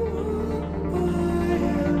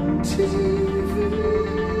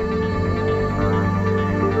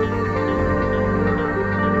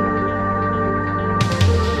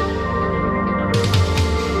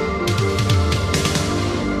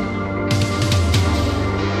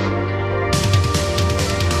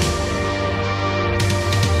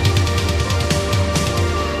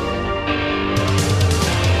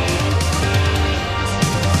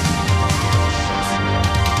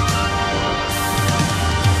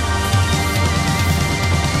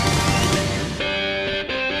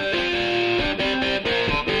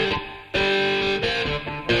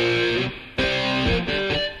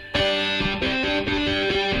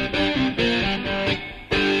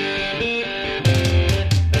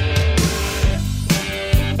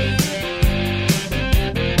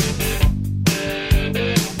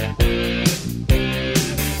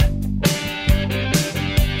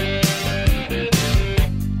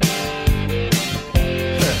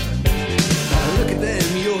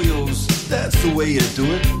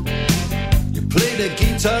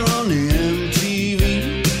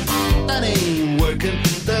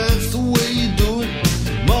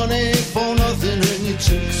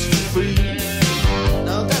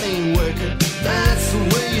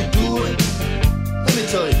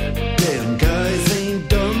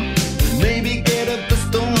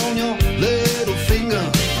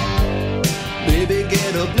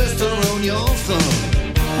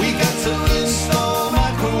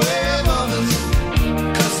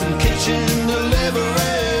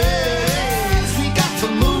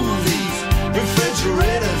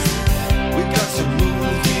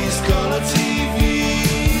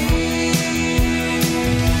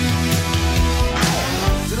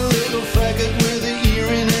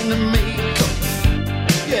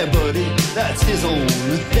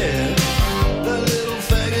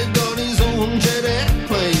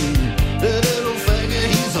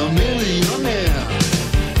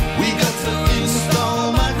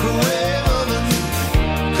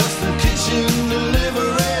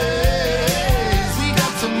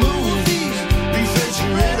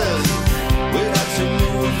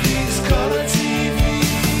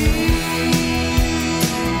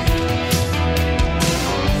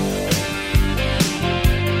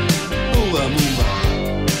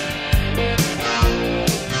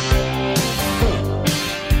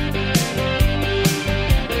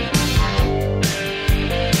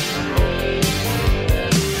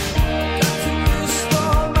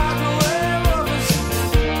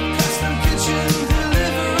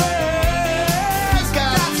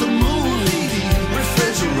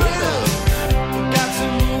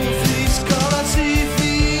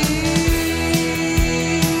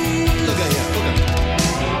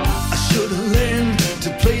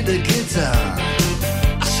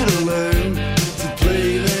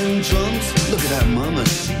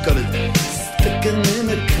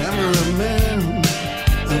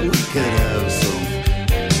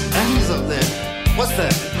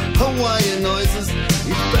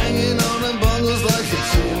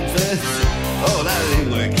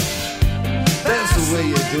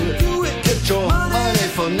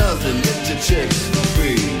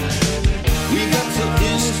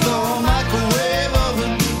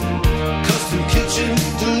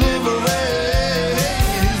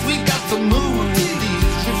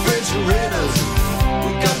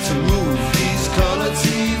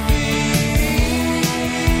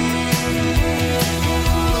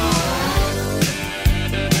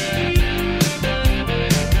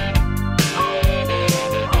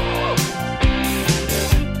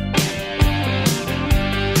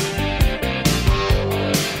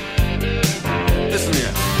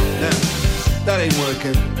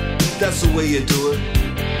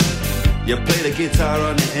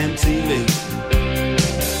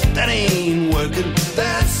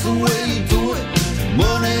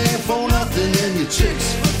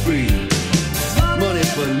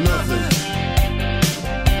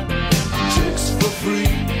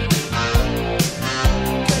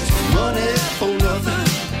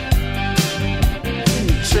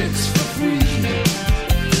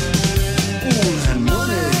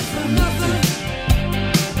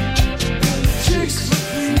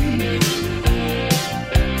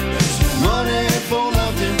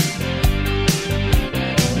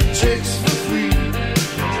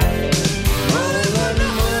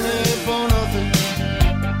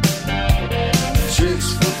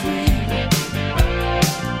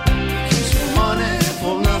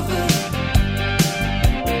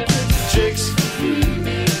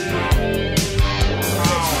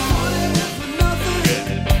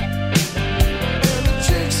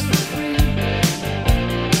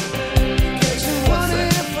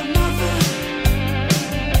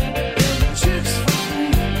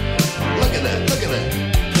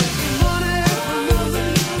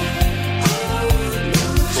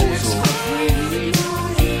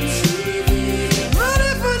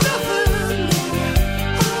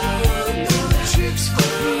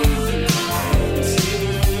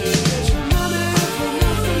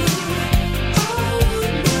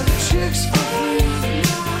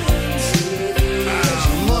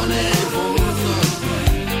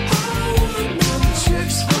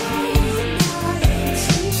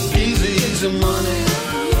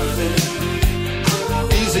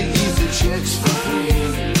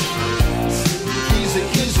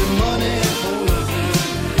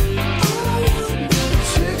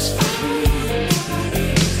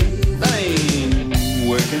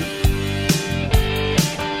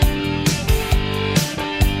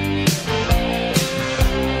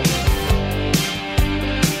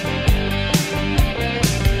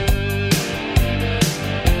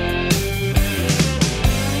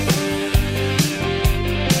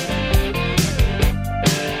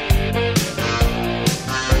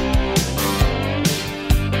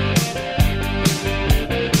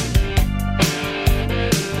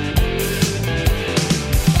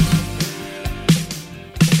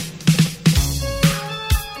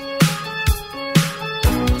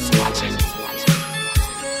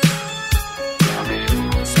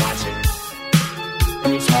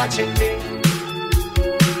 watching me.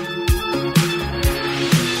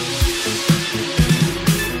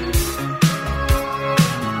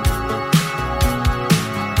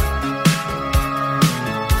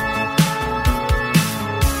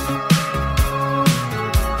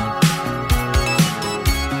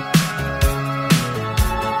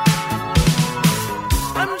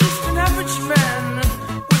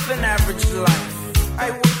 I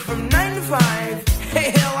work from 9 to 5. Hey,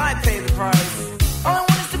 hell, I pay the price. All I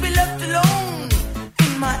want is to be left alone.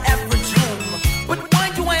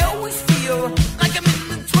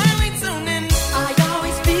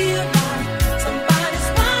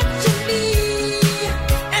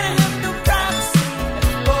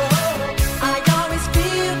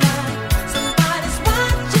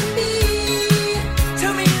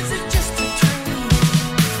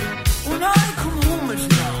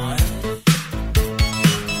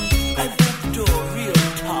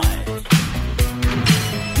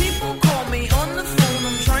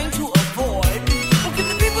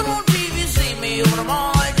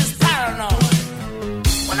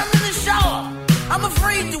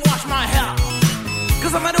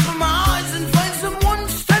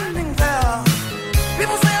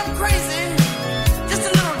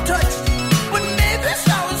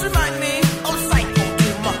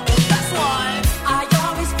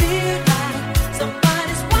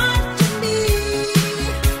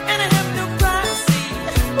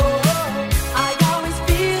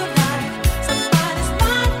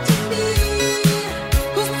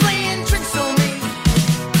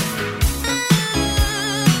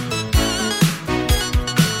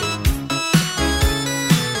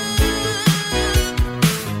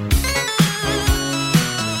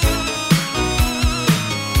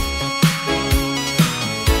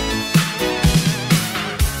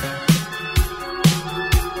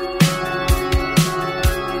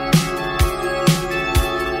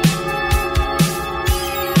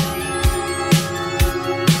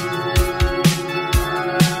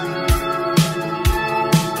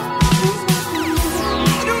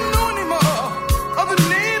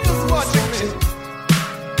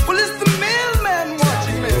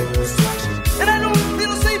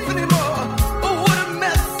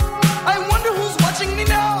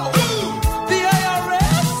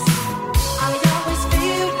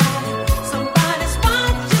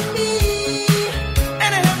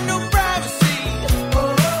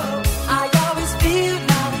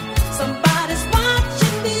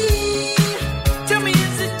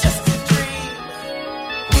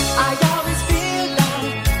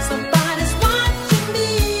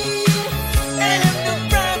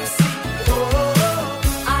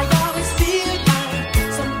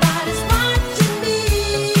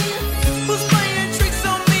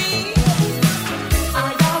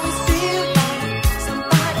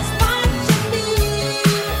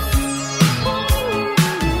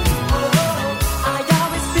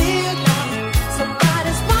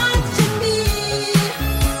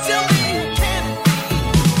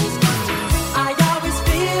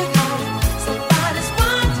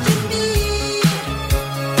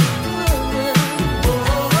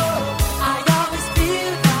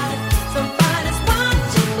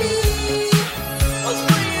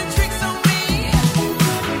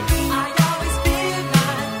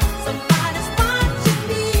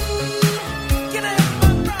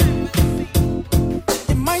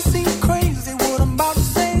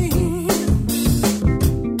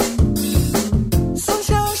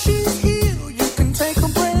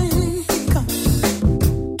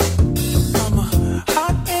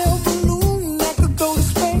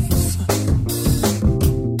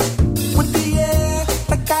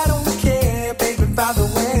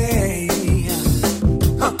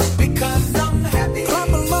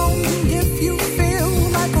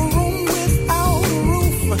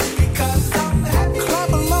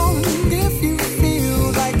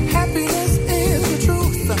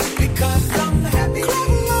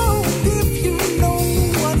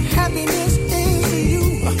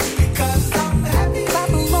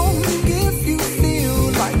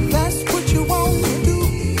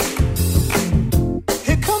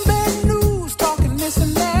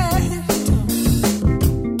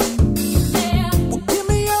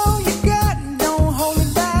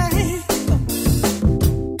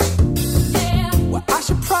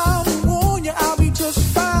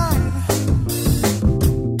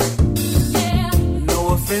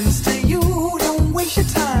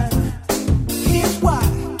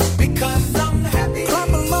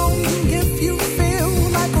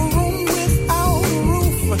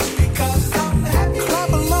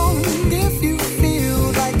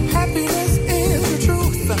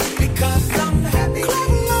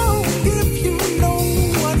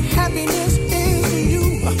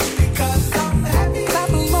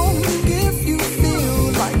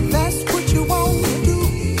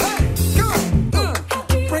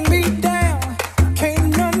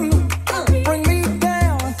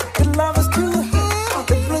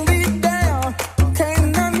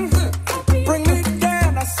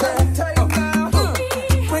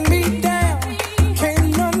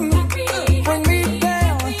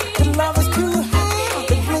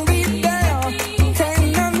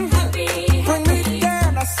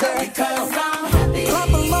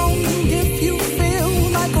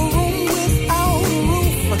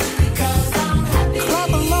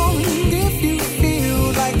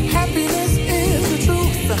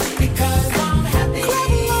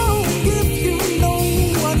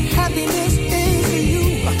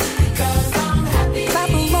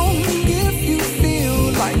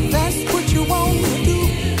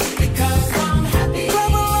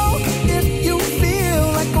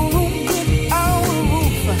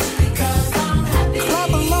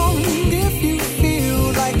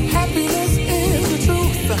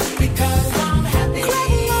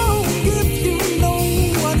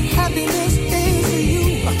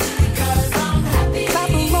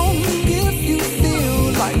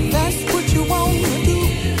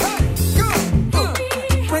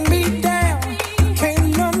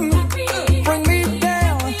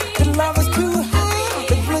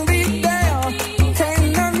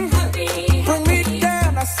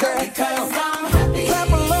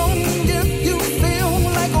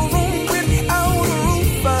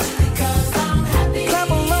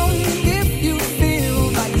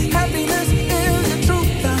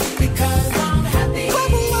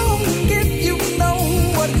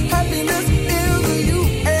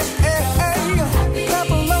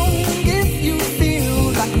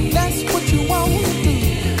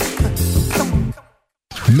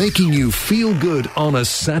 making you feel good on a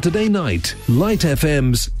Saturday night. Light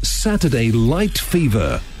FM's Saturday Light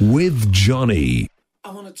Fever with Johnny. I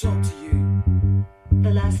want to talk to you. The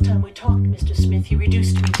last time we talked, Mr. Smith, you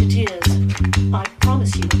reduced me to tears. I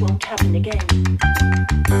promise you it won't happen again.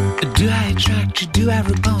 Do I attract you? Do I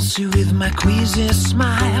repulse you with my queasy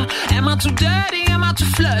smile? Am I too dirty? Am I too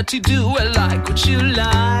flirty? Do I like what you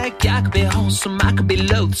like? I could be wholesome, I could be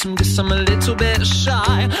loathsome, guess I'm a little bit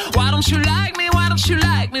shy. Why don't you like me? Why don't you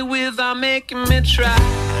like me without making me try?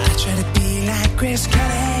 I try to be like Grace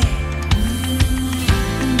Kelly,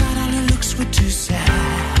 but all her looks were too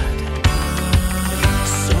sad.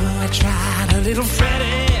 So I tried a little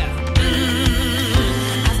Freddie.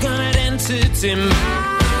 I've got an entity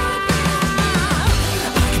mind.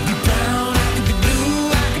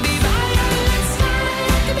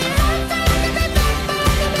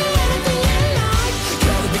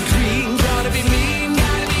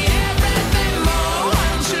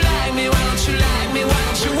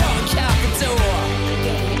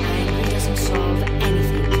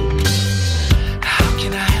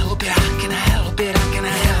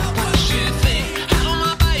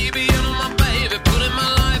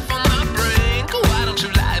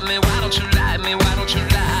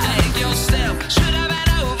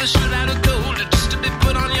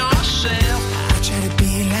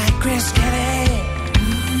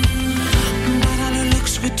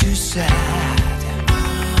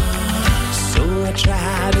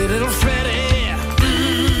 Tried a little Freddie.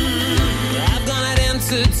 I've gone out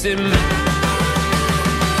into